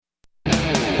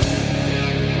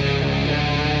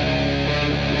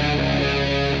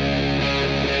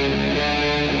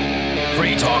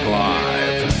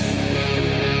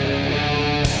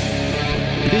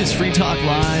is Free Talk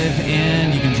Live,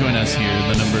 and you can join us here.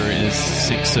 The number is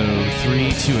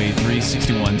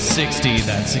 603-283-6160.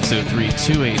 That's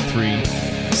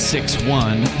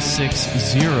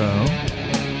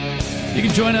 603-283-6160. You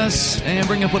can join us and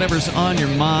bring up whatever's on your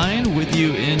mind. With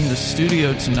you in the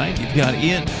studio tonight, you've got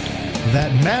Ian.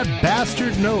 That mad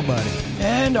bastard nobody.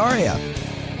 And Aria.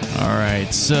 All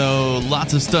right, so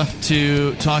lots of stuff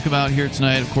to talk about here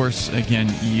tonight. Of course,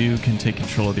 again, you can take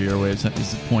control of the airwaves. That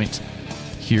is the point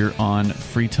here on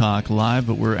Free Talk Live,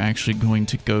 but we're actually going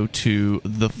to go to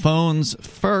the phones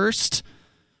first,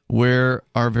 where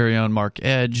our very own Mark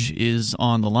Edge is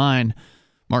on the line.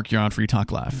 Mark, you're on Free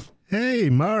Talk Live. Hey,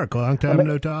 Mark, long time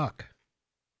no talk.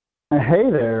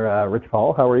 Hey there, Rich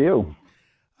Paul. How are you?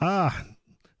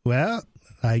 Well,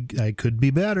 I could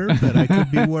be better, but I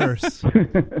could be worse.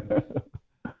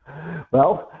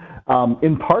 Well,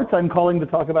 in part, I'm calling to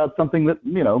talk about something that,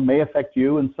 may affect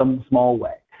you in some small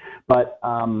way. But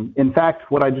in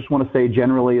fact, what I just want to say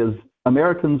generally is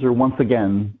Americans are once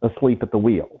again asleep at the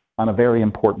wheel on a very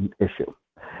important issue.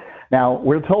 Now,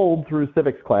 we're told through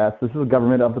civics class, this is a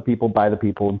government of the people, by the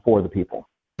people, and for the people.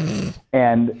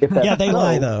 And if that's they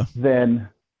lie, though. Then,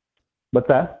 what's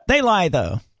that? They lie,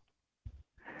 though.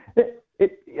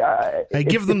 I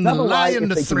give them the lie in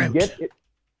the throat.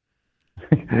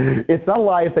 It's not a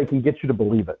lie if they can get you to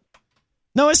believe it.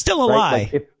 No, it's still a lie.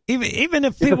 Like even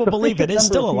if people believe it, it's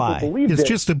still a lie. It's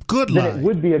just a good lie. Then it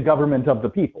would be a government of the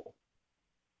people.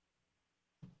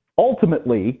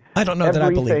 Ultimately, I don't know that I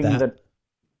believe everything that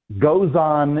goes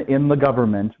on in the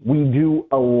government, we do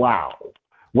allow,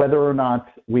 whether or not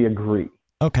we agree.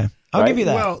 Okay, I'll give you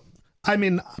that. Well, I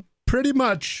mean, pretty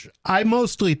much, I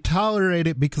mostly tolerate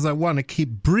it because I want to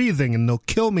keep breathing, and they'll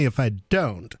kill me if I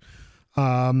don't.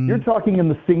 You're talking in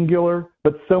the singular,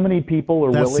 but so many people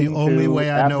are willing the only to way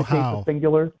I know abdicate how. the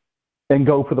singular and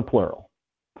go for the plural.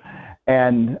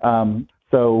 And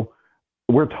so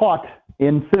we're taught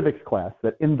in civics class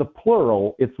that in the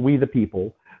plural, it's we the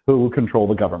people who control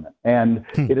the government. And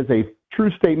it is a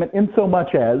true statement in so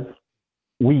much as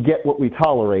we get what we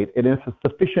tolerate, and if a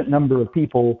sufficient number of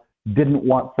people didn't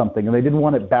want something, and they didn't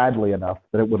want it badly enough,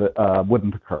 that it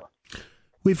wouldn't occur.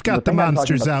 We've got the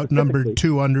monsters outnumbered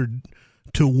 200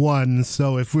 to 1,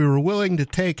 so if we were willing to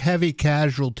take heavy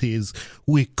casualties,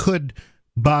 we could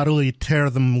bodily tear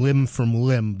them limb from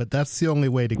limb, but that's the only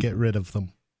way to get rid of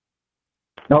them.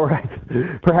 All right.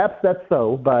 Perhaps that's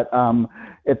so, but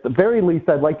at the very least,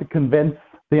 I'd like to convince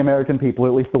the American people, or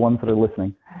at least the ones that are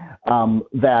listening,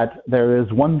 that there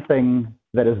is one thing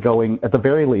that is going, at the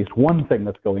very least, one thing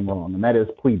that's going wrong, and that is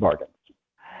plea bargains.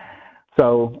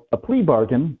 So a plea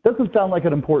bargain doesn't sound like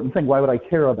an important thing. Why would I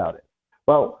care about it?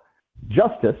 Well,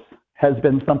 justice has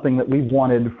been something that we've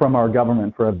wanted from our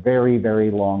government for a very,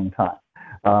 very long time.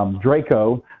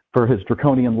 Draco, for his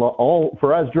draconian law,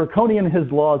 for as draconian his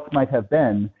laws might have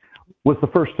been, was the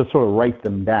first to sort of write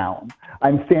them down.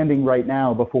 I'm standing right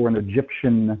now before an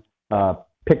Egyptian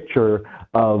picture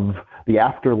of the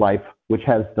afterlife, which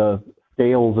has the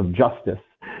scales of justice.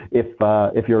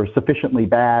 If you're sufficiently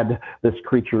bad, this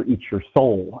creature eats your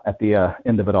soul at the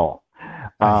end of it all.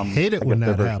 I hate it when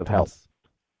that happens.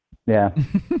 Yeah.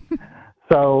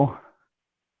 So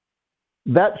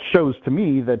that shows to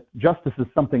me that justice is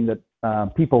something that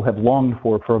people have longed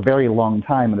for a very long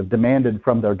time and have demanded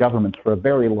from their governments for a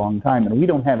very long time. And we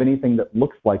don't have anything that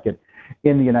looks like it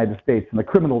in the United States in the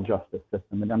criminal justice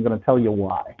system. And I'm going to tell you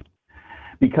why.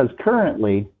 Because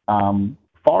currently,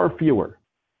 far fewer,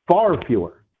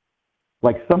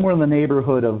 like somewhere in the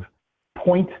neighborhood of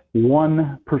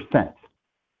 0.1%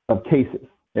 of cases.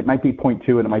 It might be 0.2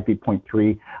 and it might be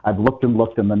 0.3. I've looked, and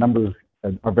the numbers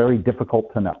are very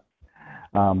difficult to know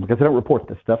because they don't report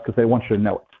this stuff because they want you to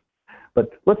know it.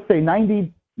 But let's say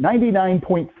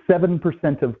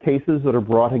 99.7% of cases that are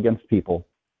brought against people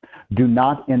do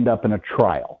not end up in a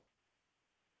trial.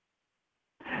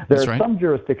 There are some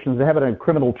jurisdictions that have it in a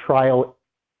criminal trial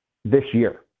this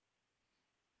year.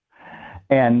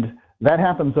 And that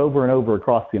happens over and over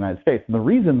across the United States. And the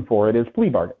reason for it is plea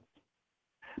bargains.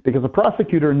 Because the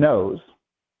prosecutor knows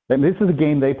that this is a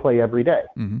game they play every day.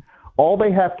 Mm-hmm. All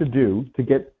they have to do to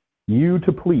get you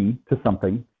to plead to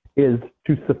something is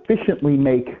to sufficiently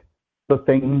make the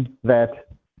thing that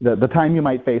the time you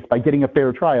might face by getting a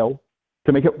fair trial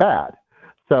to make it bad.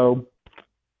 So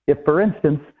if, for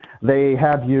instance, they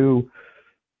have you,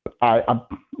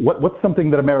 what's something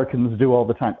that Americans do all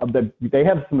the time?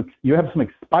 You have some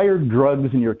expired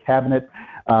drugs in your cabinet,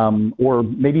 or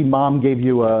maybe mom gave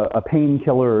you a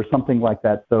painkiller or something like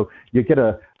that. So you get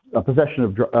a possession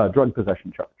of drug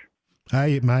possession charge. I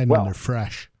eat mine when they're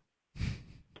fresh.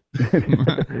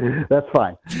 That's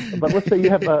fine. But let's say you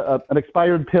have an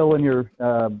expired pill in your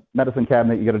medicine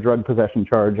cabinet. You get a drug possession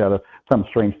charge out of some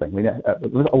strange thing.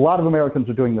 A lot of Americans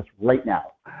are doing this right now.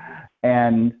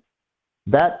 And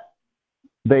that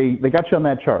they got you on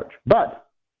that charge. But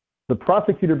the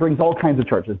prosecutor brings all kinds of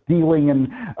charges, dealing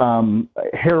in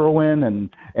heroin,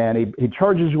 and he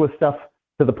charges you with stuff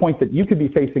to the point that you could be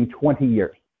facing 20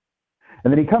 years.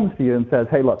 And then he comes to you and says,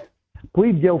 hey, look,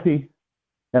 plead guilty,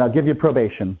 and I'll give you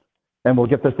probation, and we'll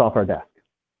get this off our desk.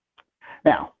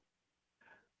 Now,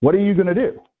 what are you going to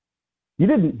do? You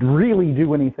didn't really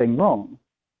do anything wrong.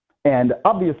 And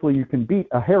obviously you can beat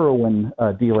a heroin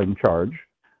dealing charge,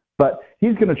 but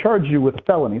he's going to charge you with a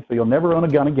felony, so you'll never own a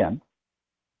gun again.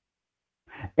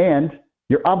 And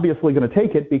you're obviously going to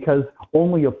take it because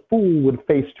only a fool would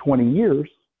face 20 years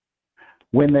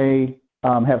when they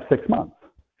have 6 months.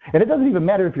 And it doesn't even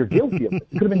matter if you're guilty of it. It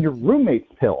could have been your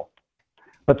roommate's pill.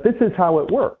 But this is how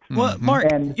it works. Well, Mark,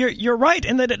 you're right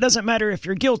in that it doesn't matter if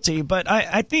you're guilty, but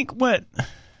I think what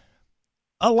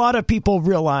a lot of people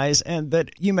realize, and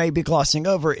that you may be glossing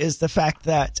over, is the fact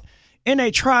that in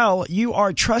a trial, you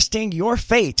are trusting your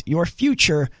fate, your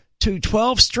future, to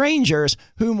 12 strangers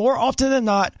who more often than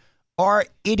not are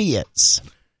idiots.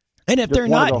 And if they're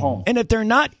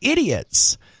not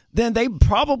idiots, then they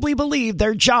probably believe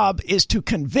their job is to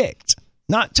convict,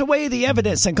 not to weigh the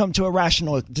evidence and come to a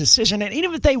rational decision. And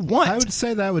even if they want, I would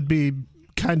say that would be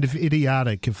kind of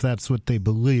idiotic if that's what they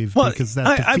believe, because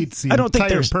that defeats the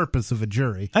entire purpose of a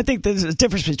jury. I think there's a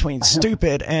difference between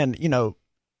stupid and,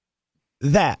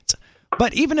 that.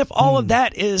 But even if all of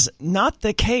that is not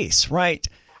the case, right?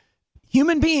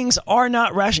 Human beings are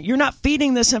not rational. You're not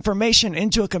feeding this information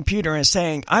into a computer and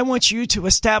saying, I want you to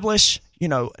establish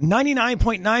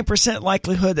 99.9%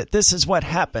 likelihood that this is what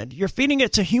happened. You're feeding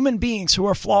it to human beings who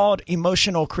are flawed,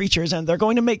 emotional creatures, and they're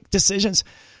going to make decisions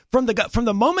from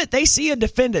the moment they see a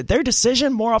defendant. Their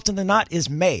decision, more often than not, is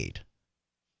made.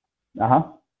 I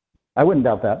wouldn't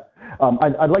doubt that.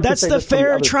 I'd like That's to say the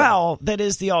fair trial that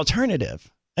is the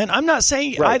alternative. And I'm not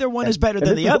saying either one is better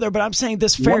than the other, but I'm saying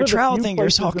this fair trial thing you're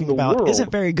talking about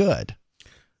isn't very good.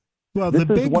 Well, the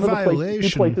big violation. This is one of the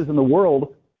few places in the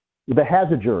world that has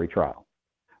a jury trial.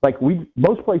 Like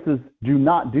most places do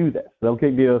not do this. They'll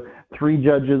give you 3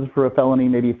 judges for a felony,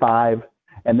 maybe 5,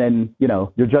 and then you're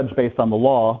judged based on the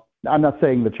law. I'm not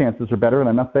saying the chances are better, and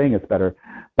I'm not saying it's better,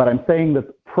 but I'm saying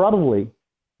that probably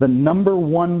the number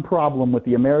one problem with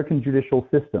the American judicial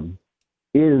system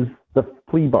is the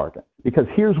plea bargain. Because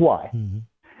here's why. Mm-hmm.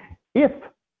 If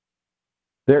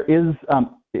there is,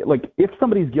 if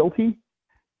somebody's guilty,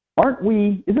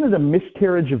 isn't it a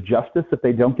miscarriage of justice if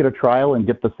they don't get a trial and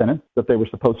get the sentence that they were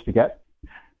supposed to get?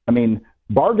 I mean,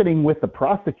 bargaining with the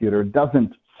prosecutor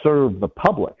doesn't serve the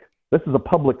public. This is a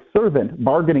public servant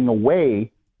bargaining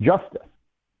away justice.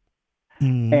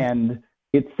 Mm. And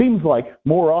it seems like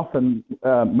more often,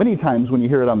 many times when you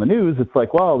hear it on the news, it's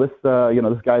like, well, this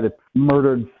guy that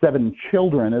murdered 7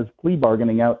 children is plea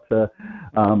bargaining out to,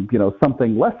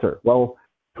 something lesser. Well,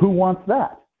 who wants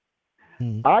that?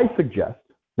 Mm. I suggest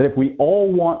that if we all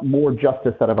want more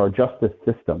justice out of our justice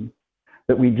system,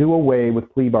 that we do away with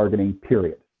plea bargaining,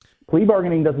 period. Plea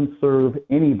bargaining doesn't serve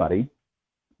anybody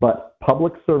but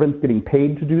public servants getting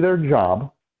paid to do their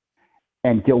job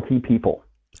and guilty people.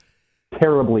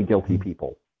 Terribly guilty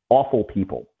people, awful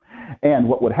people. And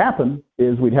what would happen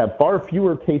is we'd have far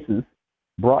fewer cases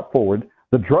brought forward.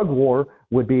 The drug war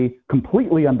would be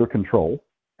completely under control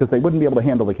because they wouldn't be able to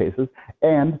handle the cases,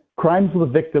 and crimes of the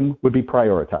victim would be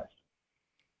prioritized.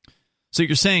 So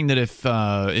you're saying that if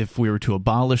we were to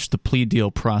abolish the plea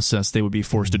deal process, they would be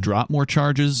forced to drop more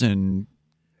charges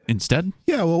instead?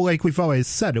 Yeah, well, like we've always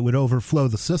said, it would overflow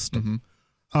the system. Mm-hmm.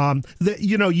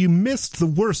 You missed the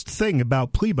worst thing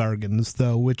about plea bargains,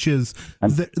 though, which is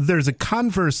there's a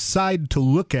converse side to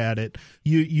look at it.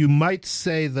 You might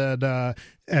say that,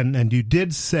 and you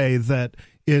did say that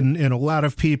in a lot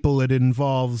of people it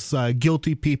involves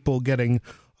guilty people getting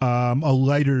a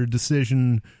lighter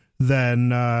decision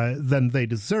than they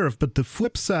deserve. But the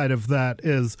flip side of that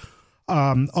is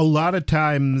a lot of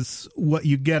times what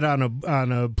you get on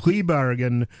a plea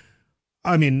bargain,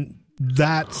 I mean,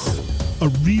 that's a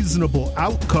reasonable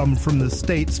outcome from the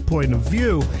state's point of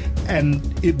view,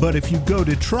 but if you go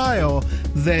to trial,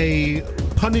 they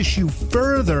punish you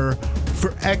further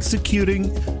for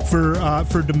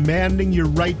demanding your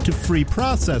right to free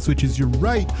process, which is your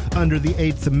right under the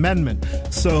 8th Amendment.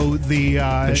 So they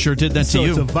sure did that to you.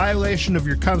 It's a violation of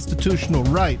your constitutional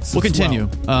rights. We'll continue.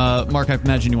 Mark, I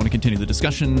imagine you want to continue the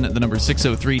discussion. The number is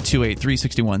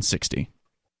 603-283-6160.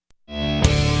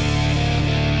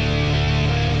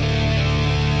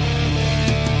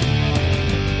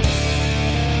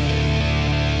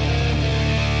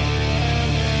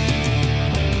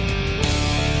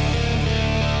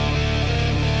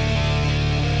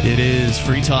 It is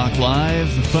Free Talk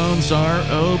Live. The phones are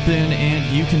open,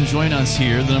 and you can join us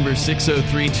here. The number is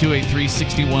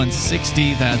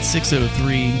 603-283-6160. That's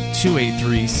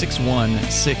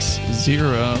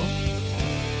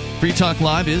 603-283-6160. Free Talk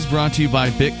Live is brought to you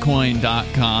by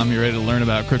Bitcoin.com. You're ready to learn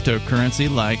about cryptocurrency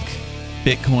like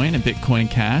Bitcoin and Bitcoin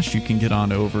Cash? You can get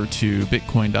on over to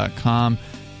Bitcoin.com.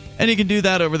 And you can do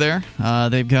that over there.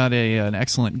 They've got an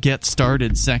excellent Get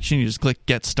Started section. You just click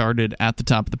Get Started at the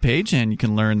top of the page, and you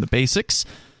can learn the basics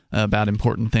about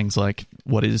important things like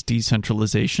what is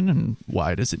decentralization and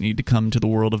why does it need to come to the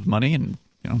world of money, and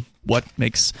what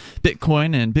makes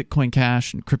Bitcoin and Bitcoin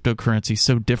Cash and cryptocurrency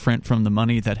so different from the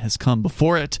money that has come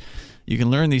before it. You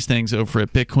can learn these things over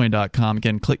at Bitcoin.com.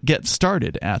 Again, click Get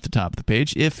Started at the top of the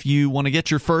page. If you want to get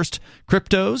your first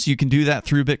cryptos, you can do that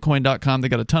through Bitcoin.com. They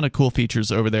got a ton of cool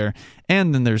features over there.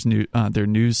 And then there's their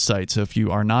news site. So if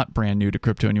you are not brand new to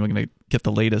crypto and you want to get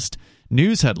the latest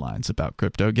news headlines about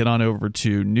crypto, get on over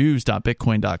to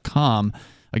news.bitcoin.com.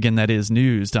 Again, that is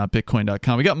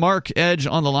news.bitcoin.com. We got Mark Edge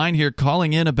on the line here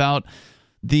calling in about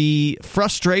the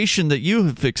frustration that you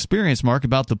have experienced, Mark,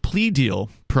 about the plea deal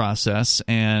process,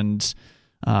 and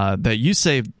that you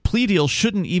say plea deals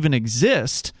shouldn't even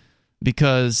exist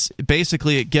because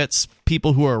basically it gets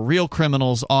people who are real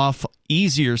criminals off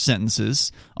easier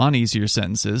sentences,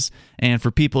 and for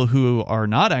people who are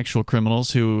not actual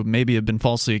criminals, who maybe have been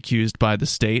falsely accused by the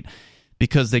state,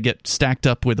 because they get stacked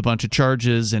up with a bunch of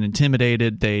charges and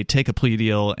intimidated, they take a plea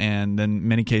deal, and then in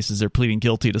many cases they're pleading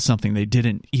guilty to something they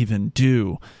didn't even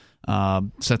do.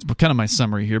 So that's kind of my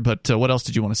summary here, but what else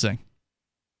did you want to say?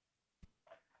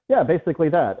 Yeah, basically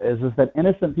that is that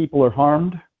innocent people are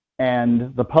harmed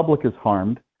and the public is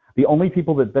harmed. The only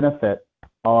people that benefit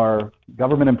are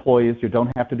government employees who don't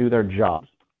have to do their jobs,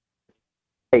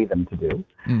 pay them to do,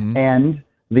 and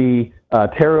the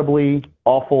terribly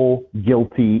awful,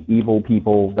 guilty, evil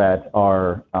people that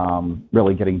are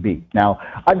really getting beat. Now,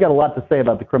 I've got a lot to say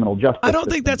about the criminal justice system. I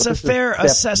don't think that's a fair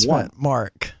assessment,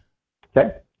 Mark.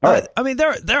 Okay. All right. I mean,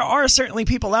 there are certainly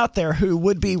people out there who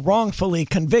would be wrongfully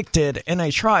convicted in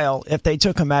a trial if they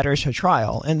took a matter to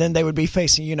trial, and then they would be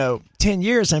facing, 10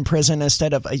 years in prison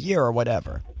instead of a year or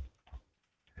whatever.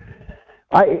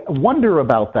 I wonder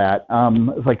about that.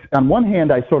 Like on one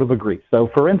hand, I sort of agree.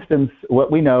 So, for instance, what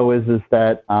we know is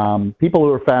that people who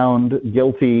are found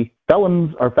guilty,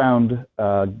 felons are found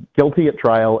guilty at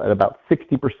trial at about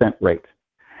 60% rate.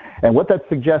 And what that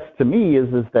suggests to me is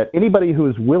that anybody who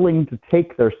is willing to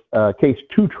take their case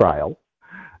to trial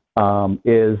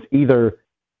is either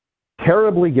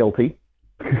terribly guilty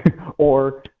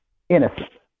or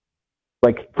innocent,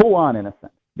 like full-on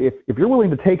innocent. If you're willing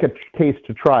to take a case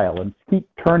to trial and keep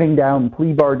turning down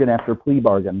plea bargain after plea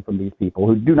bargain from these people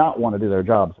who do not want to do their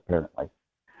jobs, apparently,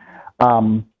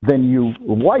 then you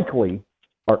likely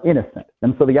are innocent.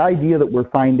 And so the idea that we're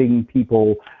finding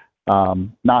people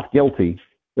not guilty,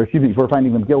 we're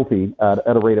finding them guilty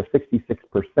at a rate of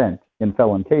 66% in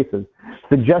felon cases,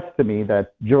 suggests to me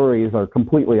that juries are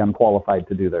completely unqualified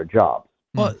to do their jobs.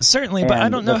 Well, certainly, but I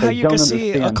don't know how you can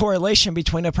see a correlation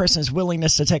between a person's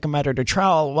willingness to take a matter to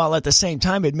trial while at the same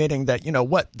time admitting that,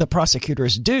 what the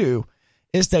prosecutors do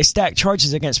is they stack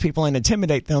charges against people and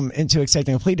intimidate them into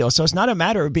accepting a plea deal. So it's not a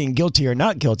matter of being guilty or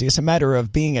not guilty. It's a matter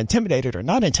of being intimidated or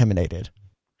not intimidated.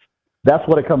 That's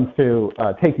what it comes to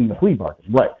taking the plea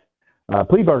bargain, right?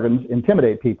 Plea bargains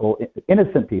intimidate people,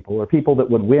 innocent people, or people that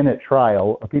would win at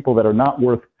trial, or people that are not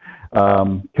worth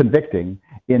convicting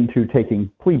into taking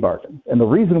plea bargains. And the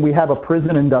reason we have a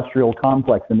prison industrial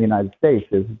complex in the United States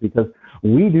is because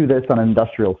we do this on an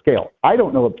industrial scale. I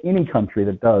don't know of any country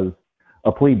that does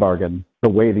a plea bargain the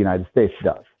way the United States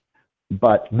does.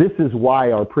 But this is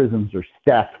why our prisons are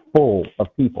stacked full of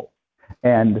people,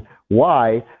 and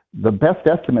why the best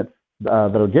estimates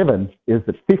that are given is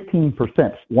that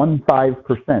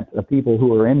 15% of people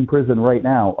who are in prison right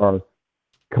now are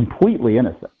completely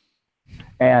innocent.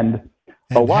 And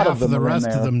a lot half of them the rest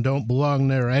of them don't belong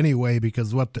there anyway,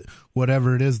 because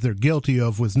whatever it is they're guilty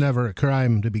of was never a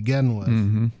crime to begin with.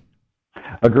 Mm-hmm.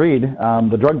 Agreed.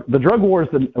 The drug wars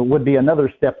would be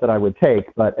another step that I would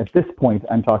take, but at this point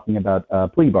I'm talking about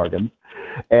plea bargains.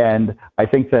 And I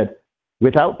think that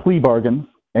without plea bargains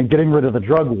and getting rid of the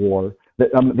drug war,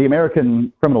 the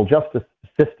American criminal justice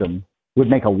system would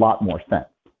make a lot more sense.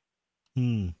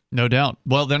 No doubt.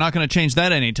 Well, they're not going to change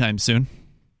that anytime soon.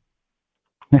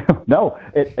 No,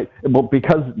 well,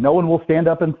 because no one will stand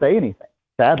up and say anything,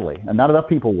 sadly, and not enough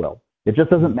people will. It just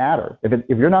doesn't matter.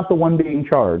 If you're not the one being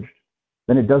charged,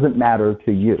 then it doesn't matter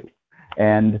to you.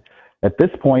 And at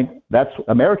this point,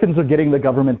 Americans are getting the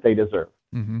government they deserve.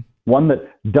 Mm-hmm. One that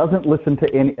doesn't listen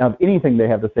to anything they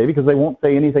have to say because they won't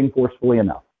say anything forcefully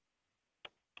enough.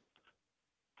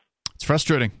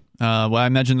 frustrating. Well, I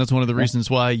imagine that's one of the reasons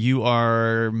why you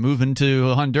are moving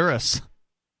to Honduras.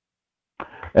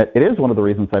 It is one of the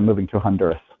reasons I'm moving to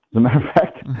Honduras. As a matter of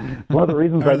fact, one of the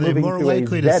reasons I'm moving to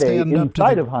a Zede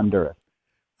inside of Honduras.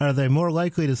 Are they more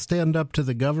likely to stand up to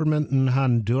the government in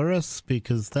Honduras?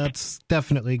 Because that's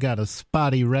definitely got a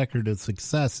spotty record of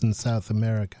success in South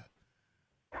America.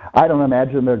 I don't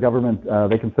imagine their government,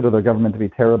 they consider their government to be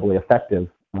terribly effective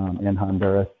in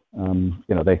Honduras.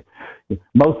 They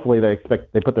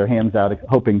put their hands out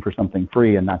hoping for something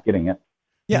free and not getting it.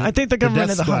 Yeah, I think the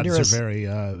government of the Honduras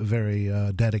are very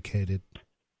dedicated.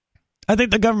 I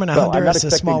think the government of Honduras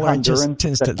is smaller and just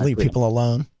tends to leave people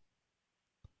alone.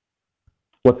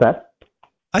 What's that?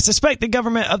 I suspect the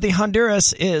government of the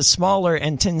Honduras is smaller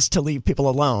and tends to leave people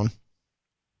alone.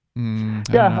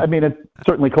 I mean, it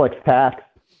certainly collects tax.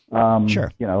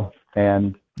 Sure.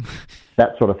 And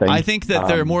that sort of thing. I think that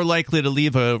they're more likely to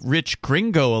leave a rich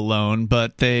gringo alone,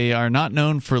 but they are not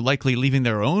known for likely leaving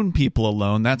their own people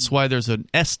alone. That's why there's an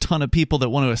S-ton of people that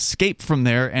want to escape from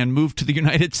there and move to the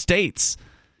United States.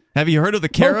 Have you heard of the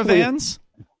caravans?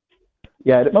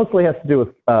 It mostly has to do with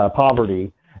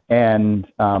poverty and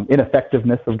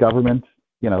ineffectiveness of government.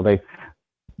 The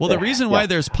reason why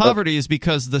there's poverty is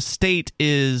because the state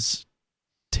is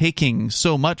taking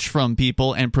so much from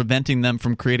people and preventing them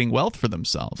from creating wealth for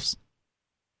themselves.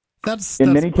 That's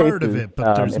many part cases, of it,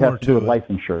 but there's it more has to do with it.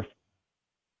 licensure.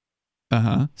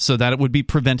 So that it would be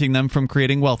preventing them from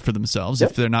creating wealth for themselves. Yep.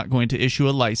 If they're not going to issue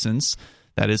a license,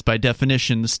 that is by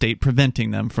definition the state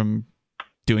preventing them from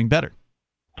doing better.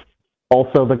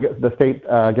 Also, the state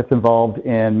gets involved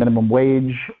in minimum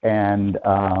wage and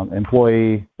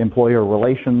employer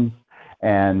relations,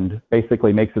 and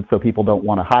basically makes it so people don't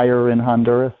want to hire in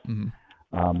Honduras.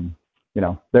 Mm-hmm.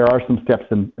 There are some steps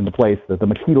in the place. There's the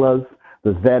maquilas,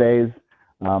 the Zedes.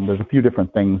 There's a few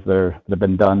different things that have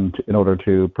been done in order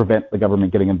to prevent the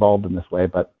government getting involved in this way.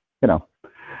 But,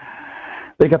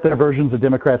 they got their versions of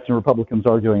Democrats and Republicans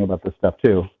arguing about this stuff,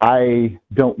 too. I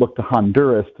don't look to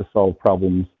Honduras to solve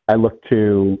problems. I look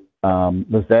to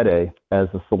the Zede as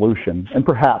a solution, and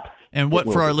perhaps... And what,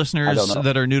 for our listeners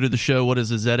that are new to the show, what is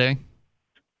a Zede?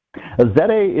 A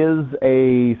Zede is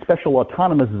a special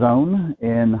autonomous zone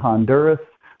in Honduras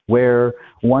where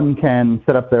one can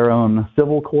set up their own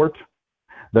civil court,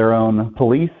 their own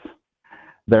police,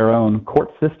 their own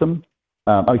court system,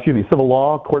 civil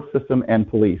law, court system, and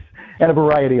police, and a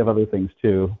variety of other things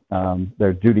too.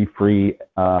 They're duty-free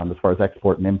as far as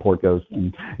export and import goes,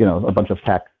 and a bunch of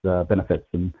tax benefits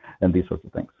and these sorts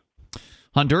of things.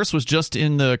 Honduras was just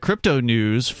in the crypto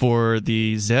news for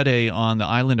the Zede on the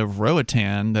island of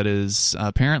Roatan that is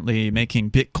apparently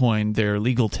making Bitcoin their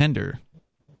legal tender.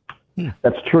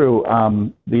 That's true.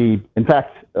 The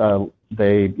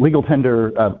legal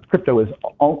tender crypto is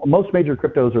most major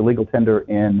cryptos are legal tender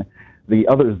in the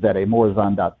other Zede,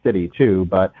 Morazan.city too,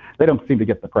 but they don't seem to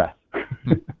get the press.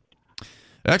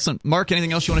 Excellent. Mark,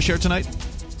 anything else you want to share tonight?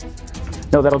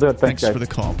 No, that'll do it. Thanks guys. for the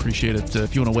call. Appreciate it.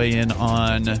 If you want to weigh in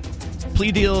on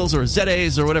plea deals or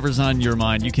Zedes or whatever's on your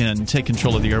mind, you can take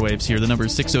control of the airwaves here. The number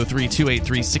is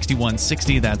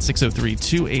 603-283-6160. That's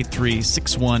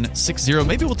 603-283-6160.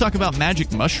 Maybe we'll talk about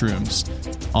magic mushrooms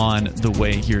on the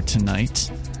way here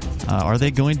tonight. Are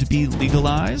they going to be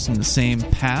legalized in the same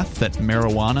path that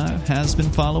marijuana has been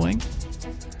following?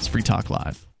 It's Free Talk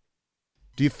Live.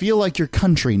 Do you feel like your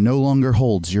country no longer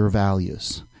holds your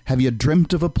values? Have you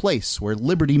dreamt of a place where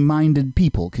liberty-minded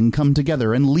people can come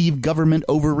together and leave government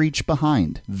overreach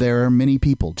behind? There are many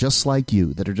people just like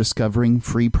you that are discovering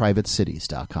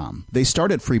FreePrivateCities.com. They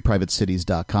start at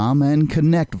FreePrivateCities.com and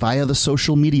connect via the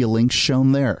social media links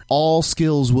shown there. All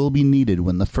skills will be needed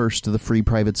when the first of the Free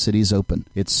Private Cities open.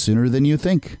 It's sooner than you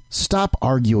think. Stop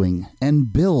arguing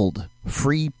and build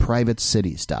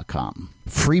FreePrivateCities.com.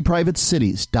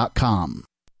 FreePrivateCities.com.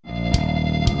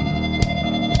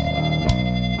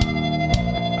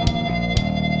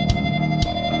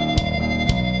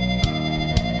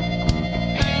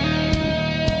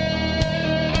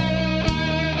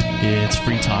 It's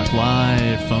Free Talk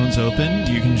Live. Phones open.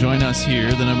 You can join us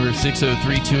here. The number is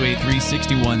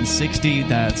 603-283-6160.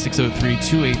 That's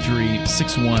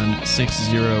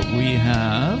 603-283-6160. We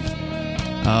have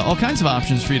all kinds of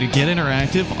options for you to get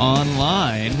interactive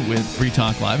online with Free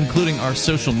Talk Live, including our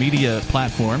social media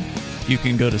platform. You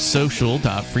can go to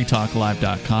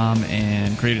social.freetalklive.com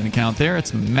and create an account there.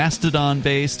 It's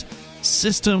Mastodon-based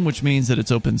system, which means that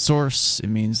it's open source. It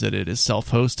means that it is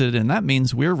self-hosted, and that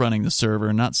means we're running the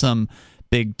server, not some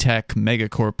big tech mega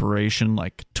corporation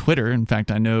like Twitter. In fact,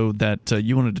 I know that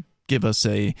you wanted to give us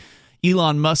a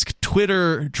Elon Musk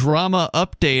Twitter drama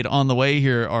update on the way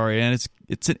here, Ari, and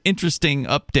it's an interesting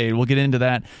update. We'll get into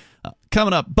that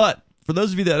coming up. But for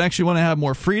those of you that actually want to have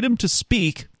more freedom to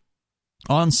speak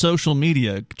on social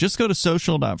media, just go to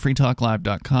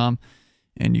social.freetalklive.com,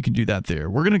 and you can do that there.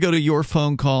 We're going to go to your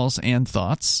phone calls and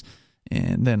thoughts,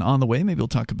 and then on the way, maybe we'll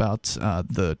talk about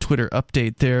the Twitter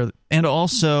update there, and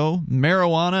also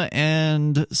marijuana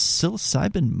and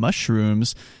psilocybin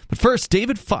mushrooms. But first,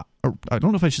 David I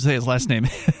don't know if I should say his last name.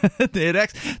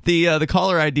 The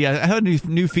caller ID. I have a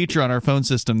new feature on our phone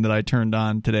system that I turned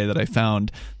on today that I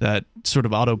found that sort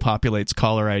of auto-populates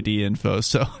caller ID info.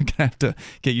 So I'm going to have to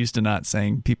get used to not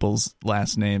saying people's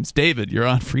last names. David, you're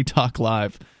on Free Talk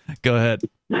Live. Go ahead.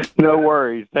 No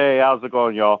worries. Hey, how's it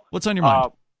going, y'all? What's on your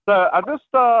mind? So I just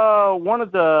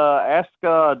wanted to ask,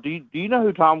 do you know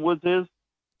who Tom Woods is?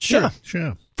 Sure.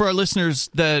 Sure. For our listeners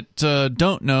that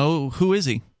don't know, who is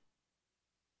he?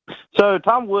 So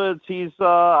Tom Woods, he's,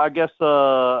 I guess,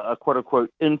 a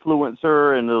quote-unquote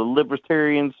influencer in the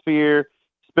libertarian sphere.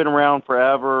 He's been around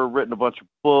forever, written a bunch of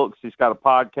books. He's got a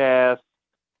podcast.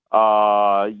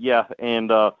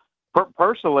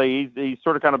 Personally, he's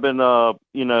sort of kind of been,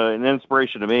 an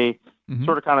inspiration to me. Mm-hmm.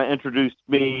 Sort of kind of introduced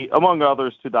me, among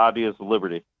others, to the ideas of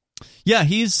liberty. Yeah,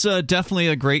 he's definitely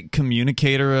a great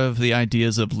communicator of the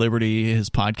ideas of liberty. His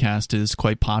podcast is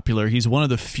quite popular. He's one of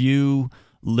the few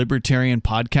libertarian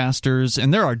podcasters,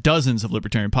 and there are dozens of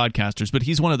libertarian podcasters, but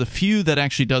he's one of the few that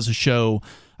actually does a show,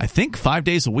 I think, 5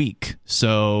 days a week.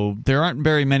 So there aren't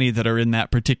very many that are in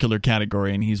that particular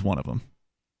category, and he's one of them.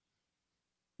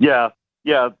 Yeah.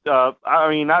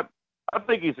 I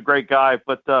think he's a great guy,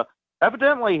 but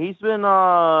evidently he's been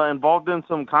involved in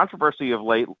some controversy of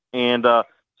late, and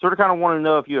sort of kind of want to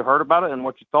know if you heard about it and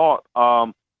what you thought.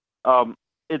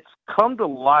 It's come to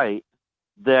light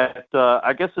that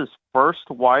I guess his first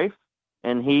wife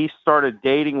and he started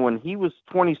dating when he was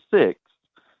 26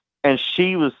 and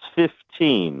she was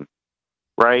 15,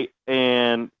 right?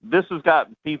 And this has got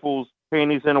people's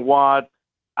panties in a wad.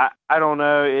 I don't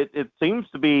know. It seems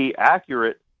to be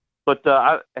accurate, but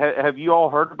have you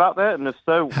all heard about that? And if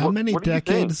so, how many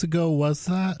decades ago was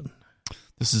that?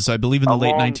 This is, I believe, in the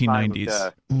late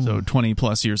 1990s, so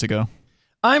 20-plus years ago.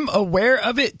 I'm aware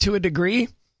of it to a degree,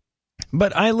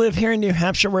 but I live here in New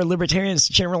Hampshire where libertarians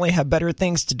generally have better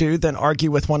things to do than argue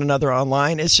with one another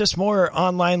online. It's just more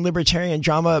online libertarian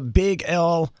drama, big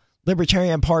L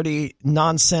Libertarian Party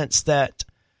nonsense that,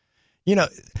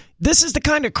 this is the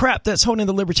kind of crap that's holding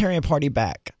the Libertarian Party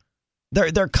back.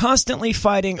 They're constantly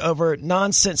fighting over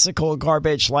nonsensical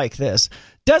garbage like this.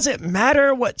 Does it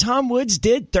matter what Tom Woods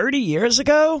did 30 years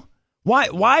ago?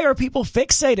 Why are people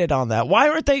fixated on that? Why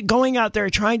aren't they going out there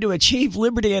trying to achieve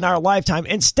liberty in our lifetime?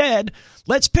 Instead,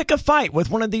 let's pick a fight with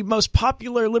one of the most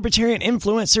popular libertarian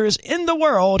influencers in the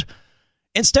world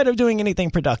instead of doing anything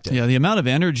productive. Yeah, the amount of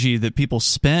energy that people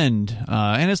spend,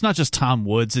 and it's not just Tom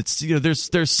Woods. It's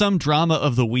there's some drama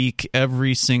of the week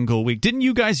every single week. Didn't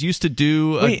you guys used to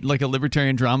do a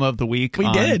libertarian drama of the week?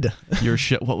 We did. Your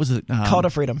show. What was it? Call to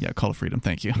Freedom. Yeah, Call to Freedom.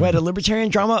 Thank you. We had a libertarian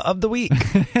drama of the week,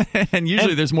 and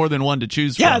usually there's more than one to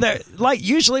choose from. Yeah,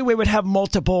 usually we would have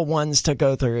multiple ones to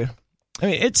go through. I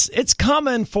mean, it's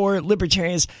common for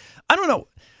libertarians. I don't know.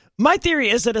 My theory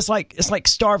is that it's like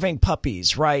starving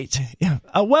puppies, right?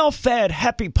 A well-fed,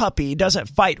 happy puppy doesn't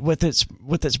fight with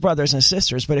its brothers and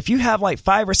sisters. But if you have like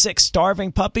 5 or 6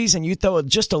 starving puppies and you throw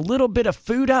just a little bit of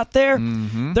food out there,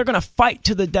 they're going to fight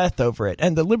to the death over it.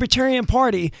 And the Libertarian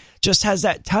Party just has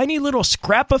that tiny little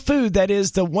scrap of food that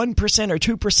is the 1% or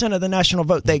 2% of the national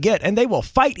vote they get, and they will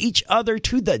fight each other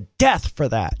to the death for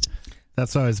that.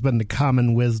 That's always been the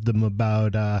common wisdom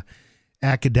about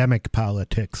academic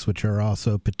politics, which are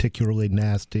also particularly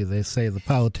nasty. They say the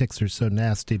politics are so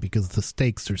nasty because the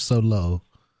stakes are so low.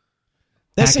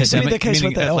 That seems to be the case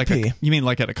with the LP. You mean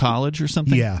like at a college or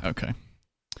something? Yeah. Okay.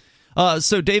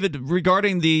 So, David,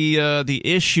 regarding the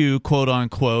issue, quote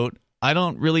unquote, I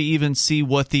don't really even see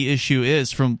what the issue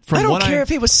is. From I don't what care if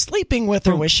he was sleeping with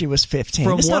her when she was 15.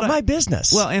 It's not my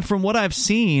business. Well, and from what I've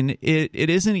seen,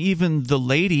 it isn't even the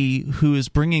lady who is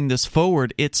bringing this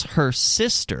forward. It's her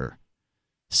sister.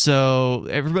 So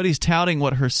everybody's touting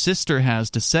what her sister has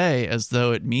to say as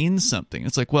though it means something.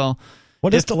 It's like, well,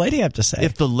 what does the lady have to say?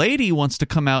 If the lady wants to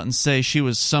come out and say she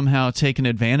was somehow taken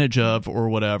advantage of or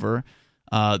whatever,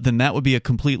 then that would be a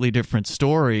completely different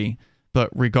story. But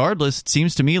regardless, it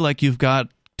seems to me like you've got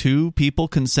 2 people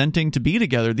consenting to be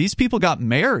together. These people got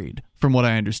married, from what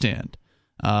I understand,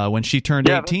 when she turned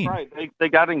 18. Yeah, that's right. They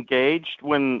got engaged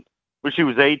when she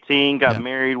was 18, got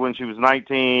married when she was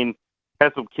 19,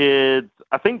 had some kids.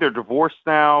 I think they're divorced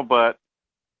now, but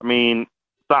I mean,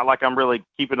 it's not like I'm really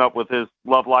keeping up with his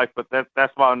love life, but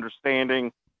that's my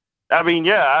understanding. I mean,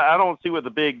 yeah, I don't see what the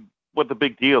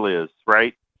big deal is,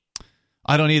 right?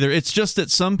 I don't either. It's just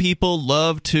that some people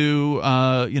love to,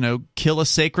 kill a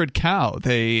sacred cow.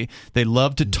 They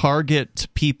love to target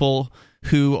people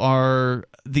who are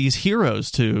these heroes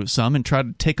to some and try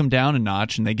to take them down a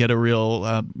notch, and they get a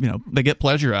real, they get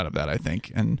pleasure out of that, I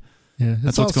think. And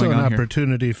that's what's going on here. It's also an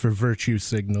opportunity for virtue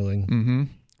signaling. Mm-hmm.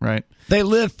 Right. They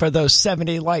live for those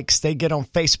 70 likes they get on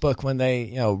Facebook when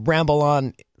they, ramble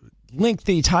on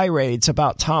lengthy tirades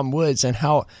about Tom Woods and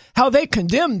how they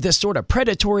condemn this sort of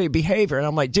predatory behavior. And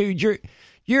I'm like, dude,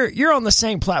 you're on the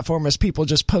same platform as people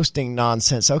just posting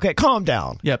nonsense. Okay, calm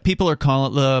down. Yeah, people are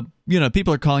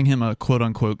calling him a quote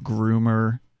unquote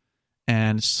groomer,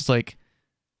 and it's just like,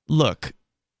 look,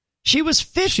 she was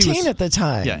 15 at the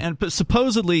time. Yeah, but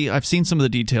supposedly, I've seen some of the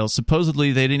details.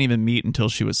 Supposedly, they didn't even meet until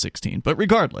she was 16. But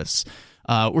regardless,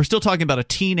 we're still talking about a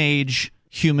teenage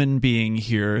human being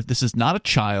here. This is not a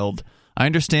child. I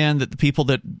understand that the people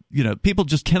people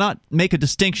just cannot make a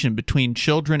distinction between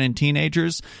children and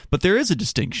teenagers, but there is a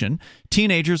distinction.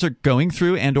 Teenagers are going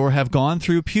through and or have gone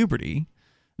through puberty.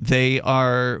 They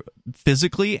are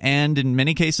physically and in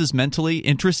many cases mentally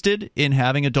interested in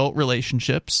having adult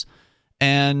relationships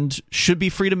and should be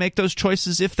free to make those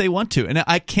choices if they want to. And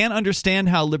I can't understand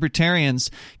how libertarians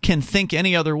can think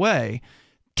any other way.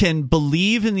 Can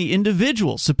believe in the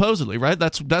individual, supposedly, right?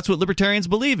 That's what libertarians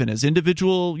believe in, is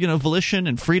individual, volition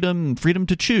and freedom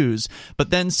to choose.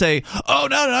 But then say, oh,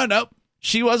 no,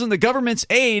 she wasn't the government's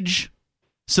age,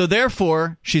 so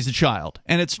therefore she's a child.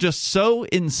 And it's just so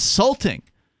insulting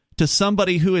to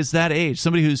somebody who is that age,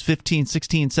 somebody who's 15,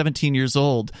 16, 17 years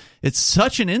old. It's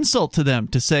such an insult to them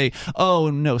to say, oh,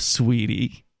 no,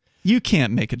 sweetie, you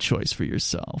can't make a choice for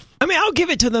yourself. I mean, I'll give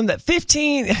it to them that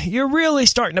 15, you're really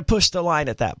starting to push the line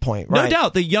at that point, right? No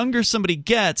doubt. The younger somebody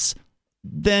gets,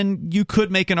 then you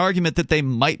could make an argument that they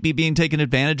might be being taken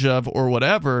advantage of or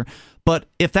whatever. But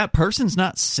if that person's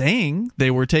not saying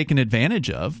they were taken advantage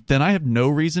of, then I have no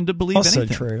reason to believe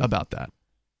anything about that.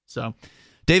 So,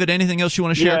 David, anything else you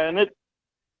want to share?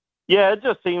 Yeah, it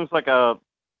just seems like a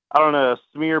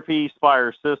smear piece by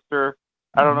her sister.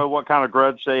 I don't know what kind of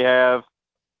grudge they have.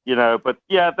 But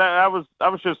yeah, I was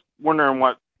just wondering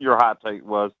what your hot take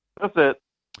was. That's it.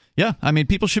 Yeah, I mean,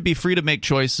 people should be free to make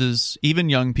choices, even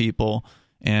young people,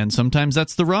 and sometimes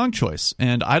that's the wrong choice.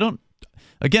 And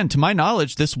again, to my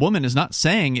knowledge, this woman is not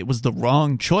saying it was the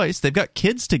wrong choice. They've got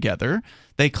kids together.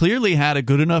 They clearly had a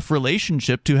good enough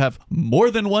relationship to have more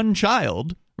than one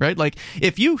child, right? Like,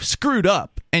 if you screwed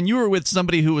up and you were with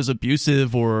somebody who was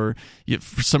abusive or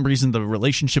for some reason the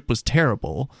relationship was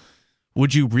terrible,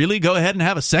 would you really go ahead and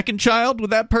have a second child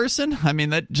with that person? I mean,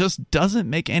 that just doesn't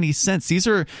make any sense. These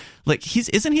are like,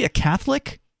 isn't he a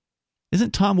Catholic?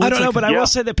 Isn't Tom Woods? I don't know, but I will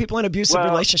say that people in abusive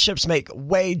relationships make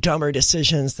way dumber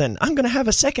decisions than, I'm going to have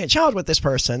a second child with this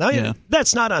person. I mean,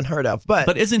 that's not unheard of.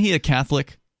 But isn't he a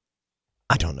Catholic?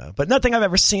 I don't know. But nothing I've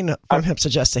ever seen from him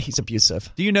suggests that he's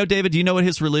abusive. Do you know, David? Do you know what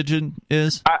his religion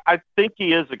is? I think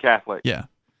he is a Catholic. Yeah.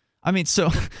 I mean, so,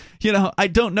 I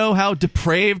don't know how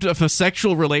depraved of a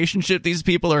sexual relationship these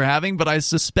people are having, but I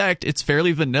suspect it's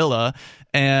fairly vanilla.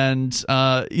 And,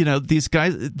 these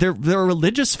guys, they're a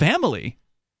religious family.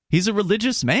 He's a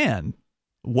religious man.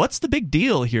 What's the big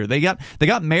deal here? They got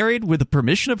married with the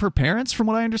permission of her parents, from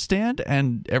what I understand,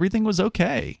 and everything was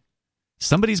okay.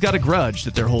 Somebody's got a grudge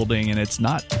that they're holding, and it's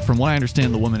not, from what I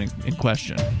understand, the woman in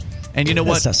question. And you know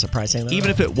what? That's not surprising, though. Even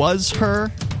if it was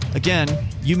her, again,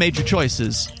 you made your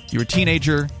choices. You were a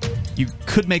teenager. You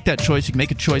could make that choice. You can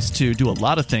make a choice to do a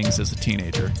lot of things as a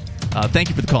teenager. Thank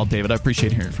you for the call, David. I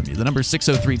appreciate hearing from you. The number is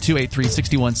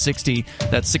 603-283-6160.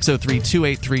 That's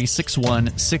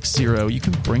 603-283-6160. You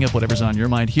can bring up whatever's on your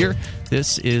mind here.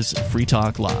 This is Free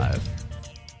Talk Live.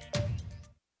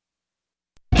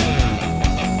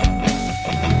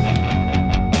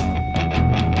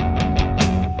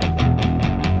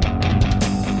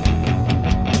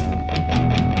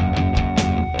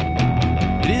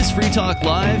 Free Talk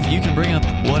Live. You can bring up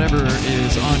whatever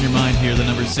is on your mind here. The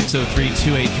number is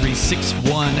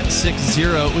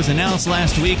 603-283-6160. It was announced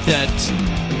last week that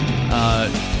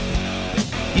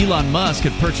Elon Musk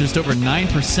had purchased over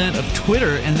 9% of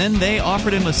Twitter, and then they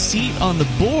offered him a seat on the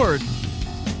board.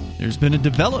 There's been a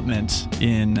development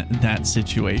in that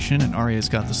situation, and Aria's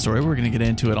got the story. We're going to get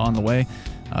into it on the way.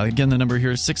 Again, the number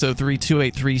here is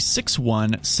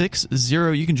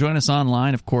 603-283-6160. You can join us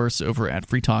online, of course, over at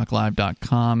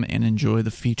freetalklive.com and enjoy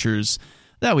the features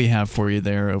that we have for you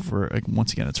there over,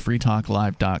 once again, it's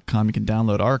freetalklive.com. You can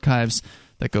download archives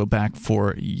that go back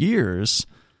for years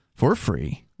for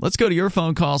free. Let's go to your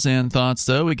phone calls and thoughts,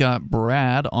 though. We got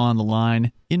Brad on the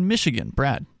line in Michigan.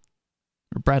 Brad.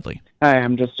 Or Bradley. Hi,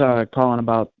 I'm just calling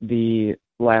about the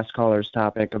last caller's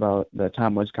topic about the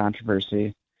Tom Woods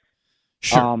controversy.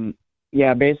 Sure.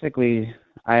 Yeah, basically,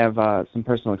 I have some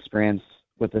personal experience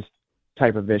with this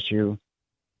type of issue.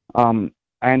 I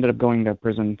ended up going to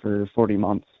prison for 40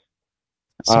 months.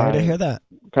 Sorry to hear that.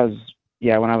 Because,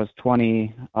 when I was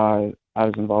 20, I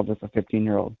was involved with a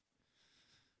 15-year-old.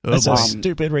 That's a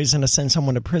stupid reason to send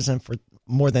someone to prison for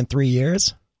more than 3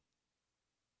 years.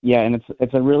 Yeah, and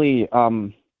it's a really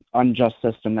unjust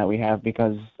system that we have,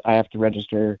 because I have to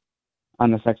register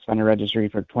on the sex offender registry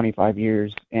for 25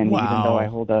 years, and even though I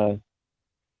hold I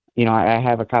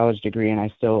have a college degree, and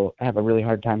I still have a really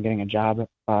hard time getting a job,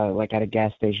 like at a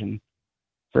gas station,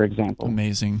 for example.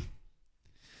 Amazing.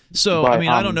 So, But,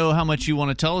 I don't know how much you want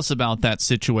to tell us about that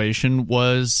situation.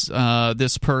 Was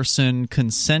this person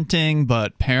consenting,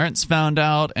 but parents found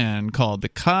out and called the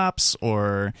cops,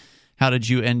 or how did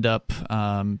you end up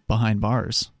behind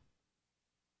bars?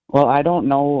 Well, I don't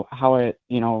know how it,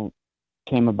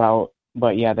 came about,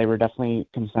 but yeah, they were definitely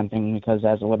consenting, because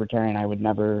as a libertarian, I would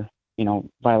never,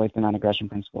 violate the non-aggression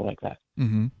principle like that.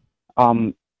 Mm-hmm.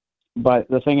 But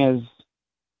the thing is,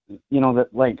 that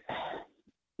like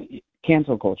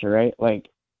cancel culture, right? Like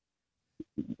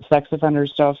sex offender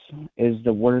stuff is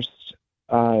the worst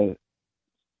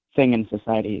thing in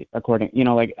society, according,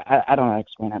 I don't know how to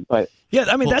explain it, but yeah,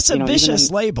 that's a vicious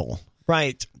label,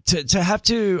 right? To have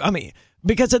to,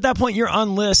 because at that point you're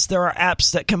on lists. There are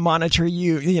apps that can monitor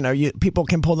you. People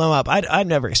can pull them up. I've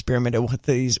never experimented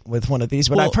with one of these,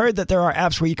 but I've heard that there are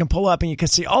apps where you can pull up and you can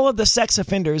see all of the sex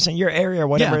offenders in your area or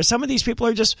whatever. Yeah. Some of these people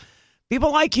are just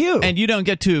people like you. And you don't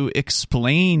get to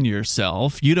explain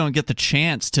yourself. You don't get the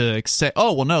chance to say,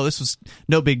 oh, well, no, this was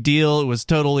no big deal. It was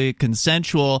totally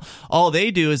consensual. All they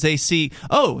do is they see,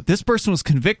 oh, this person was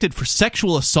convicted for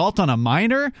sexual assault on a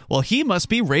minor? Well, he must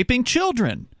be raping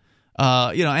children.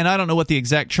 And I don't know what the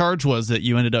exact charge was that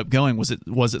you ended up going. Was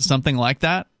it something like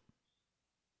that?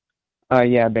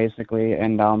 Yeah, basically.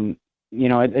 And,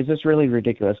 it's just really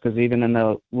ridiculous, because even in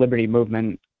the liberty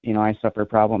movement, I suffer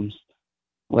problems.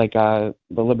 Like the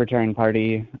Libertarian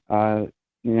Party, a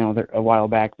while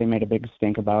back, they made a big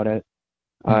stink about it.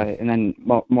 And then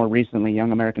more recently,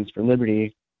 Young Americans for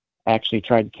Liberty actually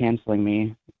tried canceling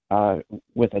me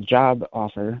with a job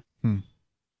offer.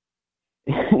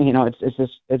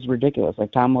 It's ridiculous.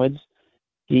 Like Tom Woods,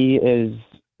 he is,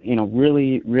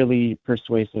 really, really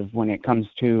persuasive when it comes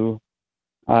to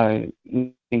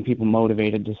getting people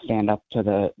motivated to stand up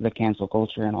to the cancel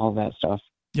culture and all that stuff.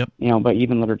 Yep. But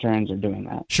even libertarians are doing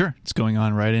that. Sure. It's going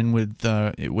on right in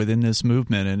within this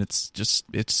movement, and it's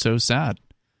so sad.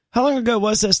 How long ago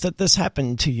was that this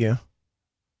happened to you?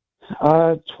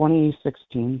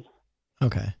 2016.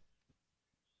 Okay.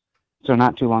 So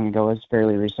not too long ago. It's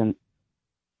fairly recent.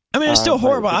 It's still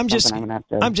horrible. I'm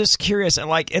just curious. And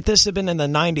like, if this had been in the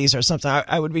 90s or something,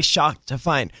 I would be shocked to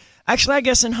find. Actually, I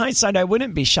guess in hindsight, I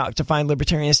wouldn't be shocked to find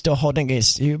libertarians still holding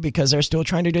against you, because they're still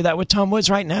trying to do that with Tom Woods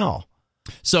right now.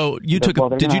 So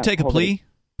did you take a plea,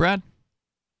 Brad?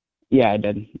 Yeah, I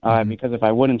did. Because if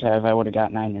I wouldn't have, I would have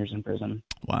got 9 years in prison.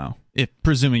 Wow.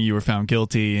 Presuming you were found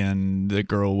guilty, and the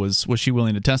girl was she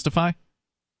willing to testify?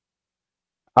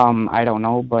 I don't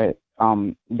know, but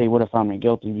they would have found me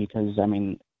guilty, because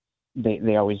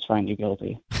they always find you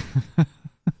guilty.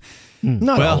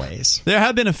 Not always. There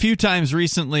have been a few times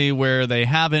recently where they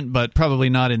haven't, but probably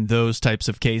not in those types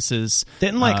of cases.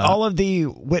 Didn't all of the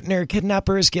Whitmer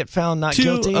kidnappers get found not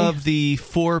guilty? 2 of the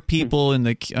 4 people in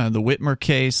the Whitmer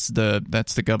case,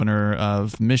 that's the governor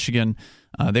of Michigan,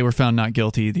 they were found not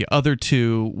guilty. The other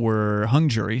 2 were hung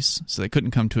juries, so they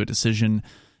couldn't come to a decision.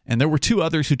 And there were 2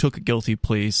 others who took a guilty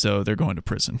plea, so they're going to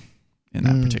prison in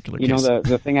that particular case.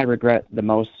 The thing I regret the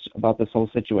most about this whole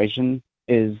situation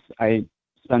is I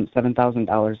spent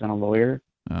 $7,000 on a lawyer.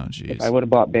 Oh, geez. If I would have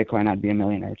bought Bitcoin, I'd be a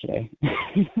millionaire today.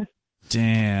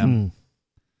 Damn.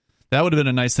 That would have been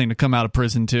a nice thing to come out of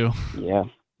prison, too. Yeah,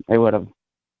 I would have.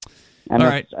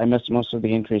 I missed most of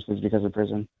the increases because of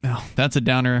prison. Oh, that's a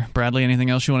downer. Bradley, anything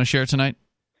else you want to share tonight?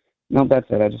 No, that's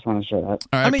it. I just want to share that.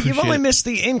 All right, you've only missed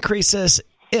the increases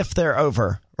if they're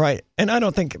over, right? And I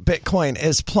don't think Bitcoin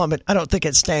is plummet. I don't think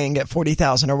it's staying at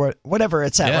 40,000 or whatever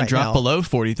it's at right now. Yeah, it dropped below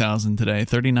 40,000 today,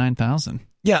 39,000.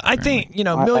 Yeah, I think,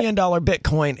 $1 million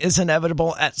Bitcoin is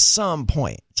inevitable at some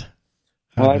point.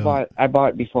 Well, I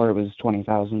bought before it was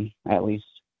 20,000 at least.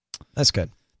 That's good.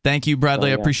 Thank you,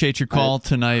 Bradley. I appreciate your call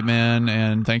tonight, man,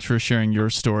 and thanks for sharing your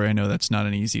story. I know that's not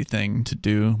an easy thing to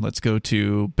do. Let's go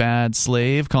to Bad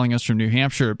Slave, calling us from New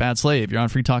Hampshire. Bad Slave, you're on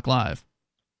Free Talk Live.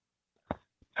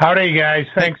 Howdy, guys.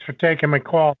 Thanks for taking my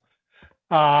call.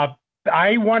 I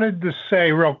wanted to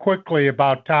say real quickly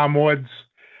about Tom Woods.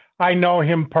 I know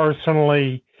him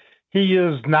personally. He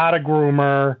is not a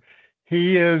groomer.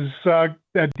 He is a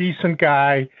decent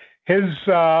guy. his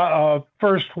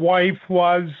first wife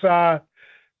was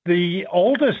the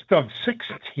oldest of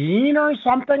 16 or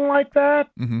something like that.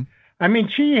 Mm-hmm. I mean,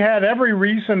 she had every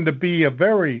reason to be a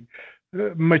very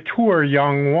mature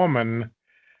young woman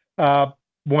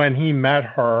when he met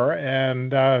her,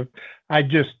 and I'm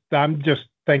just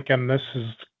thinking this is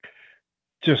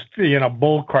just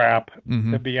bull crap,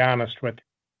 to be honest with you.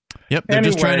 Yep, they're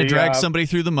just trying to drag somebody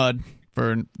through the mud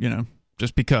for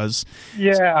just because.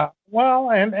 Yeah, well,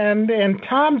 and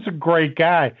Tom's a great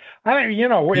guy.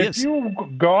 If you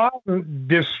go out and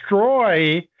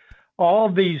destroy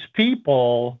all these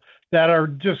people that are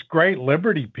just great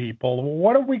liberty people,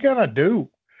 what are we gonna do?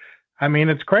 I mean,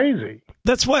 it's crazy.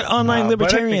 That's what online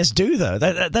libertarians do, though.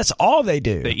 That's all they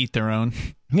do. They eat their own.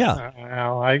 Yeah.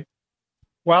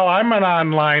 I'm an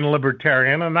online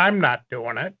libertarian, and I'm not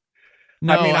doing it.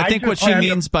 No, I think what she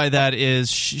means by that is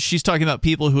she's talking about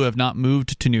people who have not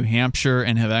moved to New Hampshire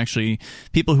and have actually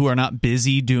people who are not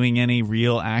busy doing any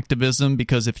real activism,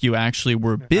 because if you actually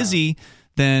were busy,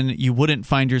 then you wouldn't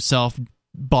find yourself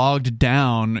bogged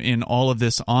down in all of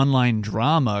this online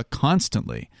drama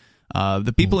constantly.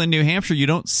 The people in New Hampshire, you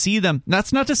don't see them.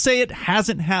 That's not to say it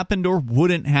hasn't happened or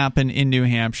wouldn't happen in New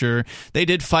Hampshire. They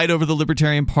did fight over the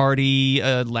Libertarian Party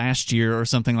last year or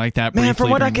something like that. Man, from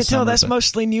what I can tell, that's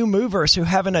mostly new movers who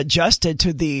haven't adjusted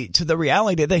to the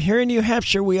reality that here in New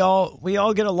Hampshire we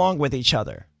all get along with each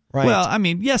other. Right. Well, I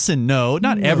mean, yes and no.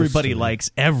 Not everybody likes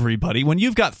everybody. When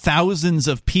you've got thousands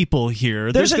of people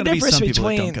here, there's going to be some people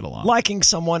that don't get along. Liking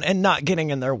someone and not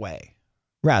getting in their way.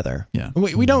 Rather, yeah,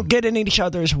 we don't get in each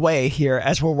other's way here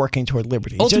as we're working toward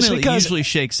liberty. Ultimately, it usually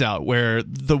shakes out where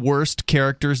the worst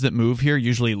characters that move here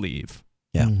usually leave.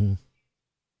 Yeah. Mm-hmm.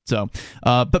 So,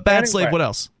 but Bad Slave, what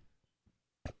else?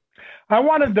 I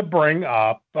wanted to bring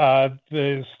up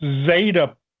this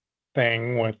Zeta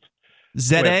thing with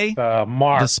ZA,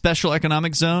 Mark. The Special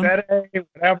Economic Zone. ZA,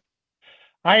 whatever.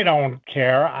 I don't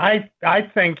care. I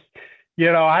think,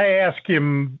 I asked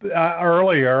him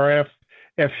earlier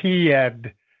if he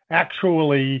had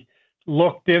actually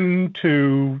looked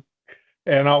into,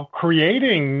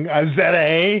 creating a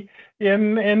ZA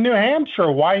in New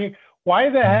Hampshire. Why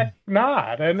the heck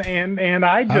not? And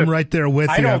I'm right there with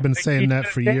you. I've been saying that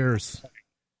for years.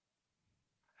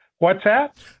 What's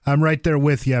that? I'm right there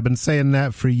with you. I've been saying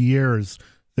that for years,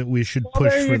 that we should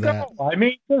push for that. I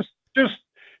mean, just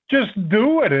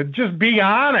do it. Just be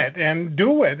on it and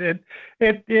do it.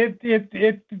 There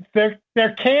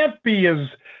can't be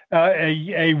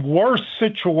a worse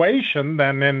situation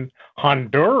than in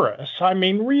Honduras. I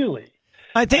mean, really.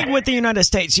 I think with the United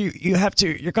States,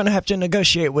 you're going to have to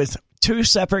negotiate with two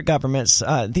separate governments,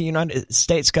 the United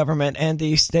States government and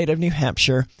the state of New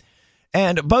Hampshire.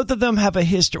 And both of them have a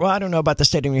history. Well, I don't know about the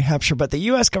state of New Hampshire, but the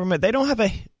U.S. government, they don't have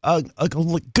a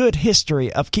good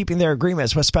history of keeping their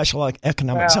agreements with special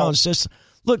economic zones. Just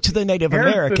look to the Native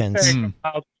Americans. The thing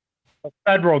about the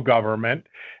federal government,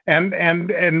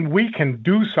 and we can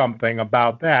do something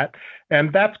about that,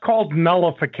 and that's called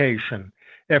nullification.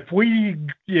 If we,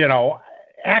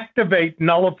 activate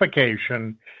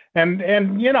nullification, and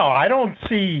I don't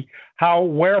see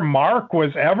where Mark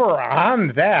was ever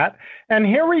on that, and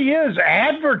here he is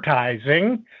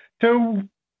advertising to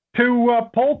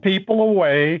pull people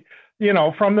away,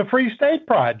 from the Free State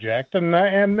Project and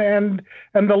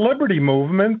the Liberty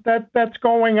Movement that's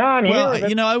going on here.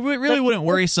 Well, I really wouldn't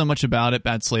worry so much about it,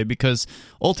 Bad Slave, because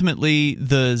ultimately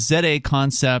the ZA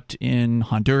concept in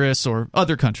Honduras or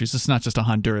other countries, it's not just a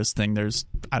Honduras thing. There's,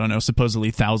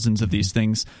 supposedly thousands of these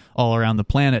things all around the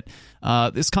planet.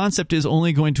 This concept is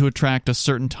only going to attract a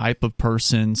certain type of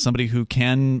person, somebody who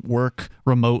can work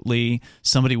remotely,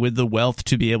 somebody with the wealth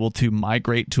to be able to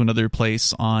migrate to another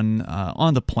place on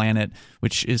the planet,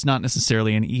 which is not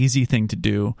necessarily an easy thing to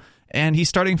do. And he's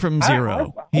starting from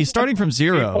zero. He's starting from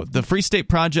zero. The Free State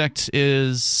Project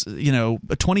is, a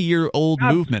 20-year-old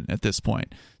movement at this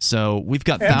point. So we've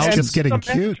got thousands. It's getting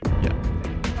cute. Yeah.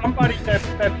 Somebody that's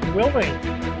willing.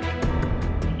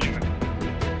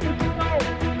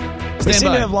 We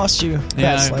seem to have lost you,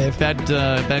 Bad Slave.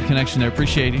 Bad connection there.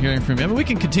 Appreciate hearing from you. I mean, we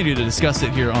can continue to discuss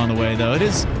it here on the way, though.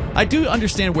 I do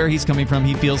understand where he's coming from.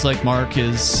 He feels like Mark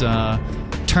is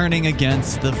turning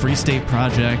against the Free State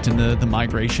Project and the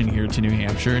migration here to New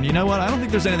Hampshire. And you know what? I don't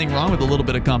think there's anything wrong with a little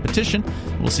bit of competition.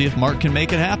 We'll see if Mark can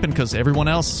make it happen, because everyone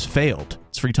else has failed.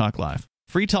 It's Free Talk Live.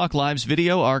 Free Talk Live's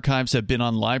video archives have been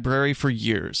on LBRY for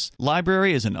years.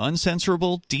 LBRY is an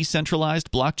uncensorable,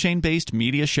 decentralized, blockchain-based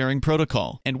media sharing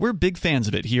protocol, and we're big fans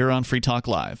of it here on Free Talk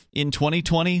Live. In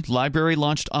 2020, LBRY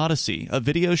launched Odysee, a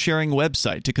video sharing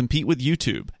website to compete with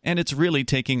YouTube, and it's really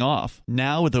taking off.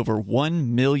 Now with over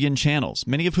 1 million channels,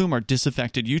 many of whom are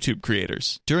disaffected YouTube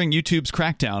creators. During YouTube's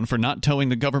crackdown for not towing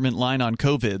the government line on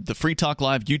COVID, the Free Talk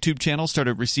Live YouTube channel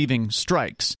started receiving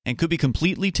strikes and could be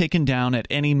completely taken down at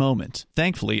any moment.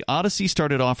 Thankfully, Odysee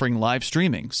started offering live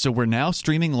streaming, so we're now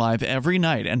streaming live every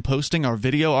night and posting our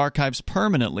video archives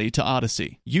permanently to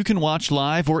Odysee. You can watch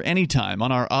live or anytime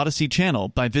on our Odysee channel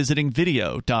by visiting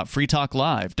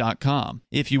video.freetalklive.com.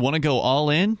 If you want to go all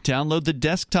in, download the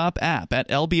desktop app at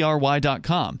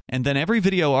lbry.com, and then every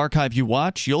video archive you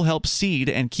watch, you'll help seed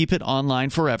and keep it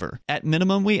online forever. At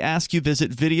minimum, we ask you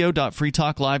visit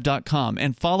video.freetalklive.com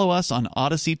and follow us on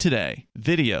Odysee today.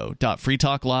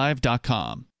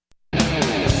 video.freetalklive.com.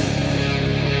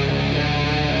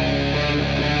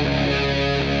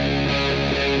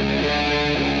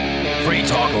 Free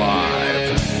Talk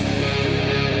Live.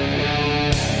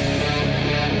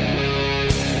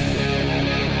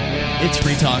 It's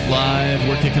Free Talk Live.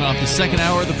 We're kicking off the second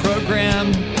hour of the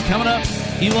program. Coming up,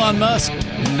 Elon Musk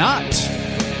not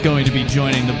going to be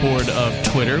joining the board of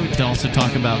Twitter. We can also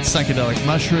talk about psychedelic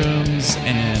mushrooms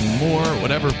and more,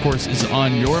 whatever, of course, is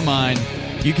on your mind.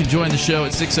 You can join the show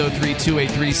at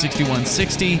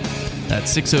 603-283-6160.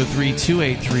 That's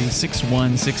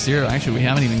 603-283-6160. Actually, we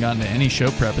haven't even gotten to any show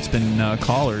prep. It's been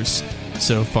callers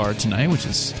so far tonight, which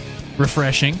is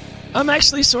refreshing. I'm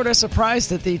actually sort of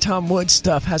surprised that the Tom Woods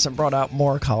stuff hasn't brought out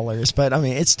more callers, but I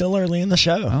mean, it's still early in the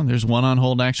show. Well, there's one on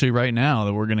hold actually right now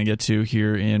that we're going to get to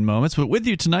here in moments. But with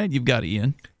you tonight, you've got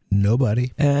Ian.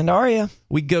 Nobody. And Aria.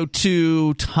 We go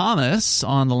to Thomas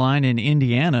on the line in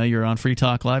Indiana. You're on Free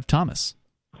Talk Live. Thomas.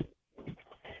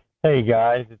 Hey,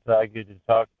 guys. It's good to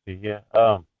talk to you.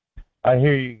 I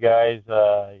hear you guys,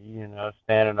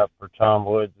 standing up for Tom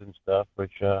Woods and stuff,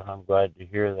 which I'm glad to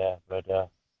hear that. But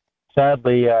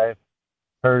sadly, I've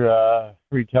heard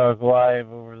Free Talk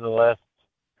Live over the last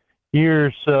year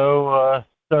or so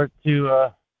start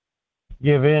to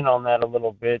give in on that a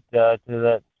little bit to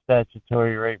that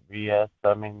statutory rape BS.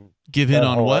 I mean, give in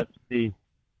on what? The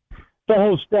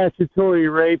whole statutory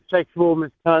rape, sexual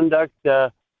misconduct.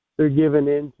 They're giving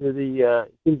in to the.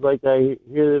 It seems like I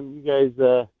hear them. You guys,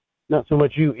 not so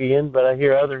much you, Ian, but I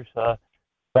hear others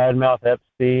badmouth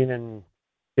Epstein and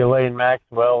Ghislaine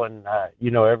Maxwell, and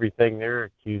everything they're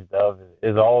accused of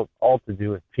is all to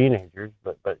do with teenagers.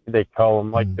 But they call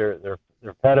them like they're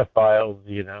pedophiles.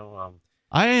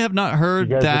 I have not heard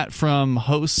that from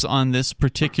hosts on this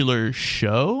particular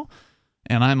show,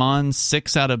 and I'm on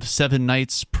 6 out of 7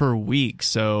 nights per week.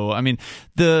 So, I mean,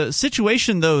 the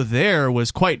situation, though, there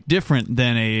was quite different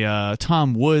than a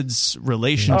Tom Woods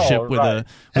relationship with a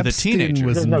teenager. Epstein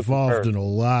was involved in a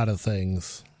lot of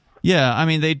things. Yeah, I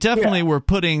mean, they definitely were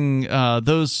putting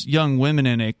those young women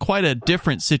in quite a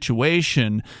different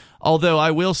situation. Although I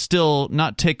will still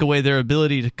not take away their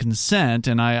ability to consent,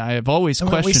 and I have always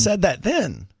questioned. We said that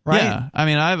then, right? Yeah, I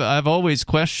mean, I've always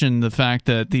questioned the fact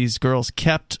that these girls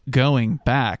kept going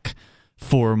back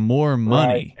for more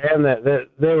money, right. And that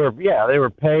they were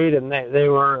paid, and they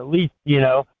were at least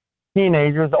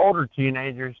teenagers, older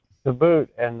teenagers to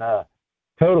boot, and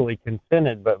totally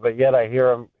consented. But yet I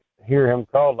hear him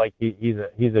called like he's a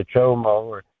chomo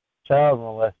or child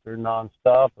molester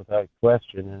nonstop without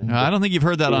question. I don't think you've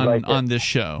heard that on this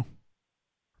show.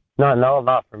 No,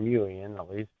 not from you, Ian, at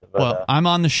least. But, well, I'm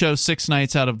on the show 6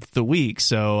 nights out of the week,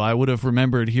 so I would have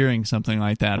remembered hearing something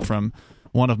like that from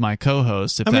one of my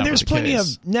co-hosts. There's plenty of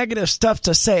negative stuff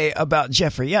to say about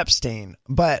Jeffrey Epstein,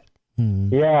 but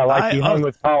he hung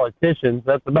with politicians.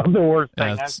 That's about the worst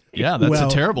thing. That's a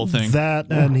terrible thing.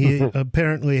 That, and he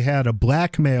apparently had a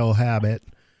blackmail habit,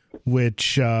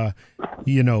 which,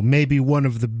 may be one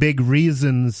of the big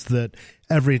reasons that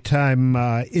every time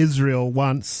Israel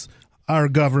wants our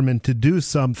government to do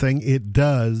something, it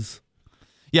does.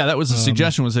 Yeah, that was the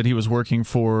suggestion, was that he was working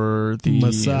for the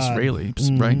Mossad.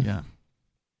 Israelis, right? Yeah.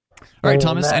 All right,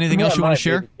 Thomas, anything else you want to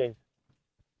share?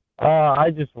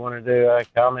 I just wanted to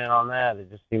comment on that. It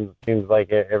just seems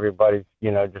like everybody,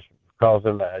 just calls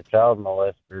him a child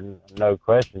molester, no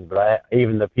question. But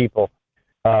even the people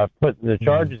putting the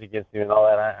charges against him and all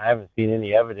that, I haven't seen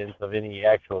any evidence of any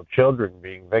actual children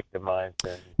being victimized.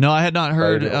 No, I had not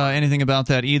heard anything about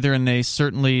that either, and they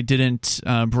certainly didn't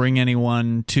bring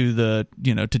anyone to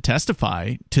to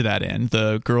testify to that end.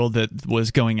 The girl that was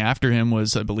going after him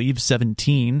was, I believe,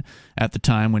 17 at the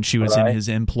time when she was in his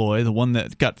employ. The one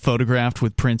that got photographed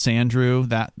with Prince Andrew,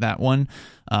 that one.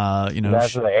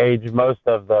 That's the age most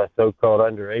of the so-called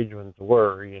underage ones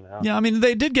were, Yeah, I mean,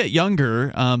 they did get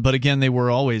younger, but again, they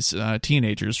were always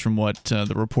teenagers from what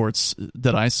the reports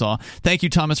that I saw. Thank you,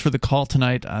 Thomas, for the call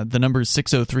tonight. The number is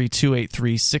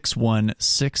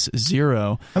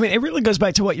 603-283-6160. I mean, it really goes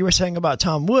back to what you were saying about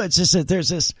Tom Woods, is that there's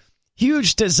this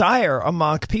huge desire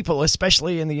among people,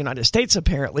 especially in the United States,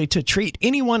 apparently, to treat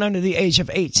anyone under the age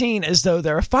of 18 as though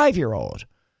they're a 5-year-old.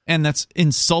 And that's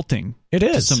insulting. It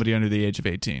is. To somebody under the age of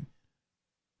 18.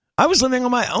 I was living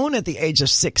on my own at the age of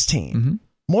 16. Mm-hmm.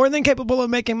 More than capable of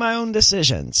making my own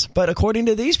decisions. But according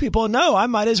to these people, no, I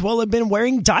might as well have been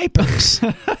wearing diapers.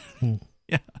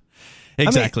 Yeah,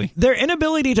 exactly. I mean, their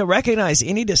inability to recognize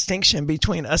any distinction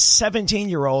between a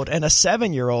 17-year-old and a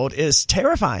 7-year-old is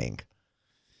terrifying.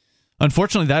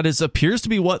 Unfortunately, that appears to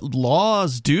be what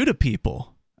laws do to people.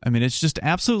 I mean, it's just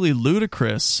absolutely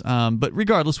ludicrous. But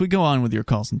regardless, we go on with your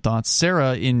calls and thoughts.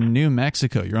 Sarah in New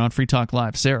Mexico, you're on Free Talk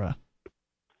Live. Sarah.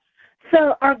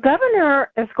 So our governor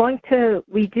is going to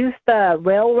reduce the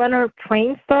rail runner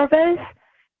train service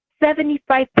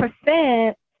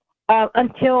 75%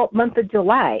 until month of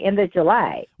July, end of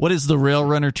July. What is the rail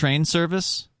runner train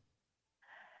service?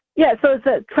 Yeah, so it's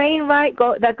a train ride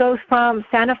that goes from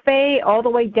Santa Fe all the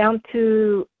way down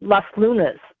to Las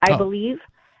Lunas, I believe.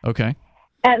 Okay.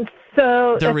 And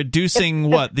so they're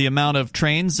reducing the amount of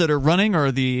trains that are running,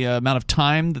 or the amount of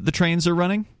time that the trains are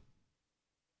running?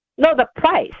 No, the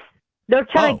price. They're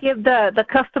trying to give the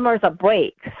customers a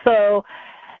break. So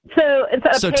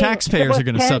taxpayers are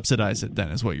going to subsidize it then,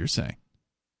 is what you're saying.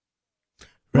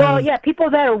 Well, yeah,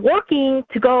 people that are working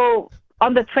to go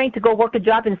on the train to go work a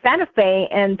job in Santa Fe,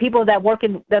 and people that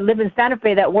live in Santa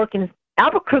Fe that work in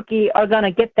Albuquerque are going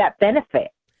to get that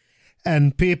benefit.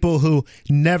 And people who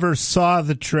never saw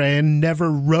the train, never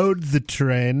rode the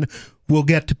train, will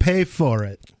get to pay for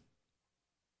it.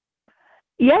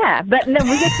 Yeah, but then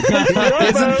we get to pay for your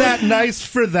Isn't that nice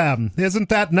for them? Isn't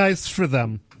that nice for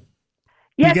them?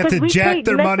 Yeah, you get to jack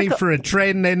their money for a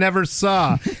train they never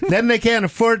saw. Then they can't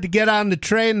afford to get on the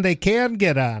train they can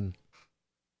get on.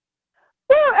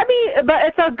 Well, I mean, but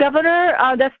it's our governor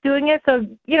that's doing it. So,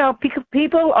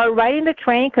 people are riding the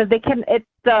train because they can, it's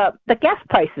the gas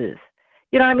prices.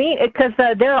 You know what I mean? Because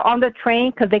they're on the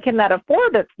train because they cannot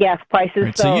afford the gas prices.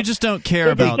 Right, so you just don't care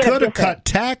about... They could have cut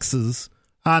taxes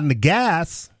on the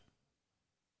gas.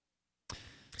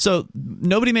 So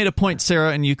nobody made a point,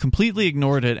 Sarah, and you completely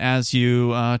ignored it, as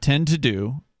you tend to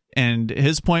do. And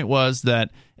his point was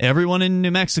that everyone in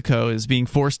New Mexico is being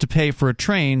forced to pay for a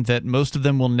train that most of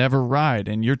them will never ride,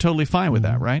 and you're totally fine with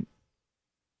that, right?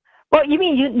 Well, you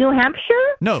mean New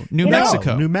Hampshire? No, New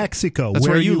Mexico. New Mexico, that's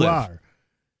where you live. Are.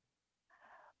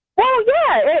 Well,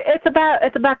 yeah, it's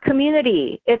about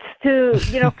community. It's to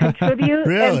contribute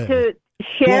Really? and to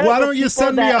share. Well, why don't you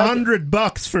send me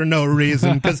 $100 for no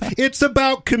reason? Because it's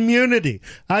about community.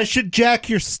 I should jack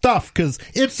your stuff because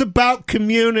it's about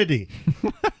community.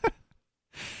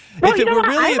 If it were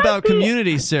really about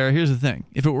community, Sarah, here's the thing.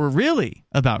 If it were really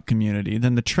about community,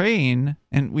 then the train,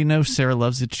 and we know Sarah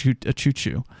loves a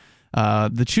choo-choo,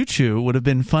 the choo-choo would have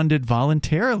been funded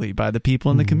voluntarily by the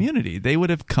people in the community. They would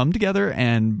have come together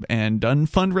and done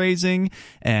fundraising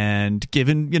and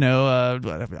given,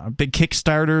 a big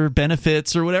Kickstarter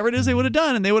benefits or whatever it is they would have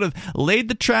done. And they would have laid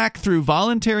the track through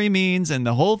voluntary means, and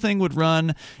the whole thing would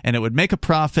run, and it would make a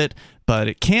profit. But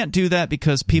it can't do that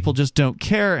because people just don't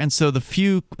care. And so the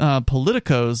few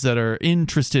politicos that are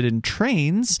interested in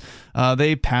trains,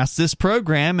 they passed this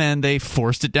program and they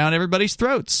forced it down everybody's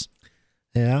throats.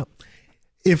 Yeah.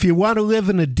 If you want to live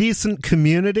in a decent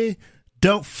community,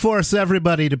 don't force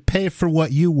everybody to pay for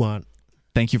what you want.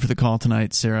 Thank you for the call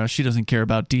tonight, Sarah. She doesn't care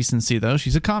about decency, though.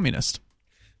 She's a communist.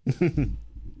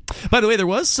 By the way, there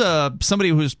was somebody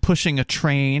who was pushing a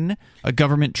train, a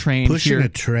government train. Pushing here. A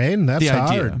train? That's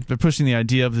hard. They're pushing the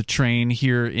idea of the train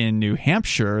here in New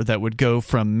Hampshire that would go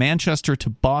from Manchester to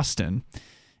Boston.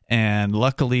 And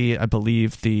luckily, I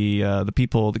believe the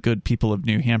good people of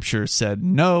New Hampshire said,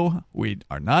 no, we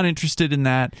are not interested in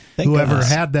that. Whoever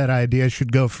had that idea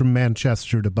should go from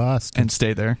Manchester to Boston. And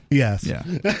stay there. Yes. Yeah.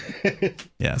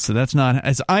 Yeah, so that's not,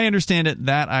 as I understand it,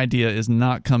 that idea is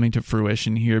not coming to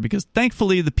fruition here because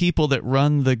thankfully the people that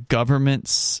run the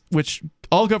governments, which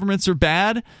all governments are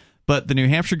bad, but the New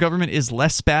Hampshire government is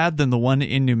less bad than the one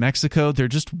in New Mexico. They're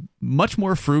just much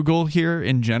more frugal here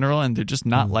in general, and they're just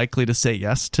not likely to say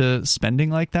yes to spending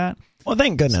like that. Well,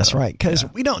 thank goodness, right? Because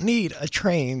we don't need a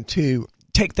train to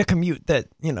take the commute that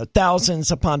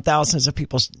thousands upon thousands of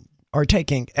people are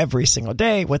taking every single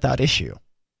day without issue.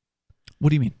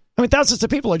 What do you mean? I mean, thousands of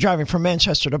people are driving from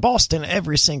Manchester to Boston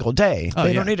every single day.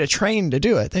 They don't need a train to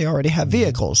do it. They already have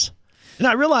vehicles. And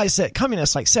I realize that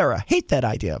communists like Sarah hate that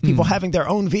idea of people having their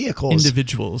own vehicles.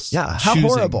 Individuals. Yeah, how choosing.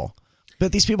 horrible.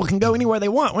 But these people can go anywhere they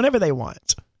want, whenever they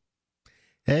want.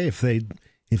 Hey,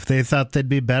 if they thought they'd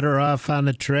be better off on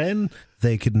a train,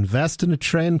 they could invest in a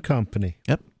train company.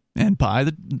 Yep. And buy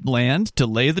the land to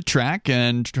lay the track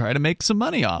and try to make some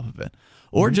money off of it.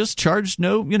 Or just charge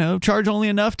only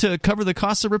enough to cover the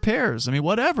cost of repairs. I mean,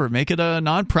 whatever. Make it a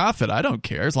nonprofit. I don't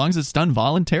care, as long as it's done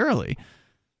voluntarily.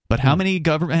 But how many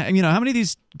how many of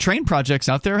these train projects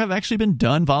out there have actually been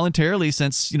done voluntarily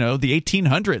since, the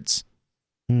 1800s?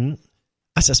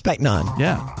 I suspect none.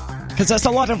 Yeah. Because that's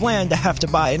a lot of land to have to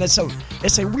buy, and it's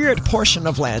a weird portion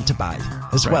of land to buy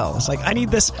as well. It's like, I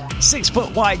need this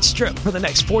 6-foot wide strip for the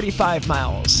next 45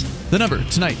 miles. The number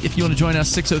tonight, if you want to join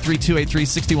us,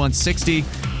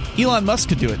 603-283-6160. Elon Musk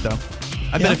could do it, though.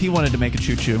 I bet if he wanted to make a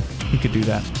choo-choo, he could do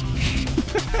that.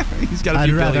 He's got. I'd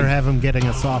rather have him getting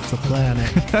us off the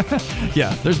planet.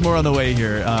 Yeah, there's more on the way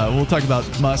here. We'll talk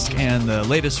about Musk and the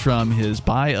latest from his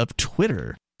buy of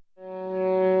Twitter.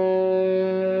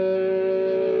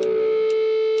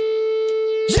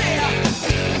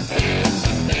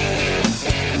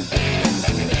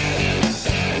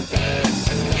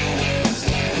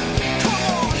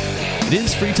 It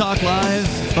is Free Talk Live.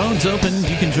 Phones open.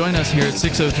 You can join us here at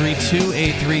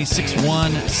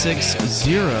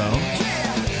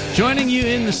 603-283-6160. Joining you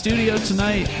in the studio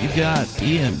tonight, you've got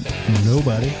Ian.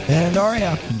 Nobody. And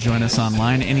Aria. You can join us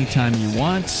online anytime you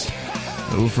want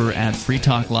over at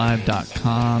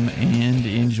freetalklive.com and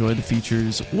enjoy the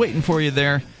features waiting for you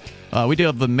there. We do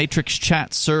have the Matrix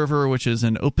Chat server, which is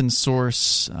an open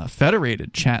source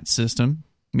federated chat system,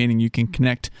 meaning you can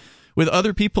connect with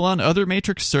other people on other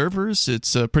Matrix servers.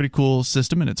 It's a pretty cool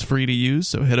system, and it's free to use,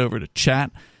 so head over to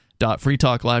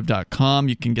chat.freetalklive.com.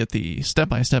 You can get the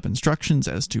step-by-step instructions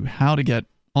as to how to get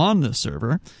on the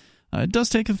server. It does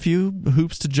take a few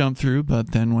hoops to jump through,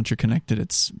 but then once you're connected,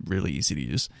 it's really easy to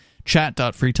use.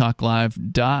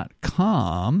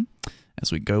 Chat.freetalklive.com.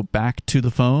 As we go back to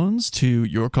the phones, to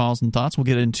your calls and thoughts, we'll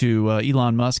get into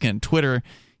Elon Musk and Twitter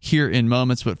here in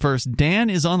moments. But first, Dan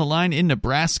is on the line in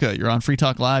Nebraska. You're on Free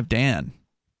Talk Live. Dan.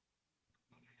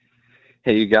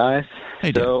 Hey, you guys.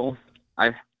 Hey, Dan. So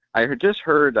I just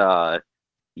heard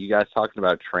you guys talking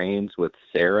about trains with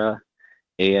Sarah,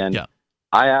 and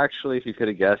I actually, if you could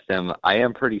have guessed him, I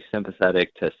am pretty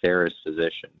sympathetic to Sarah's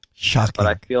position. Shocking. But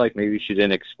I feel like maybe she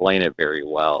didn't explain it very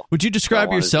well. Would you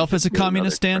describe yourself as a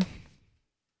communist, Dan?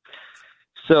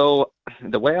 So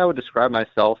the way I would describe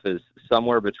myself is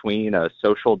somewhere between a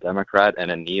social democrat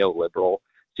and a neoliberal.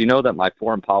 So you know that my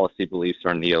foreign policy beliefs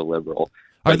are neoliberal.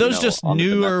 Are those just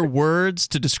newer words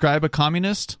to describe a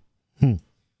communist?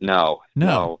 No.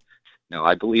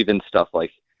 I believe in stuff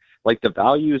like the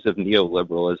values of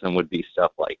neoliberalism would be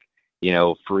stuff like,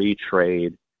 free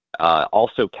trade,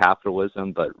 also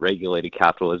capitalism, but regulated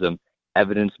capitalism,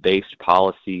 evidence-based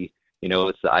policy.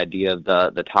 It's the idea of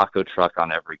the taco truck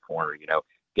on every corner,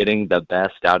 getting the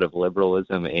best out of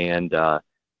liberalism and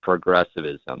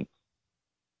progressivism.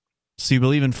 So you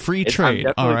believe in free trade.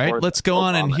 All right, let's go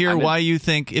on and hear why you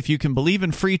think, if you can believe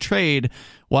in free trade,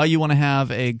 why you want to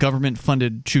have a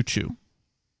government-funded choo-choo.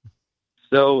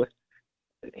 So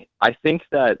I think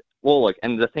that, well, look,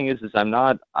 and the thing is I'm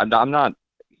not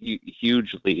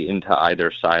hugely into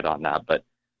either side on that, but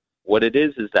what it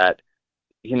is that,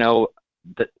 the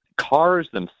cars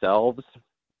themselves,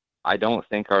 I don't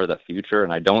think are the future,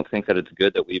 and I don't think that it's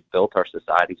good that we've built our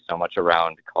society so much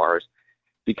around cars,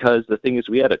 because the thing is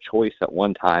we had a choice at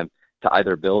one time to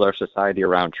either build our society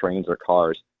around trains or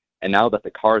cars, and now that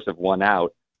the cars have won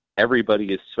out,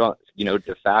 everybody is,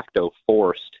 de facto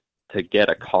forced to get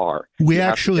a car. We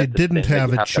actually didn't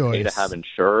have a choice. To pay to have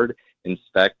insured,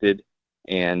 inspected,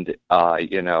 and,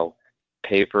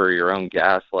 pay for your own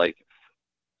gas,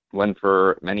 when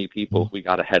for many people, if we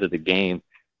got ahead of the game,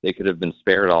 they could have been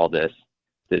spared all this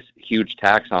huge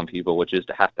tax on people, which is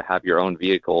to have your own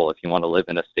vehicle if you want to live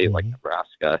in a state like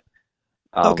Nebraska.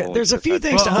 Okay, there's a few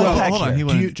things to unpack hold on, here. he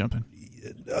wanted to jump in.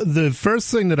 The first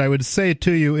thing that I would say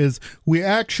to you is we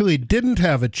actually didn't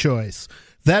have a choice.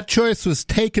 That choice was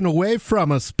taken away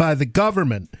from us by the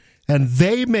government. And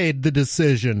they made the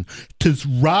decision to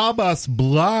rob us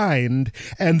blind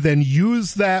and then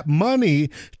use that money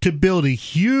to build a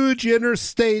huge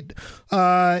interstate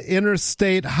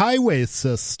highway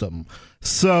system.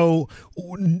 So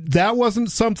that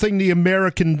wasn't something the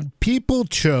American people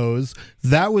chose.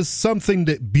 That was something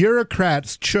that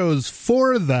bureaucrats chose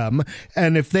for them.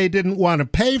 And if they didn't want to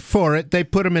pay for it, they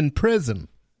put them in prison.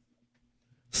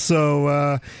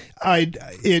 So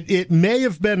it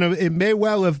may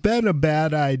well have been a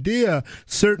bad idea.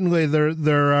 Certainly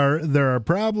there are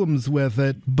problems with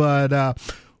it, but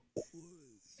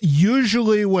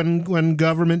usually when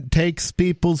government takes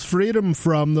people's freedom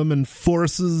from them and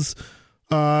forces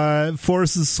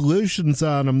solutions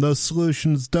on them, those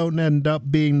solutions don't end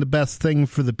up being the best thing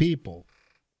for the people.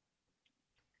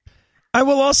 I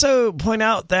will also point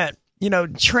out that,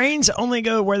 trains only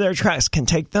go where their tracks can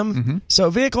take them. Mm-hmm. So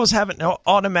vehicles have an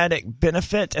automatic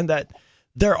benefit in that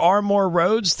there are more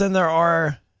roads than there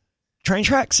are train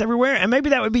tracks everywhere. And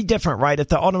maybe that would be different, right? If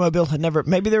the automobile had never,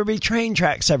 maybe there would be train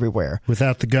tracks everywhere.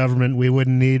 Without the government, we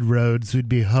wouldn't need roads. We'd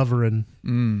be hovering.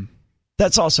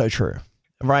 That's also true,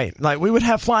 right? Like we would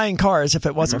have flying cars if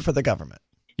it wasn't for the government.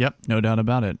 Yep, no doubt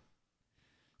about it.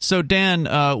 So Dan,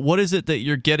 what is it that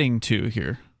you're getting to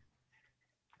here?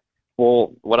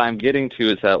 Well, what I'm getting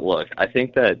to is that, look, I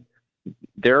think that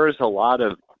there's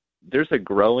a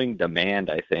growing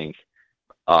demand, I think,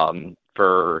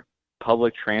 for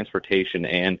public transportation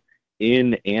and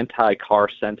in anti-car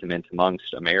sentiment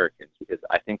amongst Americans, because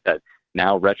I think that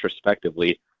now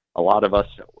retrospectively, a lot of us,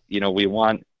 we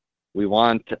want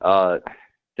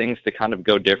things to kind of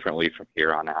go differently from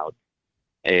here on out.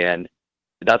 And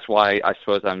that's why I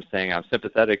suppose I'm saying I'm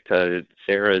sympathetic to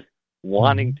Sarah's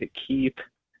wanting to keep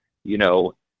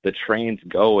the trains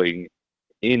going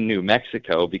in New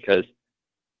Mexico, because,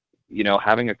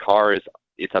 having a car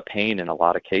it's a pain in a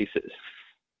lot of cases.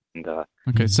 And,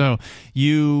 okay, so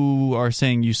you are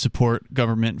saying you support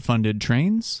government-funded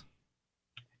trains?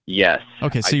 Yes.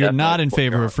 Okay, so you're not in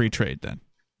favor of free trade then?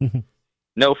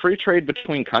 No, free trade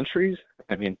between countries.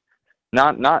 I mean,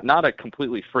 not a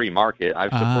completely free market. I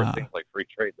support things like free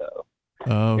trade, though.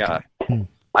 Okay. Yeah.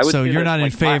 So you're not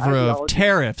in favor of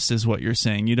tariffs, is what you're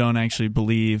saying. You don't actually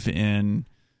believe in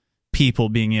people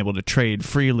being able to trade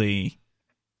freely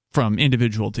from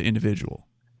individual to individual.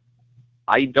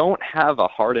 I don't have a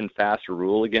hard and fast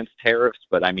rule against tariffs,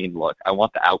 but I mean, look, I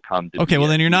want the outcome to Okay, well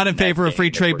then you're not in favor of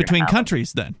free trade between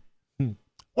countries then.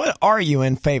 What are you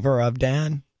in favor of,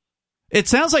 Dan? It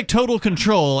sounds like total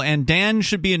control, and Dan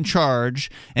should be in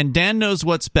charge, and Dan knows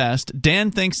what's best.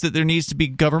 Dan thinks that there needs to be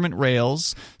government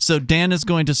rails, so Dan is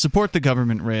going to support the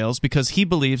government rails because he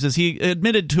believes, as he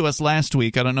admitted to us last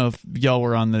week, I don't know if y'all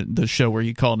were on the show where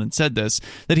he called and said this,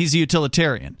 that he's a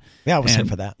utilitarian. Yeah, I was here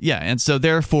for that. Yeah, and so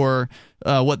therefore,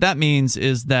 what that means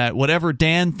is that whatever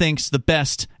Dan thinks the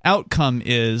best outcome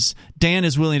is, Dan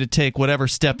is willing to take whatever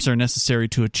steps are necessary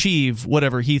to achieve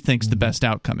whatever he thinks the best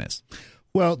outcome is.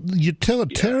 Well,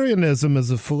 utilitarianism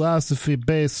is a philosophy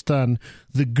based on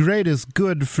the greatest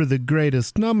good for the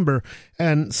greatest number,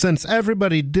 and since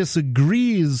everybody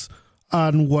disagrees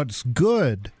on what's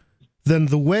good, then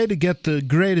the way to get the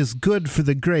greatest good for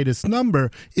the greatest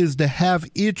number is to have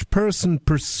each person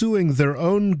pursuing their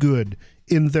own good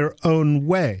in their own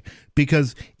way.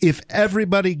 Because if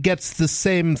everybody gets the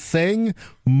same thing,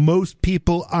 most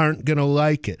people aren't going to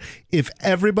like it. If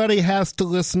everybody has to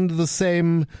listen to the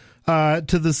same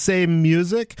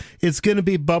music, it's going to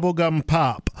be bubblegum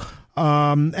pop.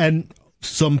 And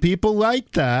some people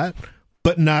like that,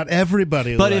 but not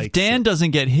everybody likes it. But if Dan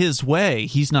doesn't get his way,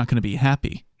 he's not going to be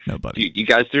happy. Nobody. You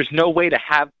guys, there's no way to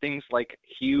have things like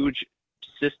huge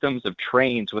systems of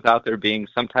trains without there being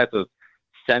some type of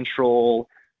central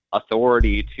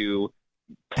authority to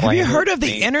Have you heard of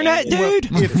the internet,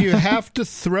 dude? If you have to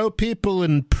throw people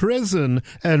in prison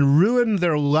and ruin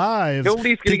their lives...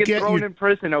 Nobody's going to get thrown in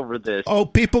prison over this. Oh,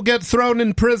 people get thrown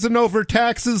in prison over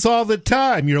taxes all the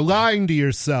time. You're lying to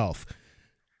yourself.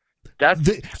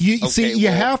 You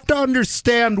have to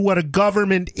understand what a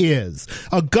government is.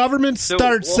 A government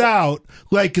starts out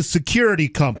like a security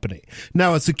company.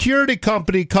 Now, a security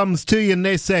company comes to you and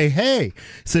they say, hey,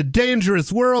 it's a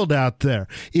dangerous world out there.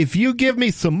 If you give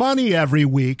me some money every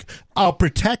week, I'll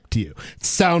protect you. It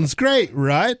sounds great,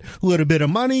 right? A little bit of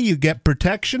money, you get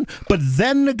protection, but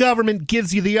then the government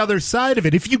gives you the other side of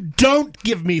it. If you don't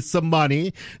give me some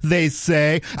money, they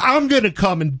say, I'm going to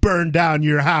come and burn down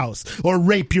your house or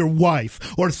rape your wife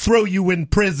or throw you in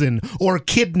prison or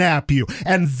kidnap you.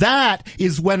 And that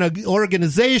is when an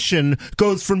organization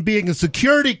goes from being a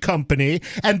security company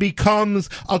and becomes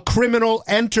a criminal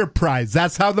enterprise.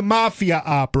 That's how the mafia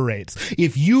operates.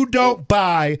 If you don't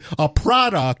buy a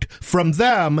product from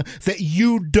them that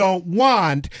you don't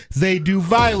want, they do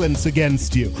violence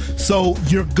against you. So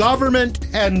your government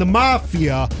and the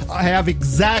mafia have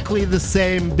exactly the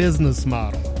same business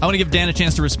model. I want to give Dan a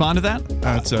chance to respond to that.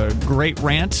 It's a great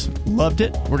rant. Loved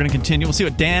it. We're going to continue. We'll see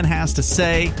what Dan has to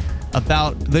say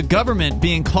about the government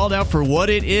being called out for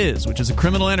what it is, which is a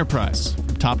criminal enterprise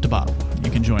from top to bottom. You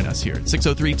can join us here at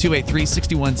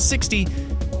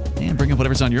 603-283-6160 and bring up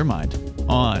whatever's on your mind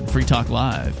on Free Talk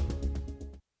Live.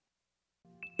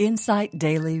 Insight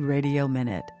Daily Radio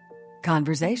Minute.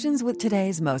 Conversations with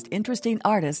today's most interesting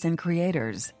artists and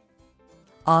creators.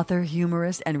 Author,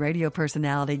 humorist, and radio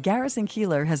personality Garrison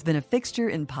Keillor has been a fixture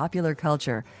in popular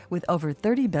culture with over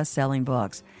 30 best-selling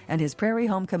books and his Prairie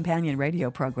Home Companion radio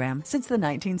program since the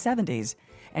 1970s.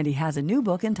 And he has a new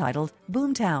book entitled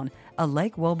Boomtown, a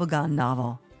Lake Wobegon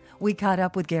novel. We caught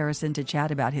up with Garrison to chat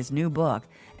about his new book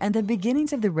and the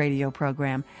beginnings of the radio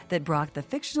program that brought the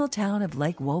fictional town of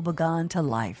Lake Wobegon to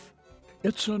life.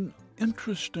 It's an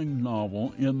interesting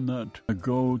novel in that I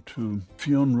go to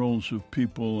funerals of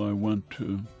people I went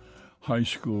to high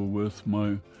school with,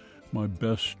 my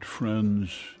best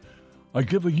friends. I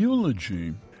give a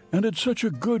eulogy, and it's such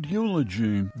a good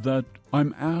eulogy that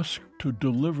I'm asked to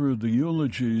deliver the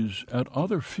eulogies at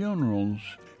other funerals,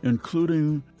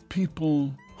 including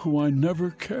people who I never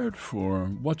cared for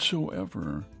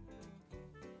whatsoever.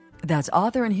 That's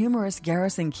author and humorist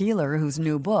Garrison Keillor, whose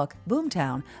new book,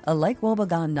 Boomtown, a Lake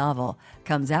Wobegon novel,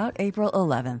 comes out April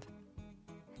 11th.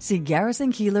 See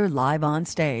Garrison Keillor live on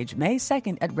stage May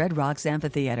 2nd at Red Rocks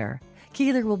Amphitheater.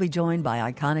 Keillor will be joined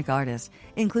by iconic artists,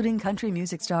 including country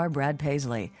music star Brad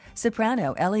Paisley,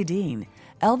 soprano Ellie Dean,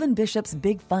 Elvin Bishop's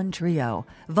Big Fun Trio,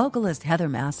 vocalist Heather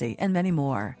Massey, and many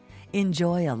more.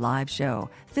 Enjoy a live show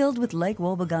filled with Lake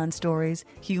Wobegon stories,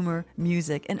 humor,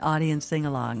 music, and audience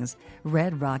sing-alongs.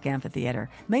 Red Rock Amphitheater,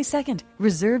 May 2nd.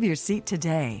 Reserve your seat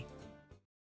today.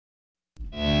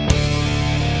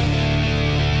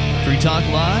 Free Talk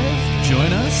Live.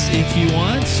 Join us if you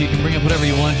want. You can bring up whatever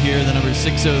you want here. The number is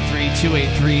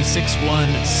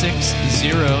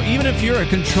 603-283-6160. Even if you're a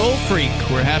control freak,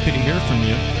 we're happy to hear from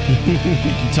you. You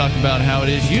can talk about how it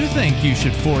is you think you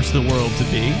should force the world to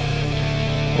be,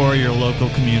 or your local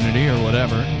community, or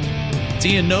whatever. It's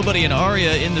Ian, Nobody, and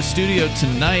Aria in the studio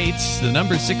tonight. The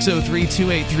number is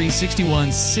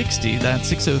 603-283-6160.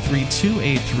 That's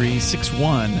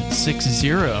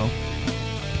 603-283-6160.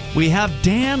 We have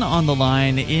Dan on the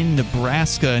line in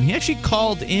Nebraska, and he actually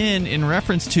called in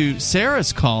reference to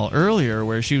Sarah's call earlier,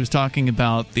 where she was talking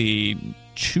about the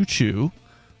choo-choo,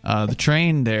 the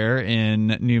train there in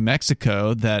New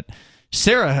Mexico, that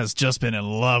Sarah has just been in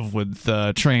love with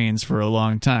trains for a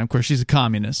long time. Of course, she's a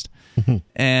communist.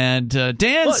 And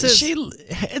Dan says...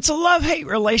 it's a love-hate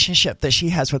relationship that she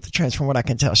has with the trains, from what I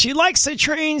can tell. She likes the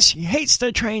trains. She hates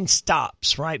the train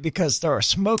stops, right? Because there are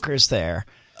smokers there.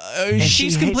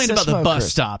 She's complained about the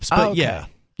bus stops, but okay.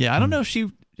 Yeah, I don't know if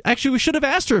she... Actually, we should have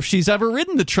asked her if she's ever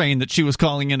ridden the train that she was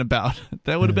calling in about.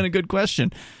 That would have been a good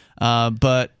question.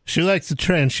 But she likes the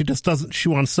train. She just doesn't... She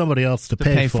wants somebody else to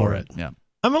pay for it. Yeah.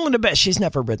 I'm willing to bet she's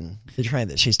never ridden the train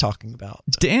that she's talking about.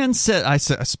 Dan said, I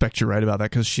suspect you're right about that,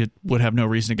 because she would have no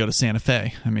reason to go to Santa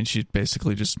Fe. I mean, she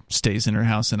basically just stays in her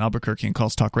house in Albuquerque and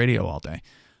calls talk radio all day.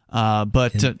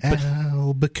 But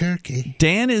Albuquerque.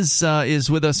 Dan is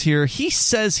with us here. He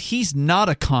says he's not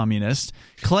a communist,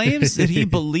 claims that he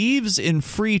believes in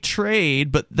free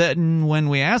trade, but then when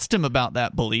we asked him about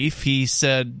that belief, he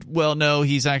said, well, no,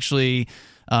 he's actually...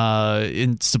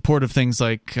 in support of things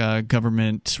like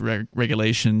government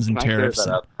regulations and tariffs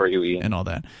and all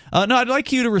that. No, I'd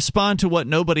like you to respond to what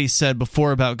nobody said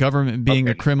before about government being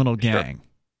a criminal gang.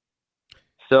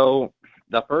 So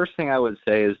the first thing I would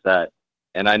say is that,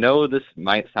 and I know this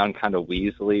might sound kind of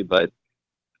weaselly, but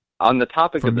on the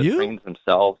topic of the trains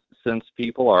themselves, since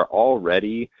people are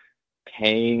already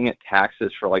paying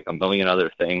taxes for like a million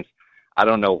other things, I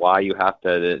don't know why you have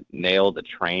to nail the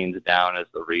trains down as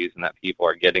the reason that people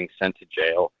are getting sent to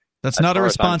jail. That's not a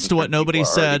response to what nobody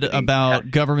said about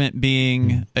government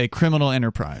being a criminal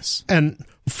enterprise. And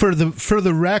for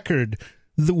the record,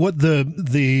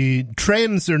 the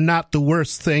trains are not the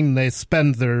worst thing they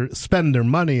spend their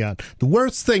money on. The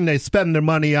worst thing they spend their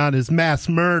money on is mass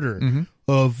murder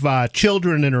of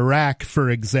children in Iraq, for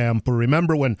example.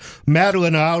 Remember when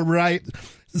Madeleine Albright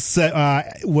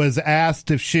was asked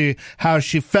how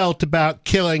she felt about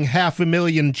killing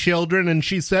 500,000 children, and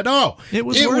she said, it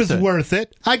was worth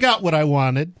it. I got what I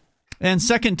wanted. And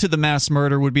second to the mass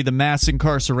murder would be the mass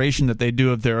incarceration that they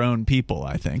do of their own people,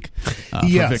 I think, for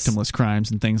victimless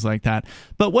crimes and things like that.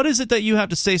 But what is it that you have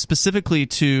to say specifically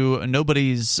to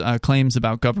nobody's claims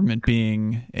about government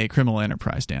being a criminal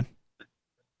enterprise, Dan?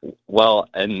 Well,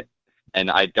 and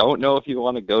I don't know if you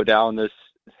want to go down this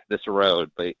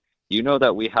road, but you know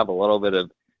that we have a little bit of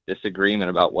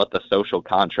disagreement about what the social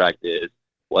contract is,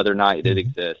 whether or not it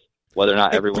exists, whether or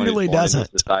not everyone who's born into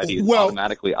society is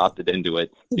automatically opted into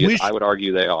it. I would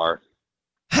argue they are.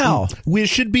 How? We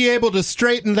should be able to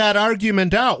straighten that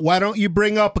argument out. Why don't you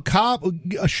bring up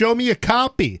show me a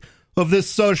copy of this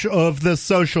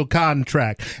social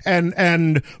contract,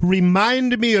 and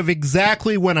remind me of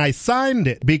exactly when I signed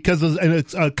it, because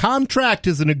a contract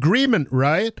is an agreement,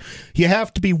 right? You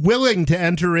have to be willing to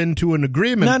enter into an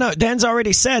agreement. No, Dan's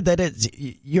already said that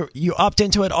you opt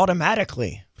into it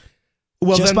automatically.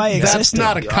 Well, just then by that's existing.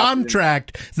 not a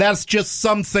contract. That's just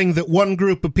something that one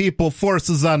group of people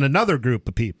forces on another group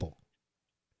of people.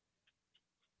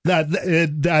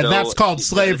 That's called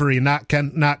slavery, not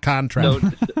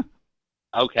contract.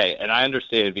 Okay, and I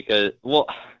understand because, well...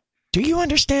 Do you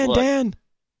understand, Dan?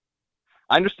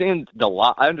 I understand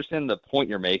I understand the point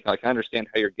you're making. Like, I understand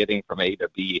how you're getting from A to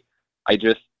B. I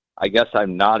guess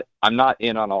I'm not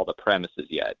in on all the premises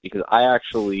yet, because I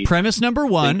actually... Premise number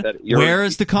one, where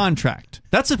is the contract?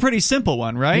 That's a pretty simple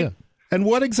one, right? Yeah. And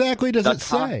what exactly does it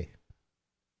say?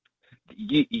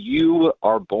 You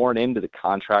are born into the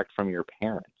contract from your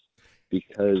parents,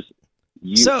 because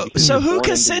you... So who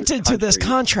consented to this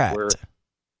contract?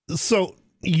 So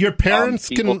your parents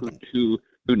people who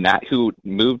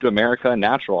moved to America and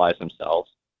naturalized themselves.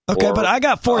 Okay, but I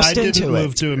got forced into it. I didn't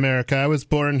move to America. I was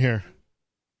born here.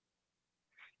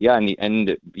 Yeah,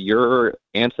 and your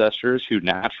ancestors who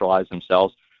naturalized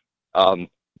themselves,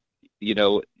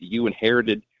 you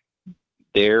inherited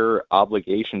their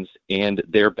obligations and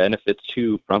their benefits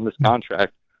too from this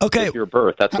contract. Okay, with your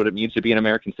birth. That's what it means to be an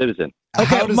American citizen.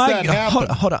 Okay, how does that happen?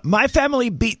 Hold on. My family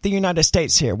beat the United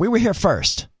States here. We were here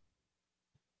first.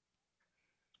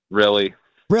 Really?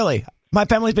 Really. My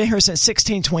family's been here since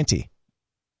 1620.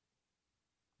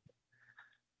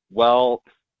 Well,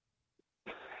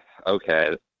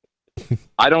 okay.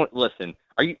 I don't listen.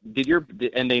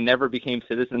 And they never became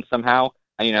citizens somehow?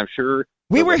 I mean, I'm sure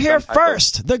we were here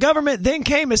first. The government then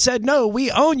came and said, "No,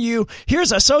 we own you.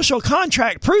 Here's a social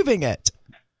contract proving it."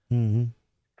 Mm-hmm.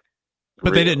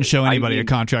 But they didn't show anybody a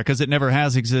contract because it never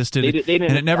has existed, and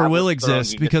it never will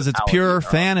exist because it's pure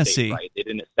fantasy. State, right? They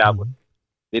didn't establish.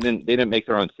 They didn't make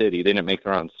their own city. They didn't make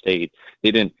their own state.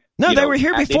 They didn't. No, they were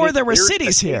here before there were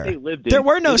cities here. There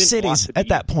were no cities at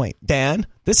that point, Dan.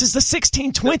 This is the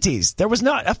 1620s. There was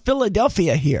not a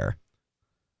Philadelphia here.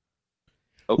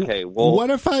 Okay, well... What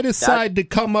if I decide to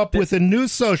come up with a new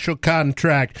social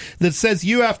contract that says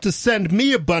you have to send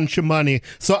me a bunch of money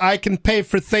so I can pay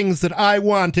for things that I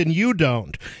want and you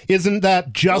don't? Isn't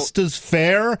that just as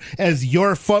fair as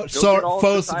your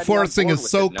forcing a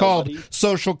so-called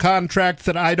social contract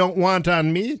that I don't want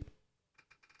on me?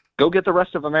 Go get the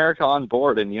rest of America on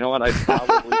board, and you know what? I'd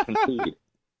probably concede.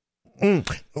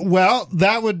 Well,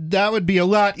 that would be a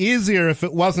lot easier if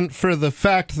it wasn't for the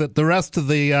fact that the rest of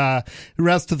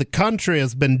the country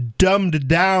has been dumbed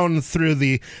down through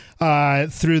the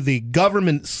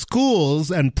government schools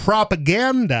and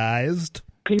propagandized.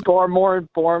 People are more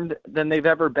informed than they've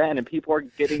ever been, and people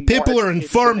are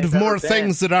informed of more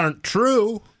things that aren't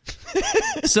true.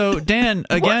 So, Dan,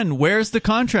 again, where's the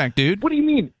contract, dude? What do you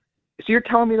mean? So you're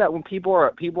telling me that when people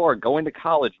are going to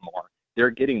college more, they're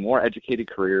getting more educated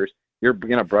careers. You're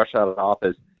going to brush that off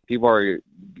as people are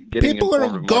getting. People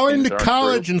are going to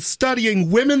college and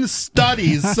studying women's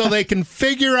studies so they can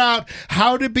figure out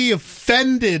how to be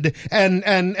offended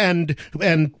and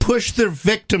push their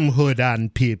victimhood on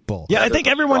people. Yeah, I think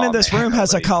everyone in this room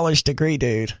has a college degree,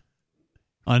 dude.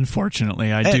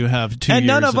 Unfortunately, I do have 2 years and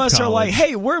none of us college. are like,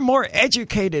 hey, we're more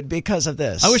educated because of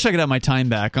this. I wish I could have my time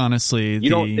back, honestly. You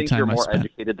don't think you're more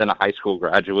educated than a high school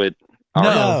graduate?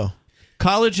 No.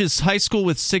 College is high school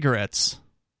with cigarettes.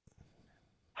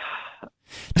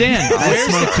 Dan,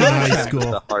 where's the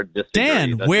contract?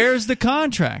 Dan, where's the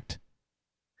contract?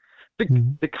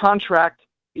 The contract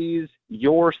is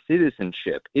your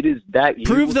citizenship. It is that you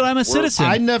prove that I'm a citizen.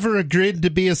 I never agreed to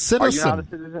be a citizen. Are you not a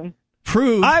citizen?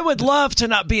 Prove. I would love to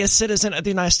not be a citizen of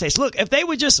the United States. Look, if they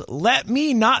would just let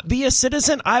me not be a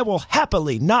citizen, I will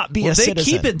happily not be a citizen. They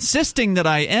keep insisting that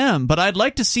I am, but I'd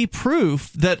like to see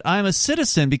proof that I'm a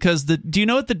citizen because do you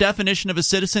know what the definition of a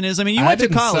citizen is? I mean, you went to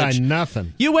college. I didn't sign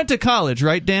nothing. You went to college,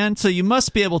 right, Dan? So you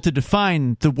must be able to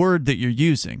define the word that you're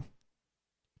using.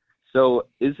 So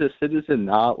is a citizen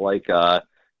not like a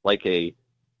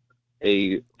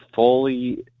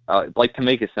fully like, to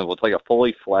make it simple, it's like a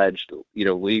fully fledged,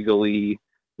 legally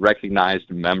recognized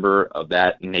member of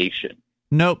that nation?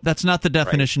 Nope, that's not the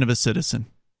definition of a citizen.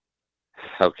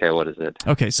 Okay, what is it?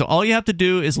 Okay, so all you have to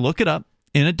do is look it up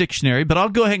in a dictionary, but I'll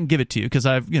go ahead and give it to you because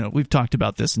we've talked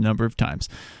about this a number of times.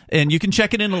 And you can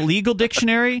check it in a legal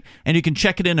dictionary, and you can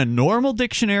check it in a normal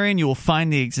dictionary, and you will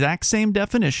find the exact same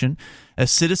definition. A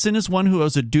citizen is one who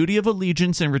owes a duty of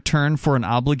allegiance in return for an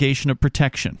obligation of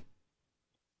protection.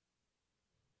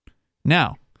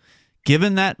 Now,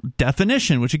 given that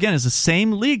definition, which again is the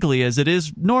same legally as it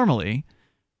is normally,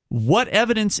 what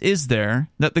evidence is there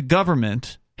that the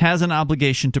government has an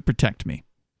obligation to protect me?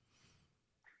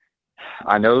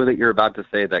 I know that you're about to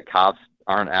say that cops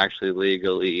aren't actually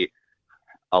legally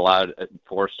allowed,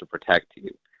 forced to protect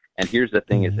you. And here's the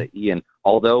thing is that, Ian,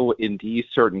 although in these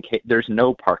certain cases, there's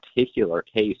no particular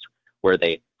case where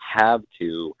they have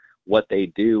to, what they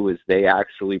do is they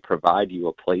actually provide you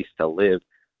a place to live.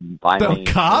 The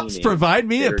cops provide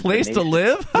me a place to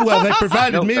live? Well, they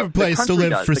provided me a place to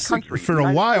live for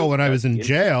a while when I was in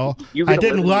jail. I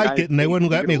didn't like it, and they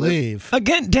wouldn't let me leave.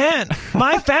 Again, Dan,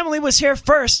 my family was here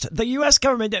first. The U.S.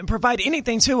 government didn't provide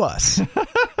anything to us.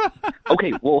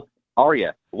 Okay, well,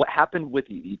 Arya, what happened with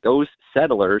those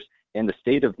settlers in the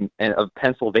state of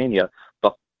Pennsylvania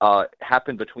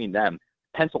happened between them.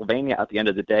 Pennsylvania, at the end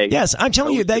of the day. Yes, I'm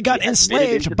telling you, they got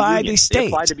enslaved by the state. They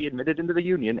applied to be admitted into the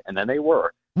union, and then they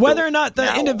were. Whether or not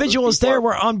the individuals there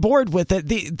were on board with it,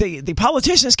 the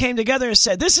politicians came together and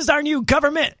said, "This is our new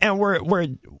government, and we're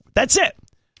that's it."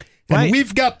 Right? And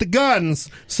we've got the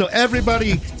guns, so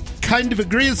everybody kind of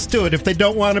agrees to it if they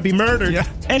don't want to be murdered. Yeah.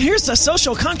 And here's the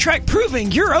social contract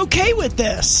proving you're okay with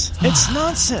this. It's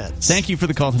nonsense. Thank you for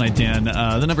the call tonight, Dan.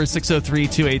 The number is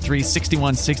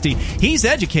 603-283-6160. He's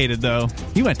educated, though.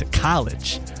 He went to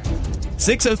college.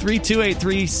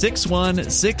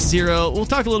 603-283-6160. We'll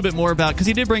talk a little bit more about, because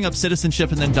he did bring up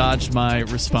citizenship and then dodged my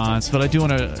response, but I do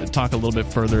want to talk a little bit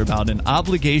further about an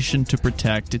obligation to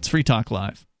protect. It's Free Talk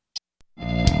Live.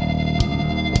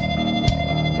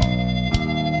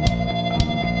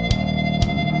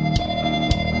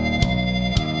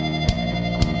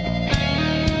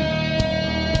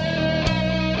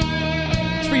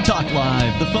 Free Talk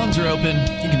Live. The phones are open.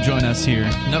 You can join us here.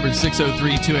 Number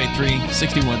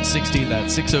 603-283-6160.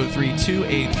 That's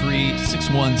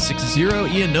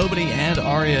 603-283-6160. Ian Nobody and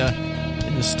Arya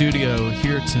in the studio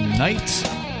here tonight.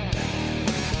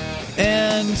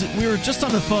 And we were just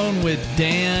on the phone with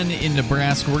Dan in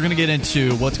Nebraska. We're going to get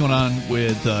into what's going on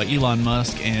with Elon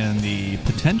Musk and the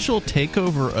potential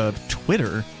takeover of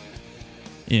Twitter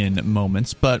in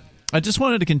moments. But I just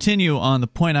wanted to continue on the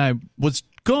point I was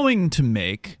going to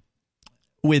make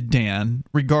with Dan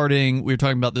regarding, we were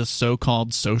talking about this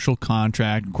so-called social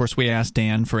contract. Of course, we asked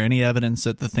Dan for any evidence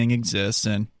that the thing exists,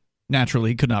 and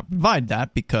naturally he could not provide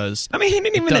that because he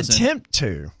didn't even attempt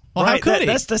to. Well, right? How could he?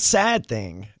 That's the sad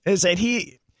thing, is that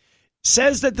he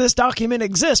says that this document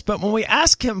exists, but when we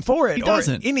ask him for it or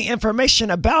any information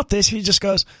about this, he just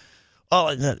goes,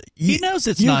 "Oh, he knows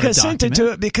it's you not a consented document.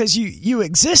 to it because you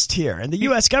exist here, and the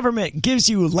U.S. government gives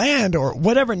you land," or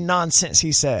whatever nonsense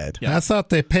he said. Yeah. I thought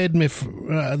they paid me.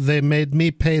 They made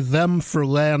me pay them for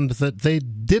land that they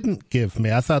didn't give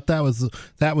me. I thought that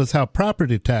was how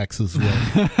property taxes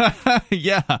work.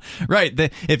 Yeah, right.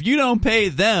 If you don't pay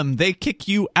them, they kick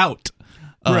you out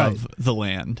of the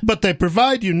land. But they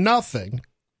provide you nothing.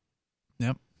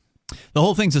 Yep. The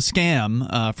whole thing's a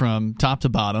scam from top to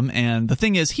bottom, and the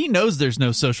thing is, he knows there's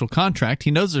no social contract.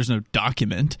 He knows there's no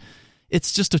document.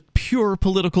 It's just a pure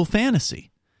political fantasy.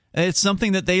 It's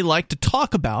something that they like to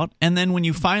talk about, and then when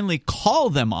you finally call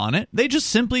them on it, they just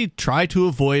simply try to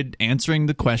avoid answering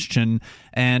the question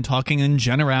and talking in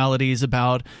generalities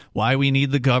about why we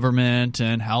need the government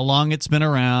and how long it's been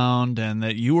around and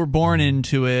that you were born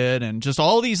into it and just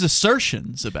all these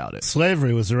assertions about it.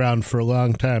 Slavery was around for a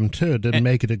long time, too. It didn't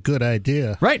make it a good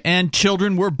idea. Right, and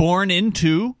children were born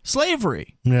into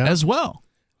slavery as well.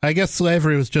 I guess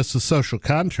slavery was just a social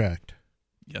contract.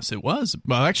 Yes, it was.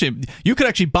 Well, actually, you could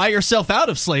actually buy yourself out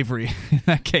of slavery in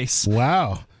that case.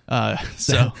 Wow.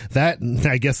 So that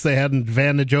I guess they had an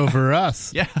advantage over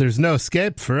us. Yeah. There's no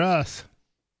escape for us.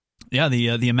 Yeah,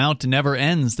 the amount never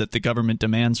ends that the government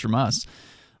demands from us,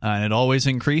 and it always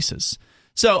increases.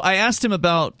 So I asked him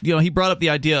about, he brought up the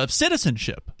idea of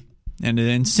citizenship, and it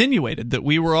insinuated that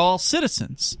we were all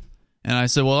citizens. And I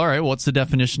said, well, all right, what's the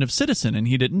definition of citizen? And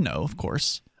he didn't know, of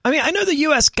course. I know the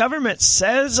U.S. government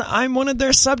says I'm one of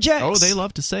their subjects. Oh, they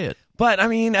love to say it. But, I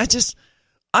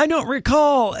don't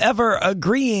recall ever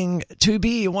agreeing to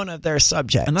be one of their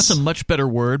subjects. And that's a much better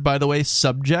word, by the way,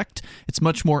 subject. It's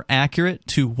much more accurate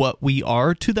to what we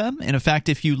are to them. And in fact,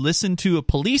 if you listen to a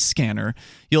police scanner,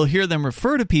 you'll hear them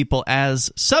refer to people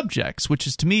as subjects, which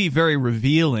is to me very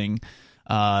revealing.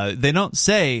 They don't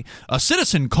say a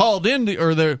citizen called in,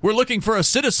 or we're looking for a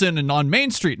citizen on Main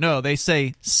Street. No, they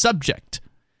say subject.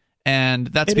 And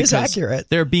that's because accurate.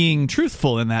 They're being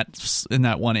truthful in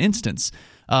that one instance.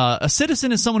 A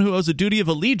citizen is someone who owes a duty of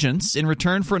allegiance in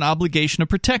return for an obligation of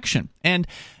protection. And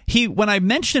when I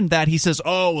mentioned that, he says,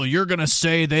 "Oh, well, you're going to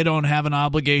say they don't have an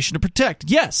obligation to protect."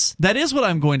 Yes, that is what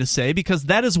I'm going to say, because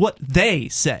that is what they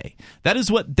say. That is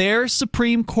what their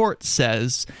Supreme Court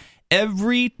says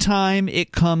every time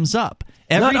it comes up.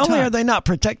 Not only are they not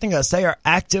protecting us, they are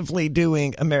actively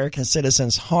doing American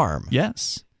citizens harm.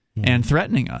 Yes, and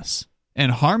threatening us,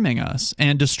 and harming us,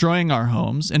 and destroying our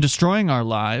homes, and destroying our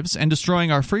lives, and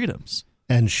destroying our freedoms.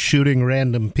 And shooting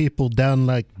random people down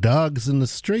like dogs in the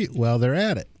street while they're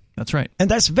at it. That's right. And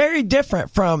that's very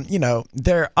different from,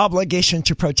 their obligation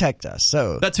to protect us.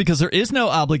 So that's because there is no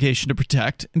obligation to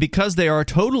protect, and because they are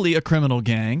totally a criminal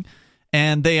gang,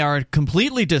 and they are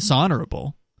completely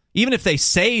dishonorable. Even if they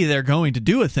say they're going to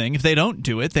do a thing, if they don't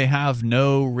do it, they have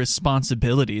no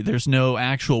responsibility. There's no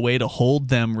actual way to hold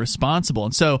them responsible.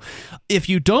 And so if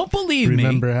you don't believe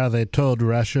Remember how they told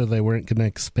Russia they weren't going to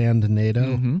expand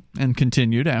NATO? And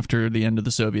continued after the end of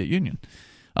the Soviet Union.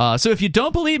 So if you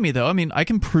don't believe me, though, I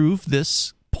can prove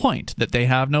this point that they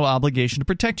have no obligation to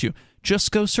protect you.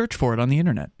 Just go search for it on the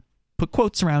internet. Put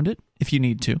quotes around it if you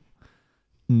need to.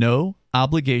 No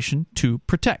obligation to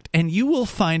protect. And you will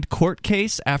find court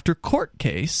case after court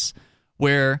case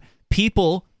where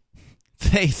people,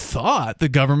 they thought the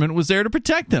government was there to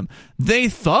protect them. They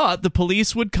thought the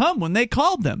police would come when they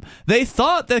called them. They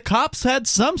thought the cops had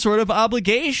some sort of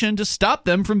obligation to stop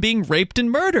them from being raped and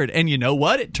murdered. And you know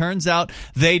what? It turns out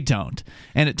they don't.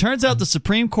 And it turns out the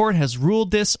Supreme Court has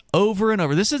ruled this over and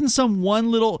over. This isn't some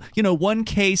one little, one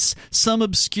case, some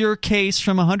obscure case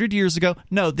from 100 years ago.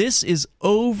 No, this is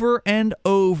over and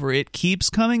over. It keeps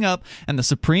coming up, and the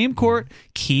Supreme Court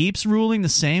keeps ruling the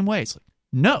same way. It's like,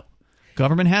 no.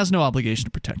 Government has no obligation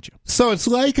to protect you. So it's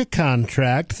like a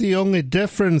contract. The only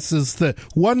difference is that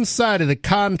one side of the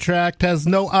contract has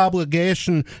no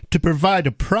obligation to provide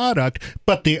a product,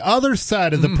 but the other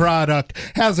side of the product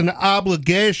has an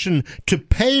obligation to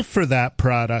pay for that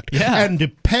product and to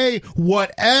pay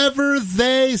whatever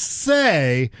they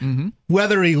say,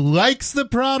 whether he likes the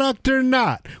product or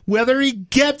not, whether he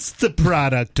gets the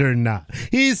product or not.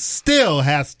 He still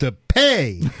has to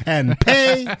pay and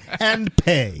pay and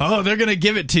pay. Oh, they're going to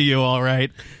give it to you, all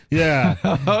right. Yeah.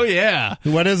 Oh, yeah.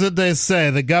 What is it they say?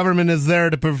 The government is there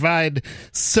to provide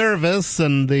service,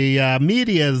 and the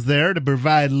media is there to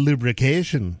provide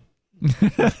lubrication.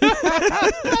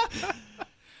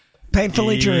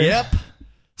 Painfully true. Yep.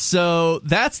 So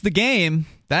that's the game.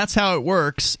 That's how it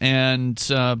works. And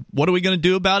what are we going to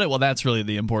do about it? Well, that's really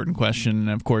the important question. And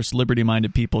of course,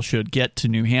 liberty-minded people should get to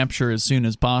New Hampshire as soon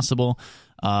as possible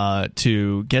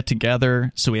to get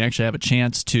together so we actually have a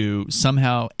chance to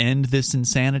somehow end this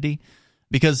insanity.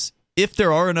 Because if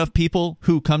there are enough people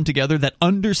who come together that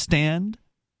understand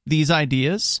these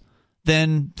ideas,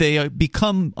 then they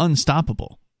become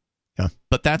unstoppable. Yeah.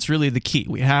 But that's really the key.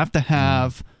 We have to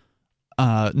have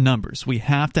numbers. We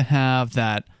have to have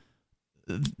that.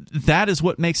 That is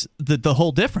what makes the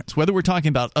whole difference. Whether we're talking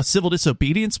about a civil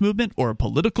disobedience movement or a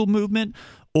political movement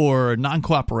or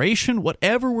non-cooperation,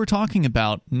 whatever we're talking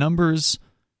about, numbers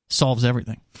solves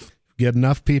everything. Get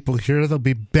enough people here, they'll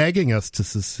be begging us to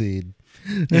secede.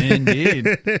 Indeed.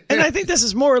 And I think this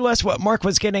is more or less what Mark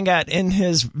was getting at in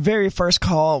his very first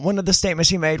call. One of the statements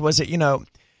he made was that,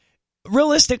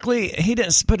 realistically, he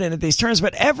didn't put it into these terms,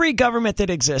 but every government that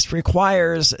exists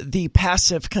requires the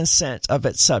passive consent of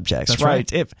its subjects. That's right.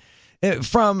 If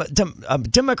from a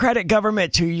democratic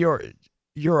government to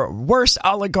your worst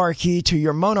oligarchy to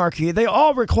your monarchy, they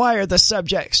all require the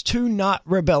subjects to not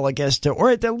rebel against it, or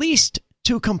at the least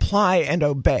to comply and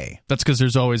obey. That's because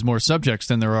there's always more subjects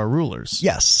than there are rulers.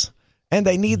 Yes. And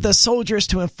they need the soldiers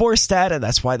to enforce that, and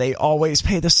that's why they always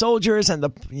pay the soldiers and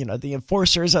the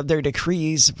enforcers of their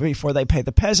decrees before they pay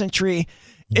the peasantry.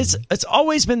 It's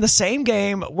always been the same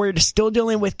game. We're still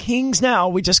dealing with kings now.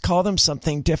 We just call them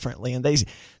something differently, and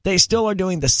they still are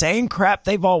doing the same crap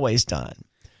they've always done.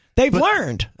 They've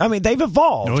learned. They've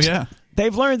evolved. Oh yeah.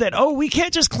 They've learned that we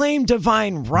can't just claim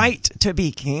divine right to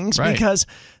be kings because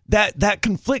that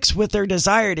conflicts with their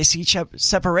desire to see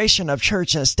separation of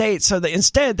church and state. So that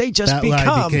instead they just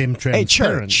become a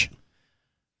church.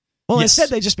 Well, instead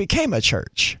they just became a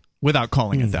church. Without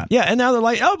calling it that. Yeah, and now they're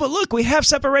like, oh, but look, we have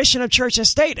separation of church and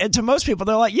state. And to most people,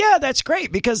 they're like, yeah, that's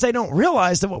great, because they don't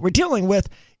realize that what we're dealing with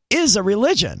is a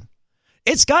religion.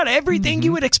 It's got everything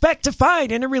you would expect to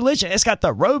find in a religion. It's got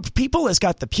the robed people, it's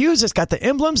got the pews, it's got the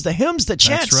emblems, the hymns, the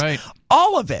chants, that's right.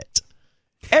 All of it.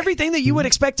 Everything that you would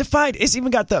expect to find. It's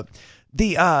even got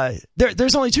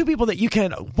there's only two people that you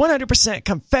can 100%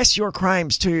 confess your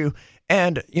crimes to,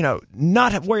 and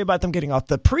not worry about them getting off: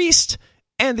 the priest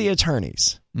and the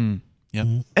attorneys. Yep.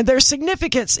 And there's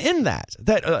significance in that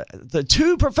the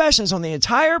two professions on the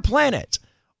entire planet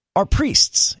are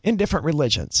priests in different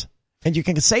religions, and you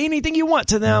can say anything you want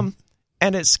to them,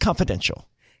 and it's confidential.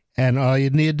 And all you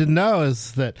need to know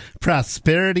is that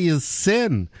prosperity is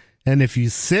sin. And if you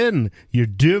sin, you're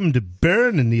doomed to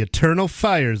burn in the eternal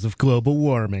fires of global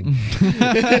warming.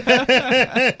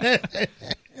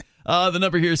 The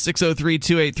number here is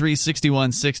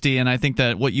 603-283-6160, and I think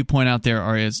that what you point out there,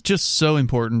 Aria, is just so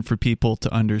important for people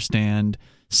to understand.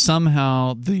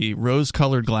 Somehow the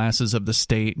rose-colored glasses of the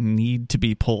state need to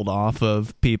be pulled off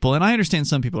of people, and I understand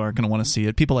some people aren't going to want to see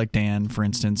it. People like Dan, for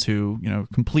instance, who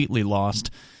completely lost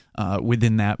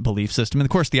within that belief system. And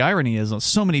of course, the irony is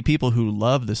so many people who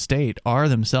love the state are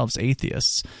themselves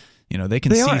atheists. They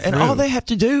can see through. And all they have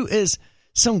to do is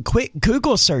some quick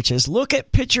Google searches. Look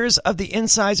at pictures of the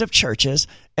insides of churches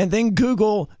and then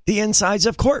Google the insides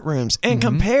of courtrooms and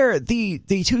compare the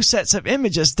two sets of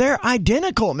images. They're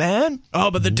identical, man.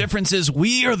 Oh, but the difference is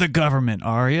we are the government,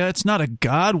 Aria. It's not a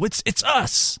god. It's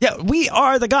us. Yeah, we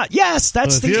are the god. Yes,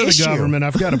 that's the issue. If you're the government,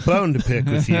 I've got a bone to pick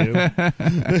with you.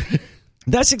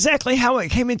 That's exactly how it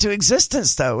came into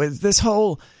existence, though. This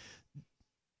whole...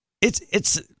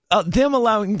 It's them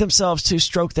allowing themselves to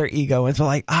stroke their ego and feel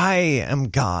like, I am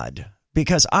God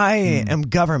because I am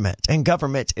government and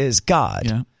government is God.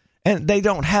 Yeah. And they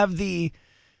don't have the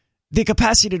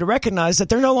capacity to recognize that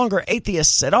they're no longer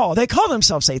atheists at all. They call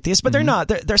themselves atheists, but they're not.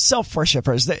 They're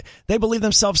self-worshippers. They believe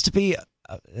themselves to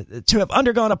have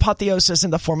undergone apotheosis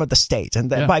in the form of the state.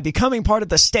 And that by becoming part of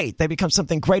the state, they become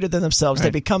something greater than themselves. Right.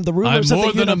 They become the rulers of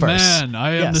the universe. I'm more than a man.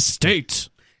 I am the state.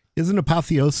 Isn't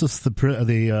apotheosis the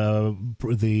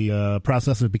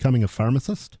process of becoming a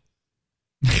pharmacist?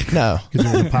 No. Because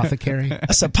you're an apothecary?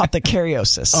 It's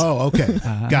apothecariosis. Oh, okay.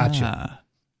 Gotcha.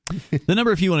 The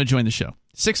number if you want to join the show,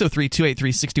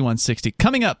 603-283-6160.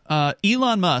 Coming up,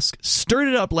 Elon Musk stirred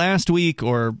it up last week,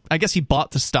 or I guess he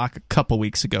bought the stock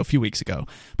a few weeks ago,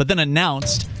 but then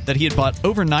announced that he had bought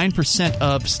over 9%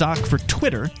 of stock for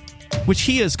Twitter, which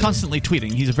he is constantly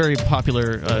tweeting. He's a very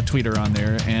popular tweeter on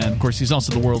there, and of course he's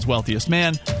also the world's wealthiest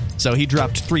man. So he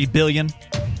dropped $3 billion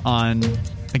on,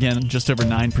 again, just over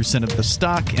 9% of the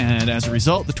stock, and as a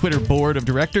result, the Twitter board of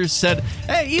directors said,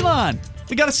 "Hey, Elon,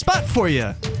 we got a spot for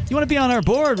you. You want to be on our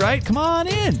board, right? Come on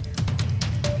in."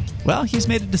 Well, he's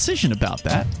made a decision about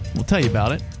that. We'll tell you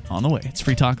about it on the way. It's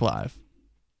Free Talk Live.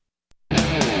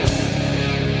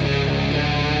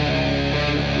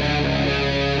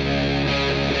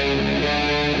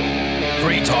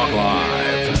 Free Talk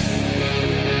Live.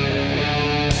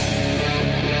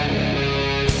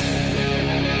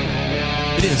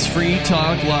 It is Free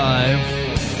Talk Live.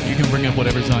 You can bring up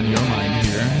whatever's on your mind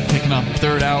here. Kicking off the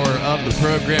third hour of the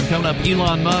program. Coming up,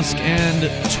 Elon Musk and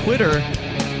Twitter.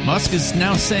 Musk is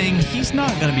now saying he's not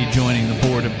going to be joining the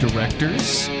board of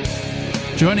directors.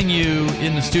 Joining you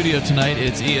in the studio tonight,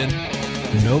 it's Ian.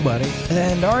 Nobody.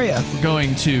 And Aria. We're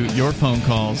going to your phone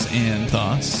calls and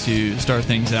thoughts to start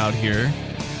things out here.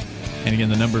 And again,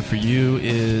 the number for you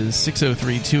is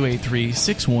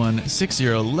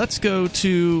 603-283-6160. Let's go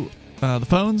to the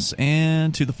phones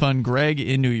and to the fun Greg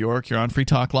in New York. You're on Free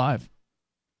Talk Live.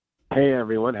 Hey,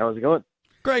 everyone. How's it going?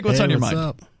 Greg, what's on your mind?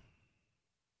 Up?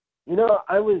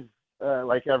 I was,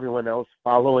 like everyone else,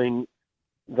 following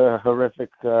the horrific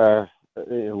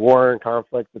war and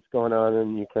conflict that's going on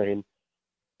in Ukraine.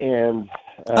 And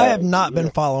I have not been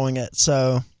following it,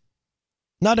 so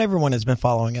not everyone has been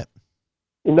following it.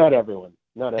 Not everyone.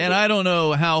 And I don't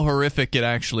know how horrific it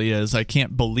actually is. I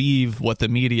can't believe what the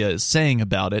media is saying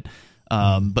about it.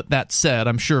 But that said,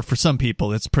 I'm sure for some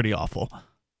people it's pretty awful.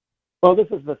 Well,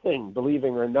 this is the thing.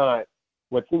 Believing or not,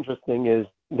 what's interesting is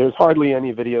there's hardly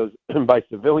any videos by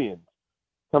civilians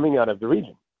coming out of the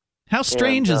region. How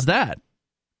strange is that?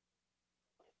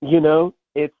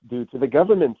 It's due to the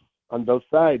government on both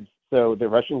sides. So the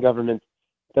Russian government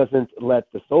doesn't let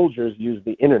the soldiers use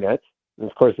the internet. And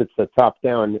of course, it's a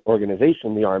top-down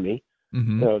organization, the army,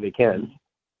 so they can't.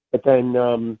 But then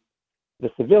the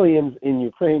civilians in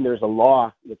Ukraine, there's a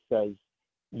law that says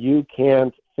you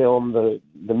can't film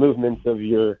the movements of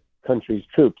your country's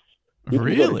troops. You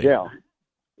can go to jail.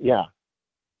 Yeah.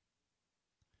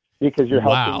 Because you're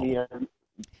helping the...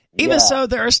 Even so,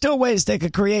 there are still ways they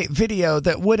could create video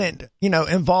that wouldn't,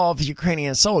 involve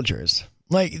Ukrainian soldiers.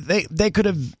 Like they could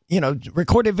have,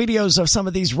 recorded videos of some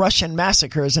of these Russian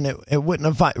massacres, and it wouldn't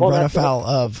have run afoul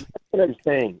of. That's what I'm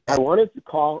saying. I wanted to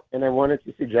call and I wanted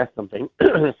to suggest something.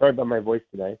 Sorry about my voice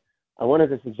today. I wanted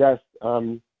to suggest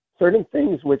certain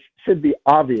things which should be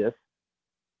obvious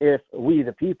if we,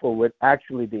 the people, would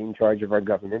actually be in charge of our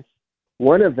governments.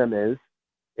 One of them is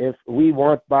if we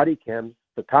want body cams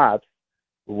for cops,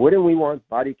 wouldn't we want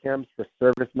body cams for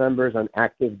service members on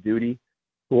active duty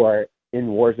who are in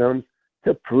war zones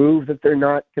to prove that they're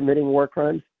not committing war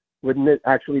crimes? Wouldn't it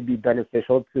actually be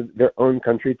beneficial to their own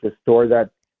country to store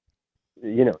that,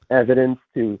 evidence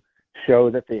to show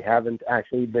that they haven't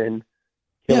actually been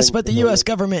Yes, but the U.S.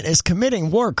 government is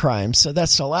committing war crimes, so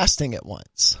that's the last thing it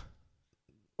wants.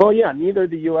 Well, yeah, neither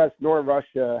the U.S. nor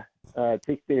Russia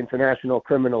takes the International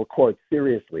Criminal Court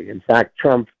seriously. In fact,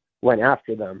 Trump went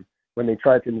after them when they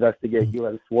tried to investigate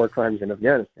U.S. war crimes in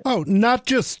Afghanistan. Oh, not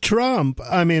just Trump.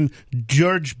 I mean,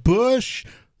 George Bush,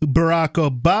 Barack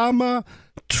Obama,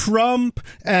 Trump,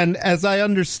 and as I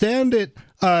understand it,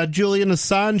 Julian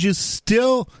Assange is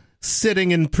still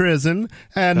sitting in prison,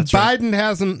 and That's right.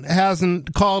 Biden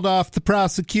hasn't called off the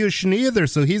prosecution either,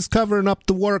 so he's covering up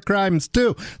the war crimes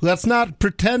too. Let's not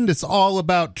pretend it's all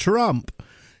about Trump.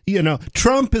 You know,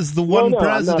 Trump is the one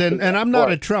president, and I'm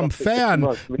not a Trump fan,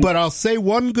 but I'll say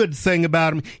one good thing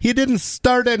about him. He didn't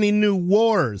start any new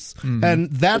wars,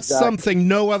 and that's something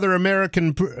no other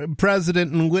American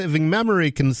president in living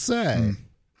memory can say.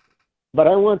 But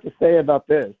I want to say about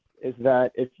this is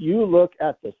that if you look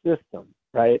at the system,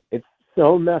 right, it's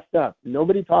so messed up.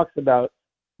 Nobody talks about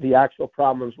the actual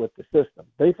problems with the system.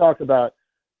 They talk about,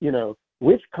 you know,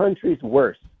 which country's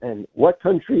worse and what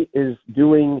country is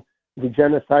doing the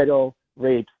genocidal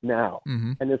rapes now.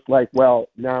 And it's like, well,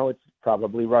 now it's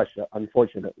probably Russia,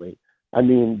 unfortunately. I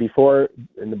mean, before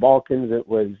in the Balkans, it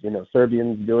was, you know,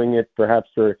 Serbians doing it, perhaps,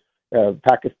 or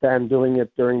Pakistan doing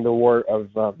it during the war of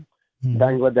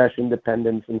Bangladesh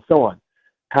independence and so on.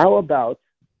 How about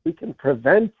we can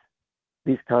prevent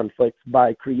these conflicts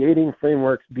by creating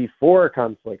frameworks before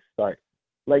conflicts start?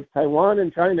 Like Taiwan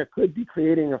and China could be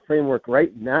creating a framework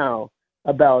right now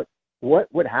about what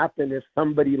would happen if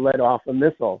somebody let off a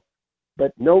missile.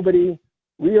 But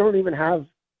we don't even have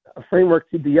a framework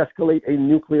to de-escalate a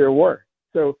nuclear war.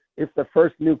 So if the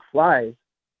first nuke flies,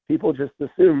 people just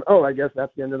assume, oh, I guess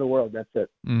that's the end of the world, that's it.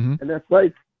 And that's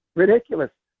like ridiculous.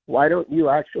 Why don't you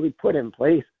actually put in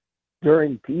place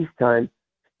during peacetime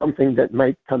something that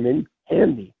might come in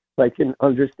handy, like an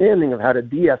understanding of how to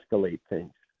de-escalate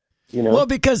things? You know? Well,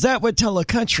 because that would tell a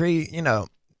country, you know,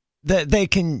 that they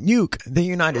can nuke the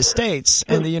United States,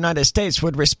 and the United States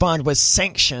would respond with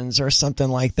sanctions or something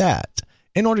like that.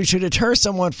 In order to deter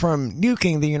someone from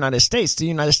nuking the United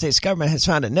States government has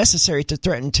found it necessary to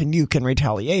threaten to nuke in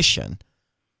retaliation.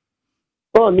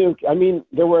 Well, nuke, I mean,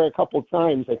 there were a couple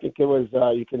times, I think it was,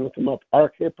 you can look them up,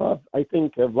 Arkhipov, I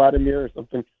think, Vladimir or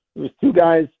something. There was two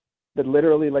guys that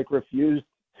literally, like, refused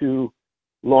to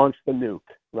launch the nuke,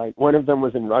 right? One of them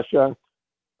was in Russia.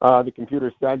 The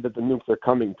computer said that the nukes are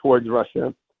coming towards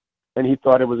Russia, and he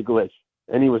thought it was a glitch,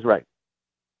 and he was right.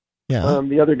 Yeah.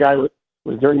 The other guy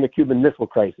was during the Cuban Missile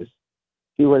Crisis.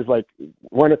 He was like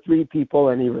one of three people,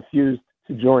 and he refused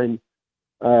to join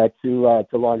to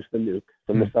launch the nuke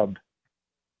from the sub.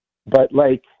 But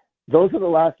like, those are the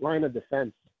last line of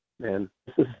defense, man.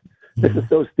 This is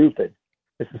so stupid.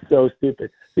 This is so stupid.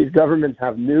 These governments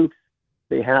have nukes.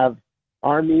 They have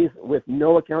armies with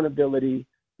no accountability,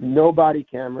 no body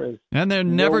cameras. And they're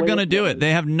never going to do it.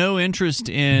 They have no interest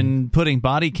in putting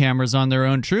body cameras on their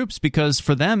own troops because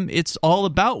for them, it's all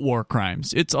about war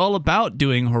crimes. It's all about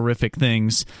doing horrific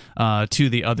things to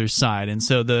the other side. And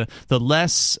so the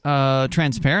less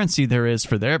transparency there is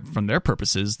from their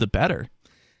purposes, the better.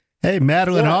 Hey,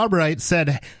 Madeleine Albright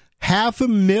said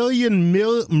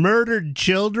 500,000 murdered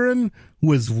children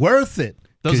was worth it.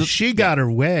 Because she got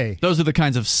her way. Those are the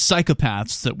kinds of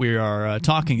psychopaths that we are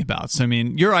talking about. So, I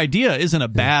mean, your idea isn't a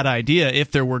bad idea if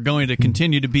there were going to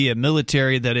continue to be a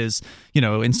military that is, you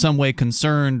know, in some way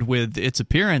concerned with its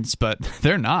appearance, but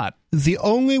they're not. The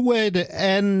only way to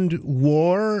end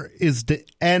war is to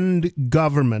end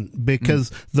government,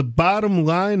 because the bottom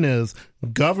line is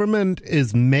government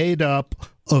is made up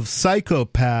of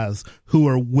psychopaths who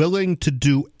are willing to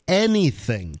do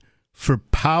anything for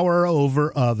power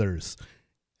over others.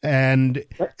 And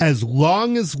as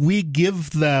long as we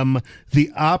give them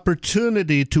the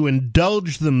opportunity to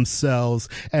indulge themselves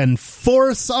and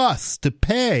force us to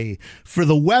pay for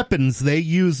the weapons they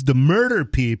use to murder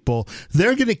people,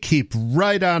 they're going to keep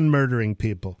right on murdering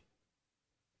people.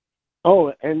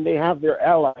 Oh, and they have their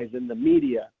allies in the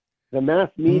media. The mass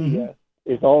media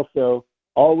is also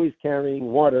always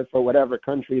carrying water for whatever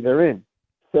country they're in.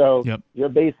 So you're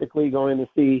basically going to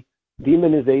see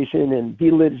demonization and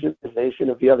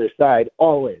delegitimization of the other side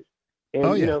always.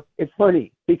 And, you know, it's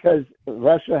funny because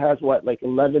Russia has like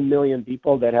 11 million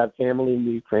people that have family in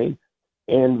the Ukraine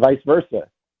and vice versa.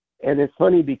 And it's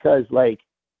funny because, like,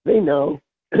 they know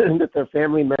that their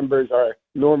family members are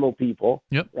normal people,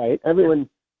 right? Everyone,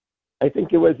 I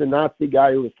think it was a Nazi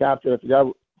guy who was captured, I forgot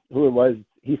who it was,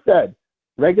 he said,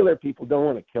 regular people don't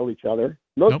want to kill each other.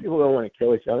 Most people don't want to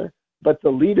kill each other, but the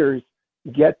leaders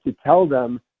get to tell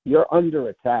them, you're under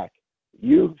attack.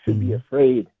 You should be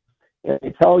afraid. And they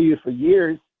tell you for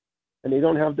years, and they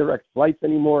don't have direct flights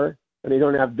anymore, and they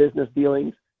don't have business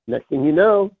dealings. Next thing you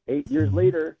know, 8 years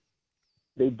later,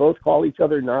 they both call each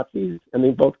other Nazis and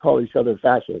they both call each other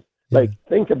fascists. Like,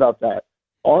 think about that.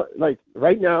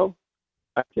 Right now,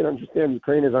 I can understand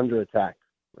Ukraine is under attack,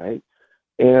 right?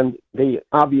 And they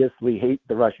obviously hate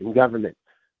the Russian government.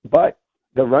 But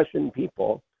the Russian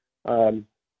people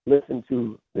listen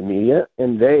to the media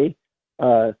and they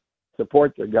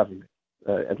support their government,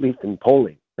 at least in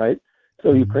polling, right?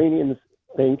 So Ukrainians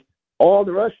think all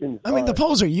the Russians. I mean, the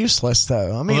polls are useless,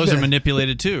 though. I mean, those are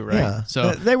manipulated too, right? Yeah.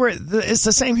 So it's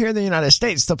the same here in the United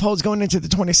States. The polls going into the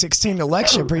 2016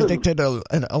 election predicted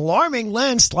an alarming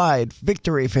landslide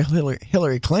victory for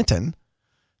Hillary Clinton.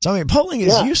 So I mean, polling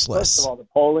is useless. First of all, the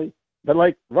polling. But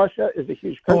like Russia is a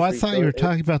huge country. Oh, I thought you were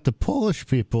talking about the Polish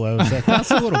people. I was like,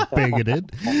 that's a little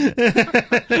bigoted.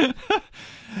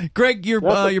 Greg, your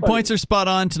points are spot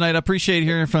on tonight. I appreciate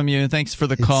hearing from you. Thanks for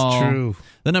the call. It's true.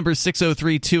 The number is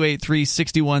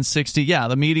 603-283-6160. Yeah,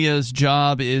 the media's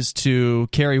job is to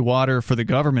carry water for the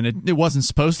government. It wasn't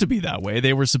supposed to be that way.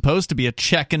 They were supposed to be a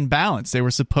check and balance. They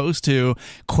were supposed to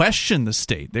question the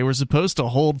state. They were supposed to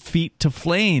hold feet to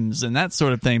flames and that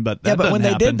sort of thing. But that when they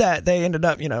happen. did that, they ended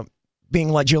up, being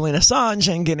like Julian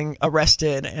Assange and getting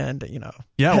arrested and, they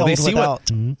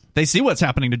see what's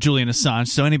happening to Julian Assange.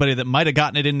 So anybody that might have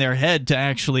gotten it in their head to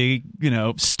actually,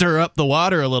 stir up the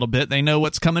water a little bit, they know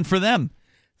what's coming for them.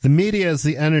 The media is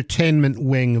the entertainment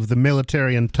wing of the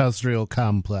military-industrial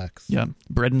complex. Yeah,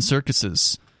 bread and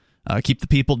circuses. Keep the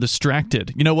people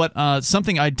distracted. You know what?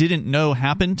 Something I didn't know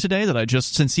happened today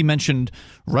since he mentioned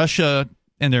Russia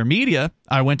and their media,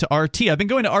 I went to RT. I've been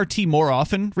going to RT more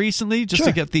often recently just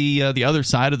to get the other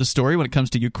side of the story when it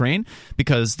comes to Ukraine,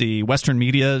 because the Western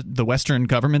media, the Western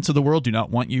governments of the world do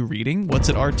not want you reading what's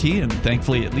at RT, and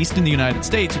thankfully, at least in the United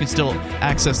States, you can still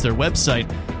access their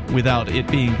website without it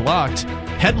being blocked.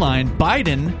 Headline,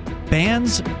 Biden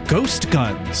bans ghost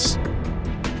guns.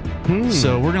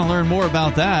 So we're going to learn more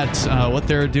about that, what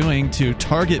they're doing to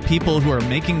target people who are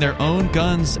making their own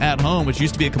guns at home, which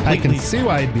used to be a completely... I can see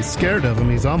why I'd be scared of him.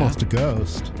 He's almost a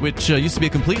ghost. Which used to be a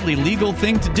completely legal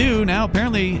thing to do. Now,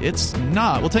 apparently, it's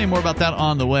not. We'll tell you more about that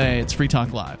on the way. It's Free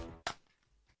Talk Live.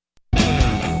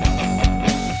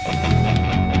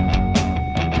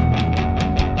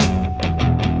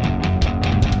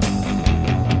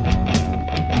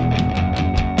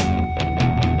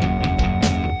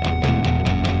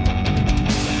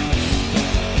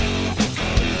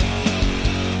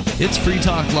 It's Free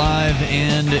Talk Live,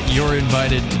 and you're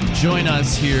invited to join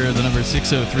us here. The number is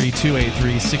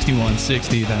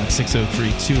 603-283-6160. That's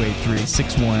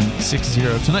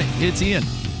 603-283-6160. Tonight, it's Ian.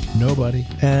 Nobody.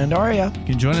 And Aria. You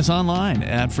can join us online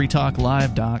at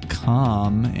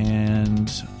freetalklive.com and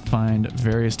find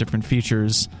various different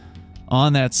features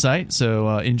on that site.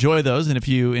 So enjoy those. And if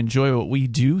you enjoy what we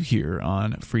do here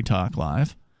on Free Talk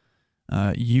Live,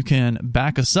 you can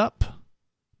back us up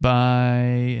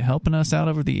by helping us out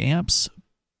over the AMPS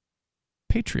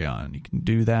Patreon. You can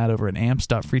do that over at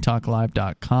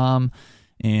amps.freetalklive.com.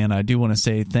 And I do want to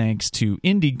say thanks to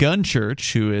Indie Gun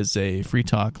Church, who is a Free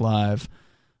Talk Live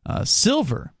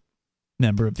silver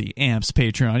member of the AMPS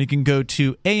Patreon. You can go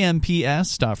to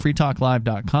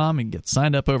amps.freetalklive.com and get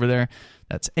signed up over there.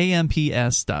 That's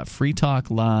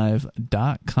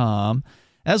amps.freetalklive.com.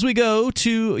 As we go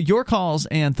to your calls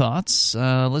and thoughts,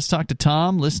 let's talk to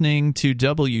Tom, listening to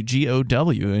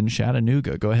WGOW in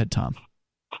Chattanooga. Go ahead, Tom.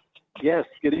 Yes,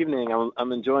 good evening.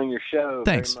 I'm enjoying your show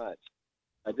Thanks. very much.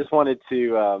 I just wanted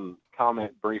to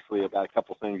comment briefly about a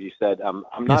couple things you said. I'm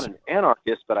not an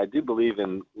anarchist, but I do believe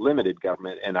in limited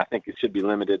government, and I think it should be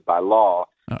limited by law,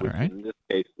 which in this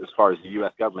case, as far as the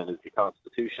U.S. government, is the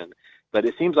Constitution. But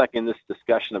it seems like in this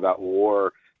discussion about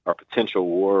war or potential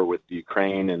war with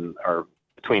Ukraine or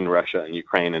between Russia and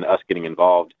Ukraine and us getting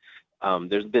involved,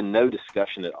 there's been no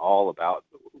discussion at all about,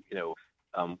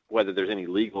 whether there's any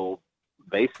legal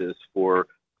basis for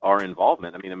our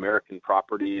involvement. I mean, American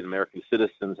property and American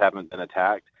citizens haven't been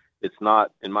attacked. It's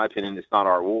not, in my opinion, it's not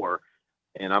our war,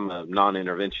 and I'm a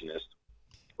non-interventionist.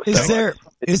 Is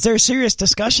there serious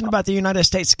discussion about the United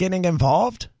States getting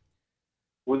involved?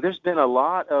 Well, there's been a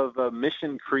lot of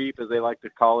mission creep, as they like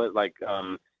to call it, like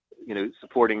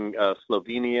supporting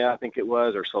Slovenia, I think it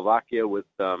was, or Slovakia with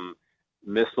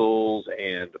missiles,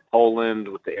 and Poland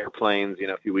with the airplanes,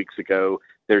 a few weeks ago.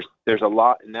 There's a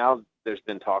lot. Now there's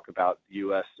been talk about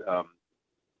U.S.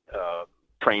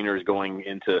 Trainers going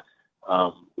into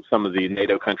some of the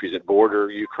NATO countries that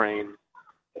border Ukraine.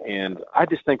 And I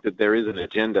just think that there is an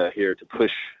agenda here to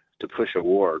push a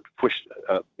war, to push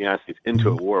the United States into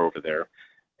a war over there.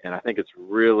 And I think it's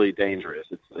really dangerous.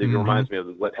 It reminds me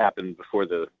of what happened before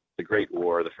the Great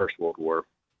War, the First World War.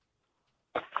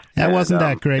 That wasn't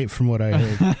that great from what I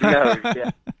heard. No,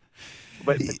 yeah.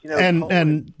 But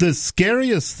and the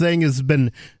scariest thing has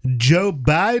been Joe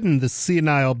Biden, the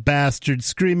senile bastard,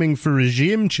 screaming for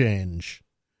regime change.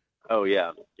 Oh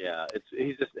yeah.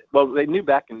 He's just they knew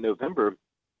back in November.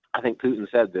 I think Putin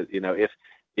said that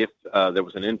if there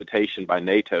was an invitation by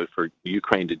NATO for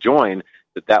Ukraine to join,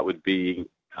 that would be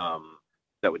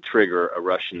that would trigger a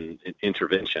Russian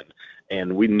intervention,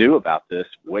 and we knew about this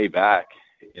way back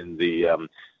in the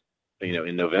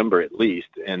in November at least,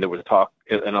 and there was talk,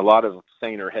 and a lot of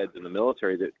saner heads in the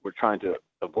military that were trying to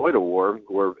avoid a war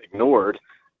were ignored,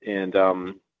 and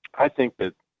I think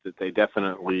that they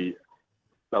definitely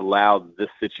allowed this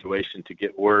situation to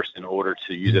get worse in order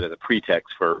to use it as a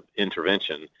pretext for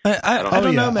intervention. I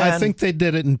don't know, man. I think they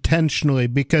did it intentionally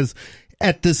because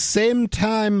at the same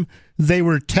time they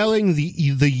were telling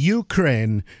the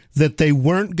Ukraine that they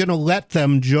weren't going to let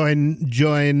them join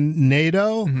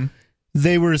NATO. Mm-hmm.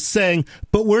 They were saying,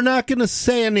 but we're not going to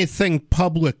say anything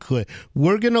publicly.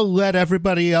 We're going to let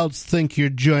everybody else think you're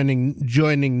joining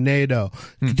NATO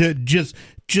to just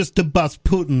to bust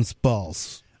Putin's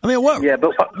balls. I mean, what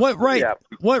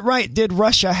right did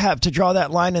Russia have to draw that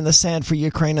line in the sand for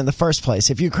Ukraine in the first place?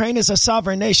 If Ukraine is a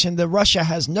sovereign nation, then Russia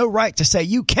has no right to say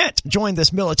you can't join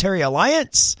this military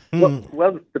alliance.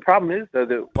 Well, the problem is, though,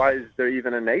 that why is there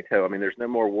even a NATO? I mean, there's no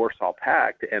more Warsaw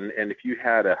Pact, and if you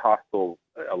had a hostile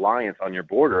alliance on your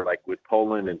border, like with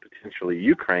Poland and potentially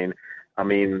Ukraine, I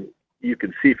mean, you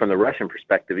could see from the Russian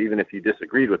perspective, even if you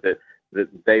disagreed with it, that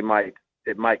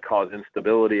it might cause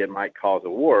instability, it might cause a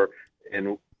war,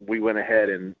 and we went ahead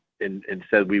and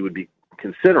said we would be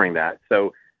considering that.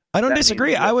 So I don't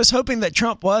disagree. I was hoping that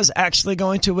Trump was actually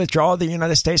going to withdraw the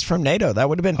United States from NATO. That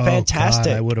would have been fantastic.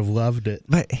 God, I would have loved it.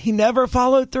 But he never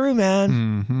followed through, man.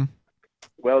 Mm-hmm.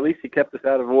 Well, at least he kept us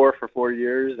out of war for 4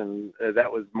 years, and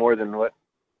that was more than what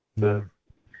the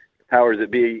powers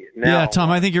that be now. Yeah, Tom,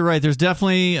 I think you're right. There's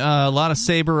definitely a lot of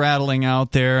saber rattling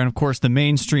out there, and of course the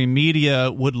mainstream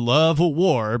media would love a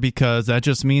war because that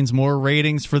just means more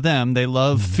ratings for them. They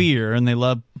love fear, and they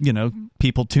love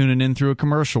people tuning in through a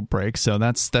commercial break. So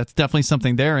that's definitely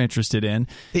something they're interested in.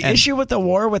 The issue with the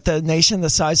war with a nation the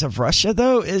size of Russia,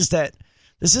 though, is that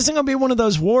this isn't going to be one of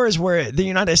those wars where the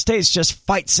United States just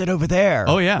fights it over there.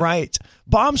 Oh yeah, right.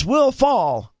 Bombs will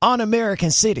fall on American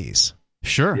cities.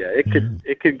 Sure. Yeah,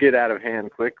 it could get out of hand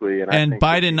quickly, and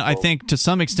Biden, I think, to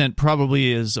some extent,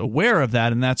 probably is aware of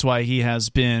that, and that's why he has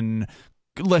been,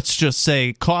 let's just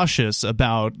say, cautious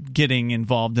about getting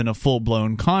involved in a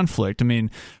full-blown conflict. I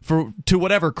mean, to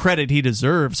whatever credit he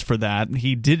deserves for that,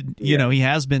 he did. He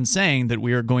has been saying that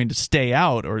we are going to stay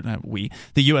out, or the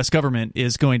U.S. government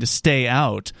is going to stay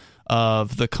out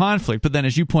of the conflict. But then,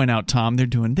 as you point out, Tom, they're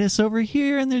doing this over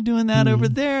here and they're doing that over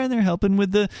there, and they're helping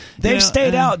with the... They've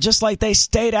stayed out just like they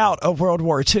stayed out of World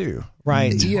War II,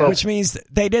 right? Yeah. Which means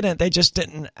they just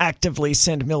didn't actively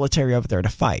send military over there to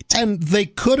fight. And they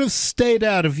could have stayed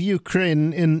out of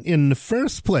Ukraine in the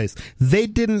first place. They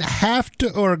didn't have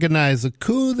to organize a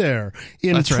coup there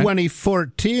in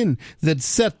 2014 that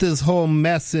set this whole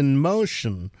mess in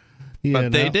motion.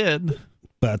 They did.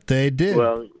 But they did.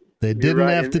 Well, they didn't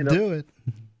have to do it.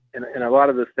 And a lot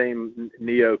of the same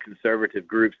neoconservative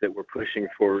groups that were pushing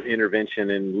for intervention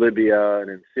in Libya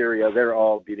and in Syria, they're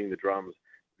all beating the drums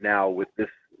now with this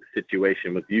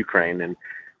situation with Ukraine. And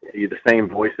the same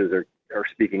voices are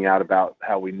speaking out about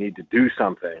how we need to do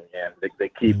something. And they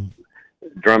keep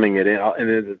drumming it in. And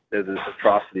there's this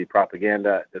atrocity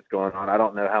propaganda that's going on. I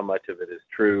don't know how much of it is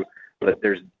true, but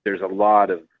there's a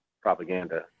lot of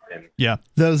propaganda. Yeah,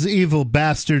 those evil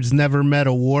bastards never met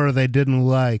a war they didn't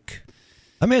like.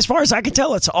 I mean, as far as I can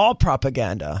tell, it's all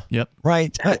propaganda. Yep.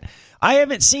 Right? I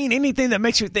haven't seen anything that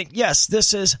makes me think, yes,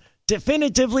 this is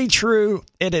definitively true.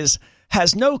 It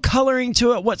has no coloring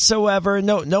to it whatsoever.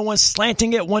 No one's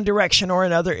slanting it one direction or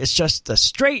another. It's just the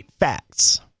straight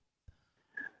facts.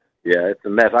 Yeah, it's a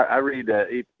mess. I read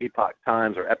Epoch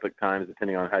Times or Epoch Times,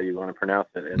 depending on how you want to pronounce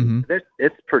it, and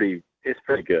it's pretty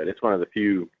good. It's one of the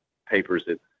few papers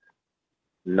that's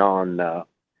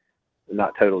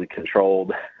not totally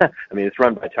controlled. I mean, it's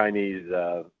run by Chinese.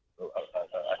 I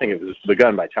think it was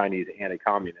begun by Chinese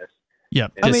anti-communists. Yeah,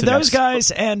 I mean, those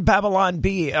guys and Babylon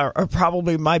Bee are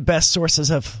probably my best sources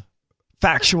of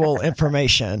factual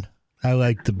information. I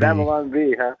like the Bee. Babylon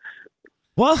Bee, huh?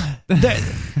 Well,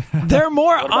 they're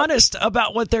more honest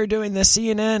about what they're doing than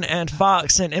CNN and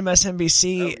Fox and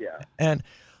MSNBC. Oh, yeah. And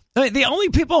I mean, the only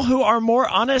people who are more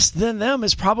honest than them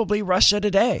is probably Russia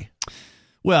Today.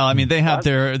 Well, I mean, they have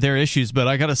their issues, but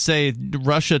I got to say,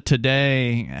 Russia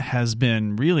Today has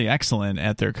been really excellent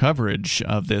at their coverage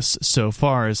of this so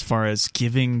far as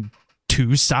giving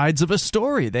two sides of a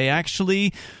story. They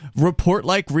actually report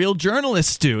like real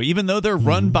journalists do, even though they're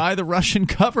run by the Russian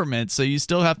government. So you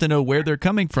still have to know where they're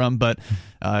coming from, but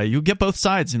you get both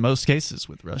sides in most cases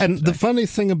with Russia. And the funny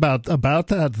thing about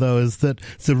that, though, is that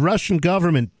the Russian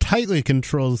government tightly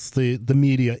controls the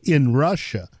media in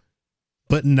Russia,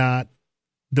 but not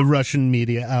the Russian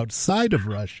media outside of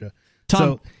Russia. Tom,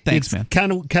 so thanks, it's man.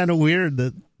 Kind of weird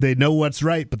that they know what's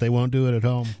right, but they won't do it at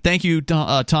home. Thank you,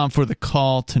 Tom, for the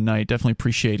call tonight. Definitely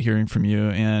appreciate hearing from you.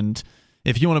 And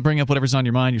if you want to bring up whatever's on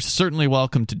your mind, you're certainly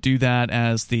welcome to do that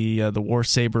as the war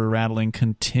saber rattling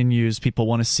continues. People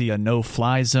want to see a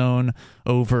no-fly zone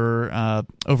over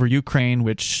Ukraine,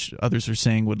 which others are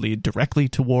saying would lead directly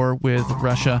to war with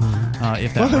Russia.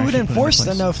 If that who would enforce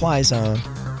the no-fly zone?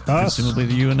 Presumably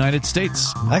the United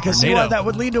States. I can see why that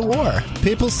would lead to war.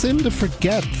 People seem to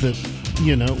forget that,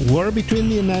 war between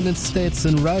the United States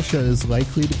and Russia is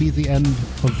likely to be the end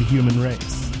of the human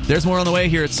race. There's more on the way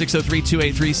here at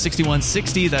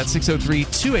 603-283-6160. That's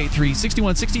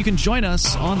 603-283-6160. You can join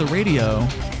us on the radio.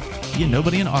 Ian,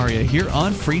 Nobody, and Aria here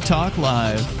on Free Talk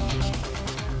Live.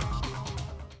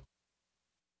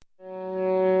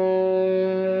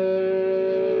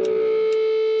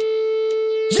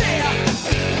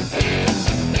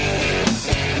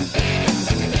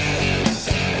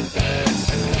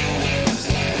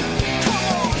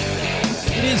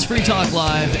 Free Talk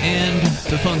Live, and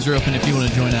the phones are open if you want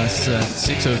to join us at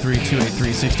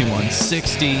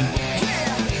 603-283-6160.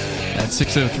 That's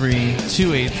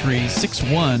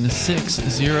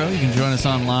 603-283-6160. You can join us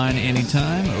online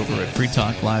anytime over at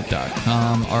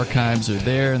freetalklive.com. Archives are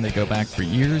there, and they go back for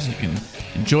years. You can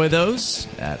enjoy those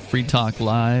at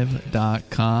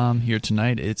freetalklive.com. Here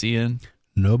tonight, it's Ian.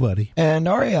 Nobody. And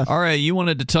Aria. Aria, you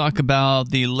wanted to talk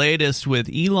about the latest with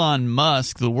Elon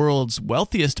Musk, the world's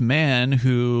wealthiest man,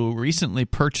 who recently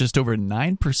purchased over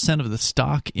 9% of the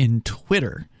stock in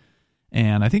Twitter.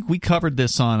 And I think we covered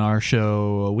this on our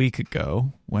show a week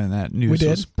ago when that news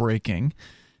was breaking.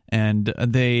 And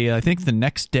they, I think the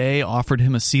next day, offered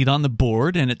him a seat on the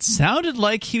board, and it sounded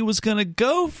like he was going to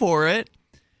go for it.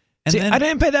 And I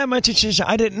didn't pay that much attention.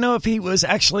 I didn't know if he was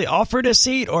actually offered a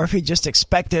seat or if he just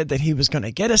expected that he was going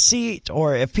to get a seat,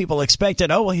 or if people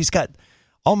expected, he's got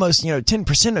almost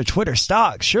 10% of Twitter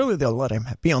stock. Surely they'll let him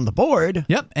be on the board.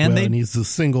 Yep, and he's the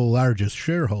single largest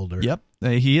shareholder. Yep,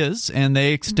 he is, and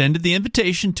they extended the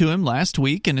invitation to him last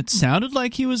week, and it sounded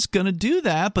like he was going to do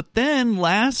that. But then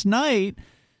last night,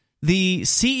 the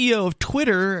CEO of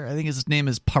Twitter, I think his name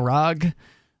is Parag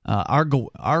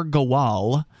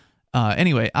Agrawal.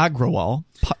 Agrawal.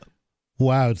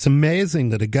 Wow, it's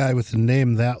amazing that a guy with a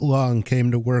name that long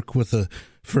came to work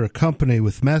for a company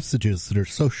with messages that are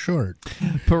so short.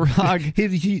 Parag.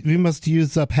 he must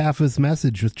use up half his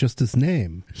message with just his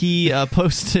name. He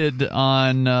posted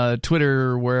on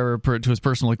Twitter, wherever, to his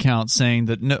personal account, saying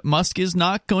that Musk is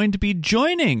not going to be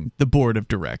joining the board of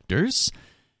directors.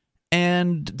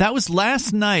 And that was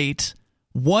last night.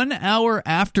 1 hour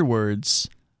afterwards,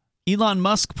 Elon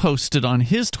Musk posted on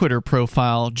his Twitter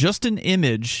profile just an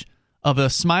image of a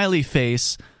smiley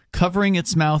face covering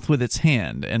its mouth with its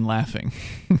hand and laughing.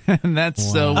 And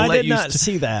that's wow. I did not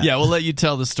see that. Yeah, we'll let you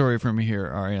tell the story from here,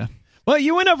 Aria. Well,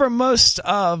 you went over most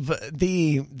of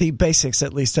the basics,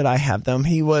 at least that I have them.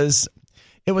 It was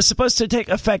supposed to take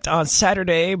effect on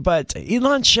Saturday, but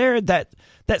Elon shared that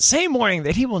same morning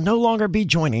that he will no longer be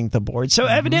joining the board. So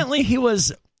evidently he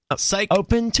was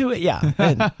open to it. Yeah,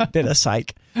 and did a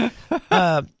psych.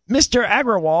 Mr.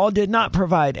 Agrawal did not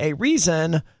provide a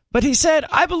reason, but he said,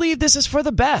 "I believe this is for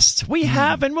the best. We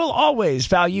have and will always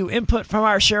value input from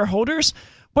our shareholders,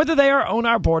 whether they are on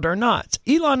our board or not.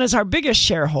 Elon is our biggest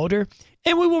shareholder,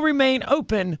 and we will remain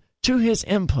open to his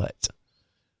input."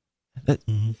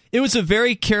 It was a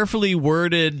very carefully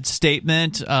worded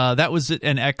statement. That was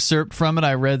an excerpt from it.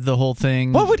 I read the whole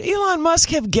thing. What would Elon Musk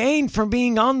have gained from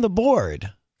being on the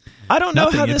board? I don't know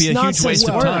how this nonsense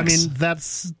works. I mean,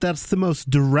 that's the most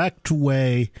direct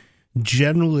way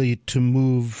generally to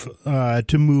move a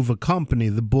company.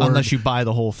 The board, unless you buy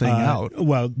the whole thing out.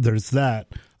 Well, there's that.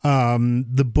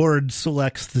 The board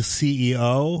selects the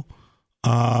CEO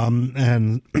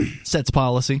and sets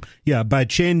policy. Yeah, by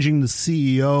changing the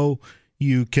CEO,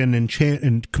 you can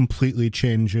completely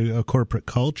change a corporate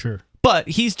culture. But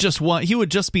he's just one. He would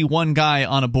just be one guy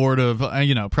on a board of,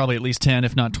 probably at least 10,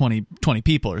 if not 20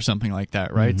 people or something like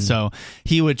that, right? Mm-hmm. So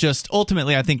he would just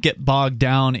ultimately, I think, get bogged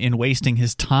down in wasting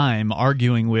his time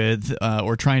arguing with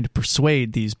or trying to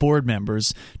persuade these board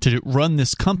members to run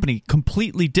this company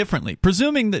completely differently,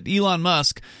 presuming that Elon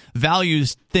Musk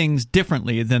values things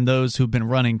differently than those who've been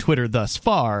running Twitter thus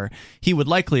far. He would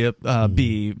likely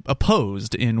be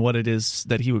opposed in what it is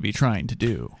that he would be trying to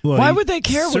do. Well, why would they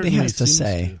care what he has to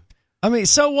say? I mean,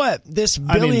 so what? This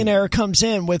billionaire comes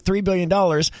in with $3 billion,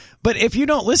 but if you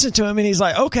don't listen to him and he's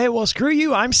like, okay, well, screw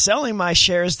you, I'm selling my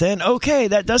shares, then okay,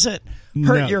 that doesn't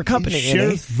hurt your company any.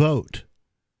 Shares vote.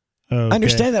 Okay. I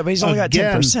understand that, but he's only got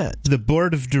 10%. The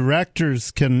board of directors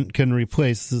can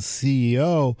replace the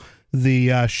CEO.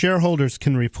 The shareholders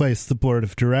can replace the board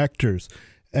of directors.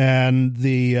 And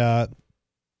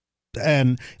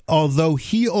and although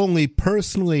he only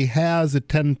personally has a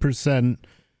 10%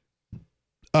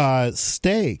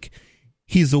 stake,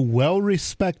 he's a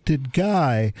well-respected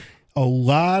guy. A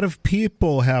lot of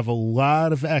people have a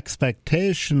lot of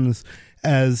expectations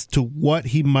as to what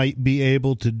he might be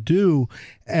able to do,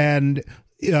 and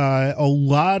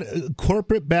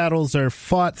corporate battles are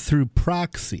fought through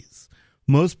proxies.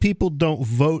 Most people don't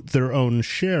vote their own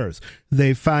shares.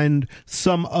 They find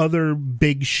some other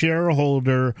big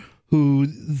shareholder who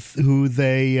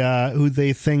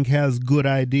they think has good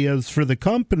ideas for the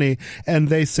company, and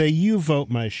they say, you vote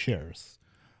my shares.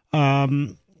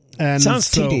 And sounds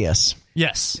tedious.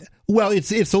 Yes. Well,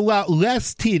 it's a lot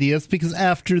less tedious, because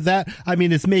after that, I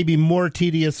mean, it's maybe more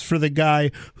tedious for the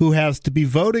guy who has to be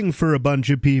voting for a bunch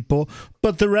of people,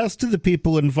 but the rest of the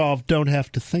people involved don't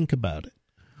have to think about it.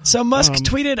 So Musk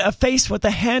tweeted a face with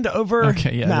a hand over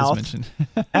mouth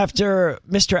after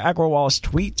Mr. Agrawal's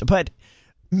tweet, but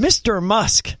Mr.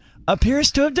 Musk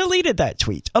appears to have deleted that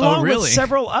tweet, along with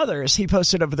several others he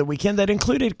posted over the weekend that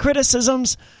included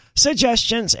criticisms,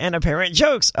 suggestions, and apparent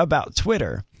jokes about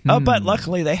Twitter. But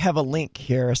luckily they have a link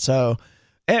here, so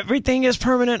everything is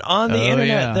permanent on the internet.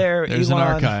 Yeah. There's Elon.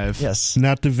 An archive. Yes.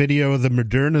 Not the video of the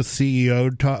Moderna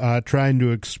CEO trying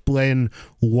to explain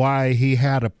why he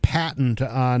had a patent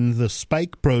on the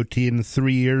spike protein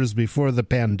 3 years before the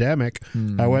pandemic.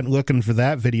 I went looking for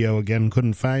that video again,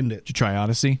 couldn't find it. Did you try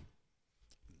Odyssey?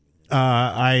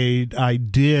 I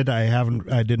did.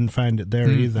 I didn't find it there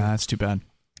either. That's too bad.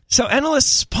 So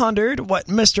analysts pondered what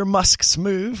Mr. Musk's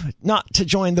move not to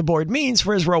join the board means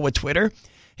for his role with Twitter.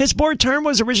 His board term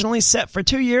was originally set for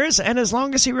 2 years, and as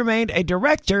long as he remained a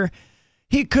director,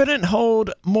 he couldn't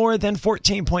hold more than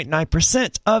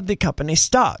 14.9% of the company's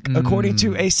stock, according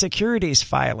to a securities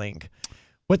filing.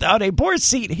 Without a board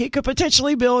seat, he could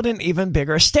potentially build an even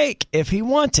bigger stake if he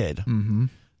wanted. Mm-hmm.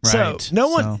 Right.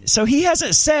 So he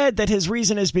hasn't said that his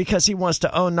reason is because he wants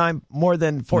to own more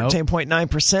than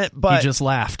 14.9%. But he just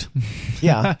laughed.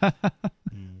 Yeah.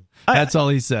 That's all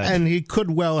he said. And he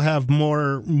could well have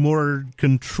more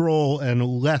control and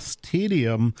less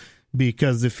tedium,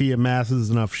 because if he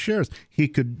amasses enough shares, he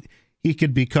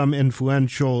could become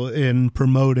influential in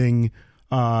promoting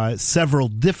several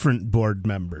different board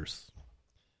members.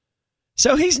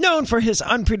 So he's known for his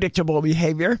unpredictable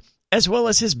behavior, as well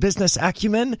as his business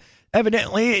acumen.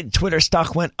 Evidently, Twitter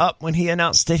stock went up when he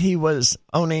announced that he was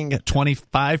owning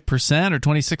 25% or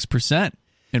 26%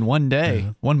 in one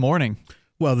day, one morning.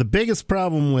 Well, the biggest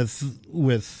problem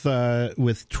with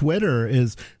Twitter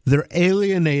is they're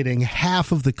alienating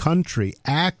half of the country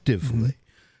actively,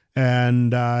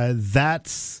 and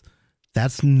that's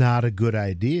not a good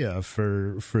idea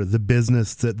for the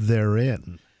business that they're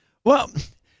in. Well,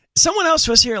 someone else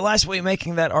was here last week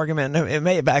making that argument. It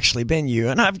may have actually been you,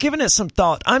 and I've given it some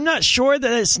thought. I'm not sure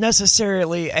that it's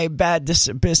necessarily a bad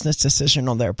business decision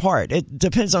on their part. It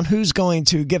depends on who's going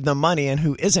to give them money and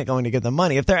who isn't going to give them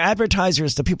money. If their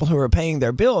advertisers, the people who are paying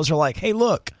their bills, are like, hey,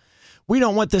 look, we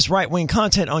don't want this right-wing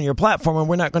content on your platform, and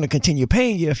we're not going to continue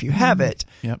paying you if you have it,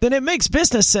 then it makes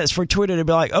business sense for Twitter to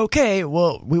be like, okay,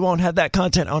 well, we won't have that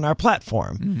content on our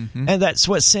platform. And that's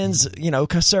what sends,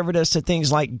 conservatives to things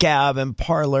like Gab and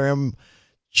Parler and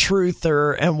Truth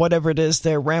and whatever it is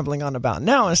they're rambling on about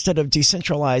now, instead of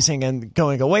decentralizing and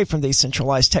going away from these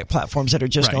centralized tech platforms that are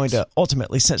just going to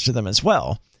ultimately censor them as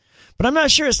well. But I'm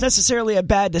not sure it's necessarily a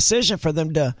bad decision for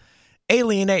them to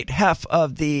alienate half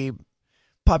of the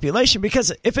population,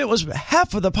 because if it was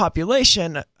half of the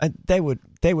population, they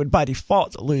would by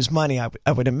default lose money,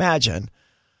 I would imagine.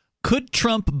 Could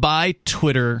Trump buy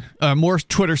Twitter, more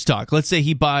Twitter stock? Let's say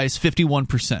he buys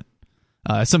 51%.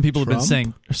 Some people have been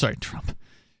saying, Trump.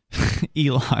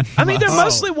 Elon I mean, they're Musk.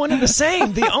 mostly one and the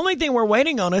same. The only thing we're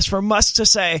waiting on is for Musk to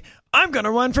say, I'm going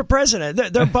to run for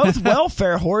president. They're both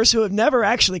welfare whores who have never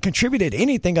actually contributed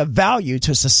anything of value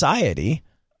to society.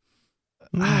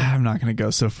 I'm not going to go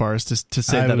so far as to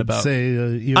say I that would about.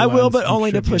 say, I will, but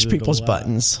only to push contributed a people's lot.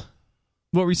 buttons.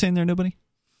 What were you saying there, nobody?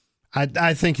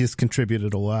 I think he's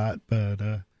contributed a lot,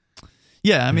 but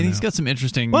yeah, I mean, he's got some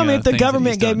interesting. Well, I mean, if the things that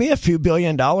government he's gave done. me a few $1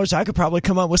 billion, I could probably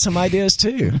come up with some ideas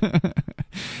too,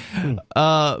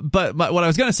 But what I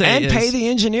was going to say and is, pay the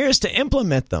engineers to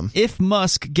implement them. if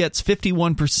Musk gets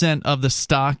 51% of the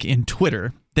stock in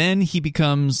Twitter, then he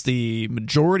becomes the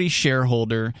majority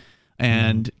shareholder.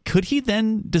 And could he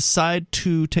then decide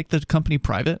to take the company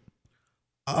private?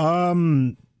 Or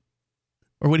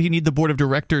would he need the board of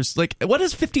directors? Like, what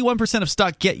does 51% of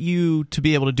stock get you to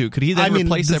be able to do? Could he then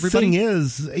replace the everybody? thing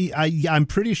is, I'm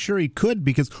pretty sure he could,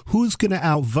 because who's going to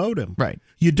outvote him? Right.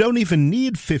 You don't even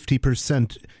need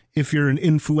 50% if you're an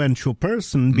influential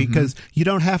person, because you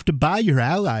don't have to buy your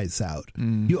allies out.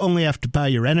 You only have to buy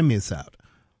your enemies out.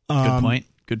 Good point.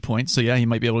 Good point. So yeah, he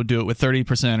might be able to do it with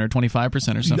 30% or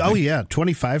 25% or something. Oh yeah,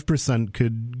 25%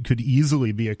 could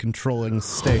easily be a controlling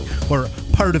stake or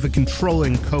part of a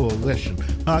controlling coalition.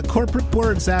 Corporate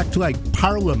boards act like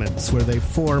parliaments, where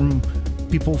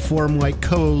people form like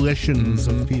coalitions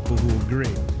of people who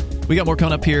agree. We got more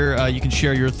coming up here. You can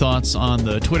share your thoughts on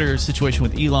the Twitter situation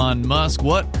with Elon Musk.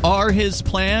 What are his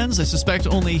plans? I suspect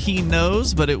only he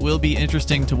knows, but it will be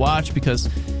interesting to watch, because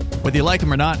whether you like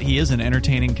him or not, he is an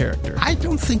entertaining character. I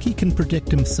don't think he can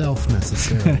predict himself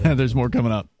necessarily. There's more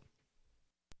coming up.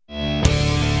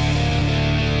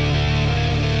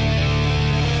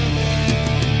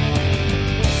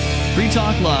 Free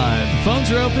Talk Live. The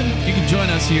phones are open. You can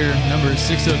join us here. Number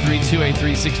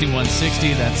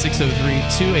 603-283-6160. That's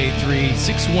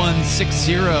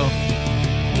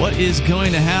 603-283-6160. What is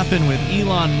going to happen with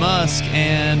Elon Musk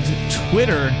and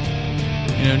Twitter?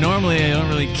 You know, normally I don't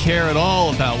really care at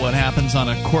all about what happens on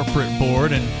a corporate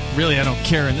board, and really I don't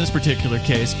care in this particular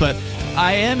case, but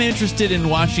I am interested in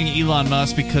watching Elon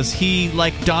Musk because he,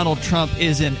 like Donald Trump,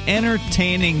 is an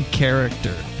entertaining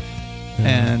character.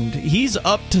 And he's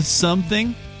up to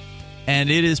something, and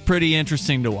it is pretty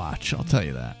interesting to watch, I'll tell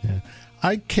you that. Yeah.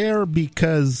 I care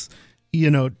because,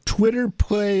 Twitter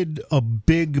played a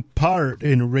big part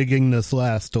in rigging this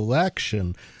last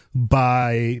election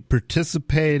by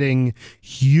participating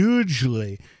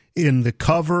hugely in the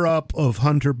cover-up of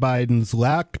Hunter Biden's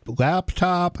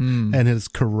laptop and his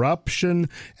corruption.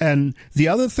 And the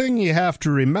other thing you have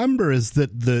to remember is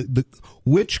that the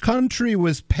which country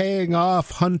was paying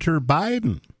off Hunter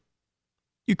Biden?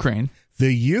 Ukraine.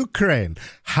 The Ukraine.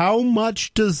 How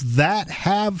much does that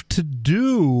have to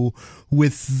do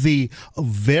with the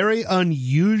very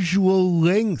unusual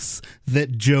lengths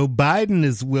that Joe Biden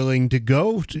is willing to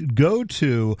go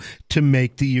to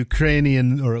make the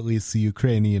Ukrainian, or at least the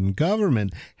Ukrainian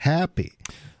government, happy?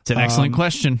 It's an excellent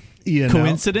question.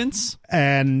 Coincidence?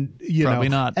 And probably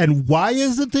not. And why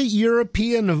is it that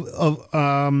European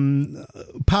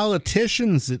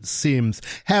politicians, it seems,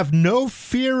 have no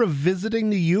fear of visiting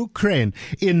the Ukraine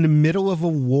in the middle of a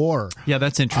war? Yeah,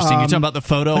 that's interesting. You're talking about the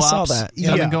photo ops that.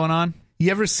 something going on? You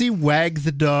ever see Wag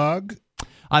the Dog?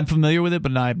 I'm familiar with it,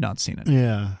 but I have not seen it.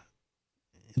 Yeah.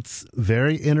 It's a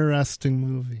very interesting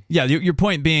movie. Yeah, your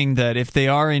point being that if they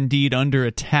are indeed under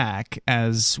attack,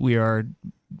 as we are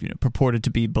purported to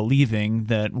be believing,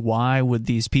 that why would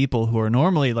these people who are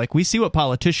normally, like, we see what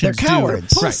politicians They're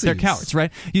cowards. do. Right, they're cowards,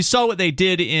 right? You saw what they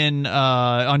did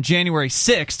on January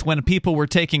 6th when people were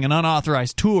taking an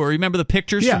unauthorized tour. Remember the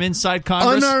pictures from inside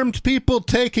Congress? Unarmed people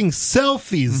taking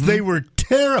selfies. They were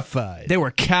terrified. They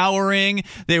were cowering.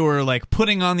 They were like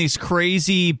putting on these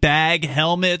crazy bag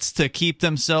helmets to keep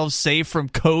themselves safe from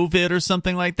COVID or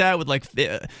something like that, with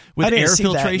air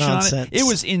filtration on it. It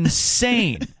was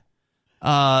insane.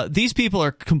 These people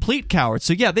are complete cowards.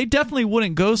 So yeah, they definitely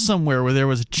wouldn't go somewhere where there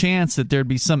was a chance that there'd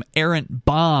be some errant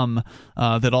bomb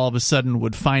that all of a sudden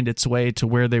would find its way to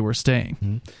where they were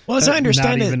staying. Well, as I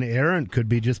understand not it, even errant, could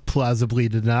be just plausibly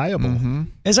deniable.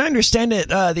 As I understand it,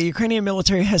 the Ukrainian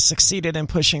military has succeeded in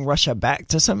pushing Russia back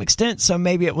to some extent. So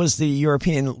maybe it was the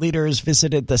European leaders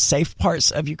visited the safe parts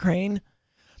of Ukraine,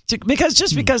 because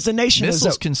the nation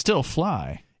missiles can still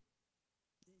fly.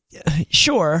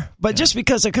 Sure, but just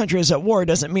because a country is at war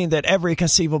doesn't mean that every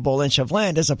conceivable inch of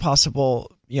land is a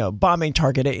possible, bombing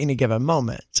target at any given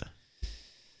moment.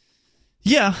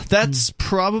 Yeah, that's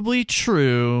probably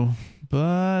true.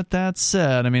 But that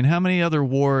said, I mean, how many other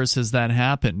wars has that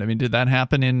happened? I mean, did that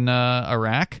happen in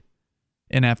Iraq?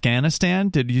 In Afghanistan?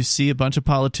 Did you see a bunch of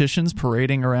politicians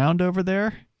parading around over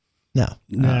there? No.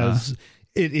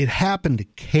 it happened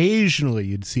occasionally.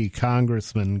 You'd see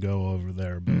congressmen go over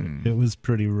there, but it was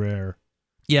pretty rare.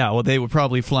 Yeah, well, they were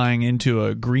probably flying into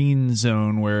a green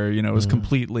zone where, it was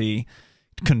completely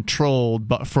controlled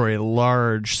but for a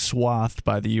large swath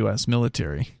by the U.S.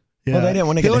 military. Yeah. Well, they didn't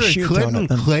want to get Hillary a shoot Clinton on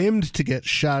them. claimed to get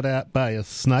shot at by a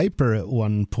sniper at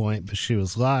one point, but she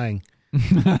was lying.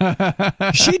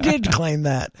 She did claim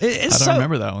that. I don't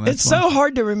remember that one. It's so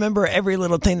hard to remember every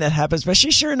little thing that happens, but she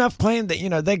sure enough claimed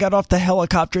that, they got off the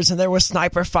helicopters and there was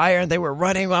sniper fire and they were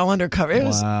running while undercover. It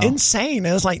was insane.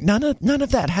 It was like none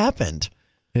of that happened.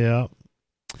 Yeah.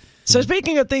 So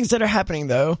speaking of things that are happening,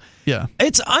 though,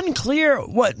 it's unclear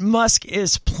what Musk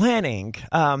is planning.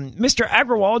 Mr.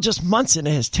 Agrawal, just months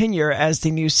into his tenure as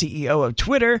the new CEO of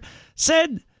Twitter,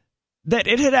 said that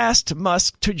it had asked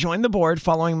Musk to join the board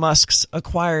following Musk's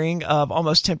acquiring of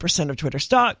almost 10% of Twitter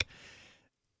stock.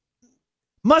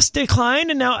 Musk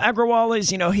declined, and now Agrawal is,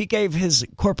 he gave his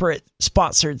corporate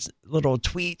sponsored little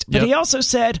tweet, but he also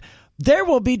said, there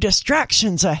will be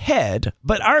distractions ahead,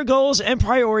 but our goals and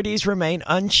priorities remain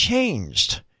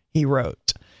unchanged, he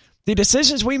wrote. The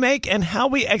decisions we make and how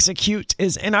we execute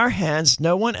is in our hands,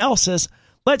 no one else's.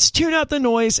 Let's tune out the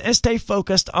noise and stay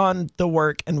focused on the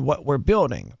work and what we're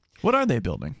building. What are they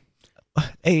building?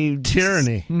 A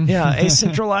tyranny. Yeah, a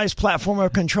centralized platform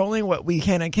of controlling what we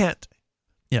can and can't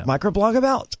microblog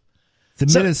about. The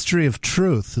Ministry of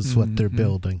Truth is what they're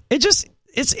building.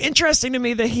 It's interesting to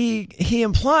me that he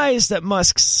implies that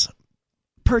Musk's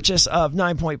purchase of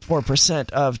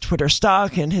 9.4% of Twitter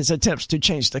stock and his attempts to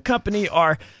change the company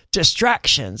are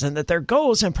distractions and that their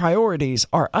goals and priorities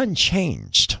are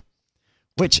unchanged,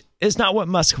 which is not what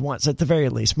Musk wants at the very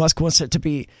least. Musk wants it to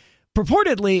be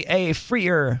purportedly a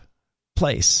freer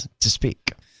place to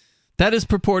speak. That is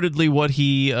purportedly what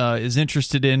he is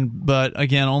interested in, but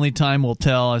again, only time will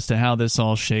tell as to how this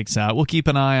all shakes out. We'll keep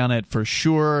an eye on it for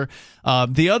sure.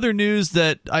 The other news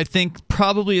that I think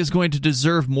probably is going to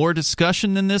deserve more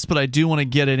discussion than this, but I do want to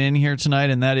get it in here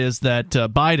tonight, and that is that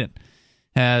Biden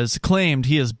has claimed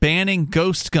he is banning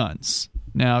ghost guns.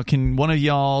 Now, can one of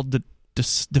y'all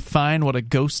define what a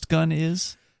ghost gun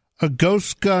is? A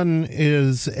ghost gun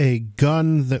is a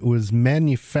gun that was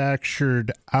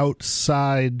manufactured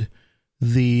outside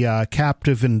the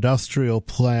captive industrial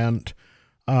plant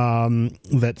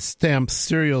that stamps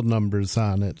serial numbers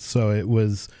on it. So it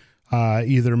was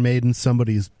either made in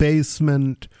somebody's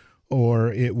basement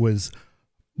or it was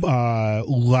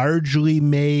largely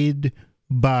made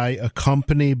by a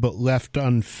company but left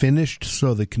unfinished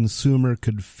so the consumer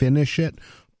could finish it.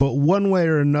 But one way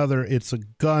or another, it's a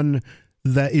gun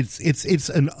that it's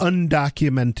an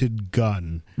undocumented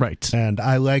gun. Right. And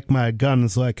I like my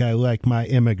guns like I like my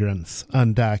immigrants,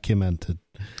 undocumented.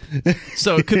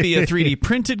 So it could be a 3D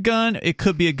printed gun. It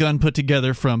could be a gun put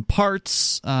together from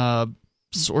parts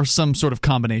or some sort of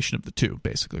combination of the two,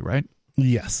 basically, right?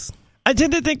 Yes. I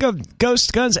tend to think of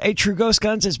ghost guns, a true ghost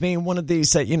guns, as being one of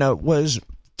these that, was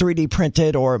 3D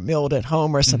printed or milled at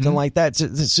home or something like that.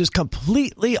 It's just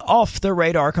completely off the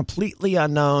radar, completely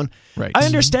unknown. Right. I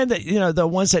understand that, the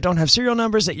ones that don't have serial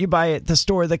numbers that you buy at the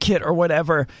store, the kit or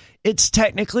whatever, it's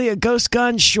technically a ghost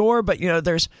gun, sure, but,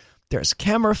 there's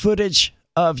camera footage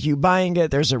of you buying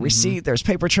it. There's a receipt. There's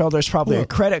paper trail. There's probably a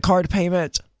credit card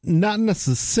payment. Not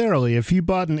necessarily. If you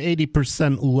bought an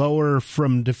 80% lower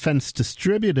from Defense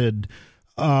Distributed,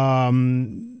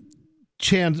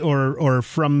 chance or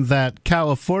from that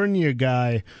California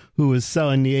guy who was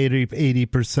selling the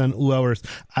 80% lowers,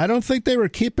 I don't think they were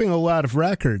keeping a lot of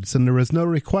records, and there was no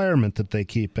requirement that they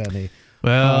keep any.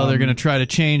 Well, they're going to try to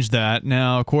change that.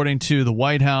 Now, according to the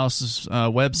White House's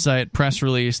website press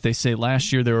release, they say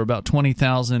last year there were about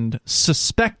 20,000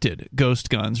 suspected ghost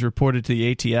guns reported to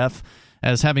the ATF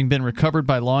as having been recovered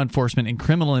by law enforcement in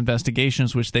criminal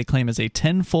investigations, which they claim is a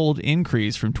tenfold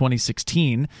increase from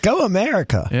 2016. Go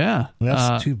America! Yeah.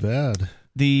 That's too bad.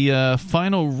 The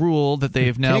final rule that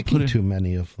they've now put too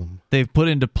many of them. They've put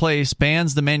into place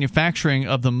bans the manufacturing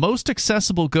of the most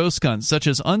accessible ghost guns, such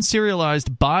as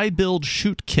unserialized buy, build,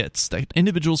 shoot kits that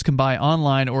individuals can buy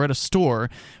online or at a store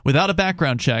without a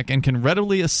background check and can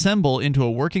readily assemble into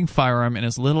a working firearm in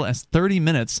as little as 30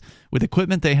 minutes with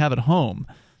equipment they have at home.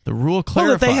 The rule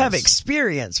clarifies. Well, if they have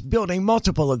experience building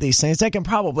multiple of these things, they can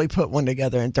probably put one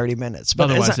together in 30 minutes. But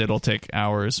otherwise, it'll take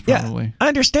hours, probably. Yeah, I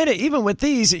understand it. Even with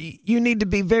these, you need to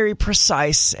be very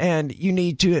precise, and you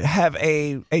need to have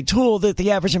a tool that the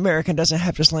average American doesn't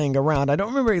have just laying around. I don't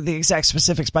remember the exact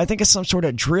specifics, but I think it's some sort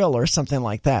of drill or something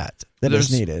like that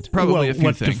is needed. Probably a few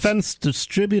what things. Defense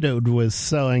Distributed was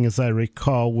selling, as I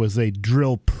recall, was a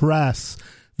drill press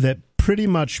that pretty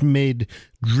much made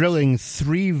drilling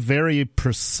 3 very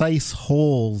precise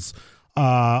holes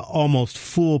almost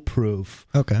foolproof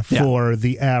for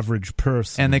the average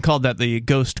person. And they called that the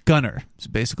Ghost Gunner. It's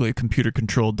basically a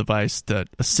computer-controlled device that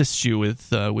assists you with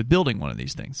building one of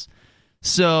these things.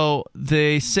 So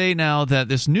they say now that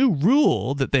this new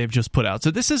rule that they've just put out,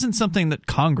 so this isn't something that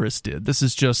Congress did. This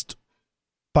is just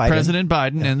President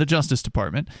Biden and the Justice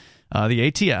Department,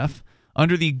 the ATF.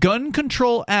 Under the Gun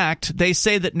Control Act, they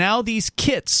say that now these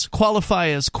kits qualify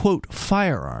as, quote,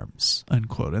 firearms,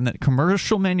 unquote, and that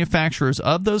commercial manufacturers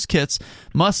of those kits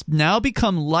must now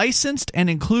become licensed and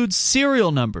include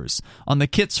serial numbers on the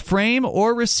kit's frame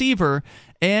or receiver,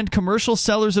 and commercial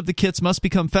sellers of the kits must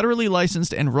become federally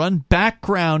licensed and run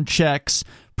background checks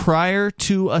prior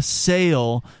to a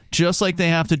sale, just like they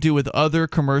have to do with other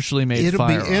commercially made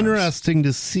firearms. It'll be interesting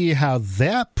to see how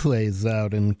that plays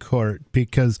out in court,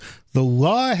 because the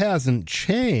law hasn't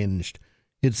changed.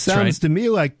 It sounds to me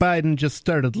like Biden just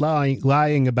started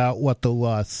lying about what the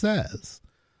law says.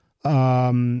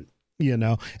 And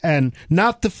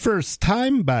not the first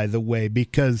time, by the way,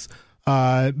 because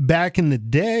back in the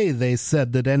day, they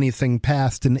said that anything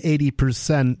past an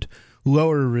 80%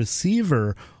 lower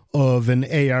receiver of an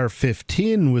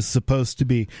AR-15 was supposed to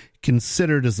be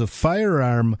considered as a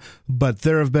firearm, but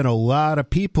there have been a lot of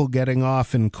people getting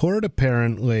off in court,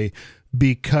 apparently,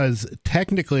 because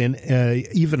technically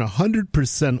even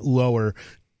 100% lower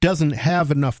doesn't have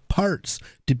enough parts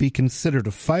to be considered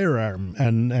a firearm,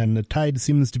 and the tide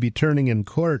seems to be turning in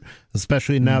court,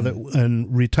 especially now that a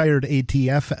retired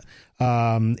ATF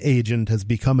agent has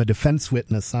become a defense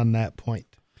witness on that point.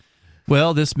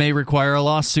 Well, this may require a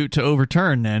lawsuit to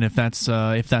overturn, then, if that's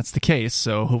the case.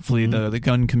 So hopefully the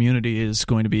gun community is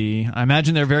going to be. I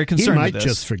imagine they're very concerned with this. He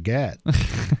might just forget.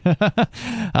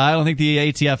 I don't think the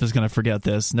ATF is going to forget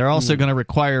this. They're also going to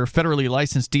require federally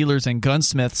licensed dealers and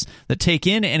gunsmiths that take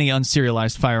in any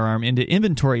unserialized firearm into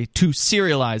inventory to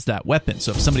serialize that weapon.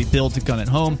 So if somebody builds a gun at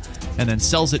home and then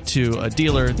sells it to a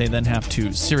dealer, they then have to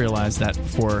serialize that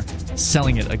before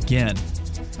selling it again.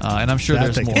 And I'm sure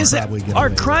there's more. Are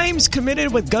crimes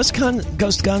committed with ghost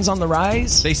guns on the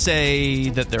rise? They say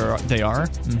that they are.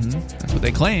 Mm-hmm. That's what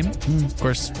they claim. Of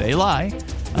course, they lie.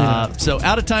 So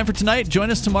out of time for tonight. Join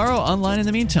us tomorrow online in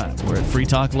the meantime. We're at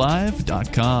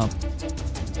freetalklive.com.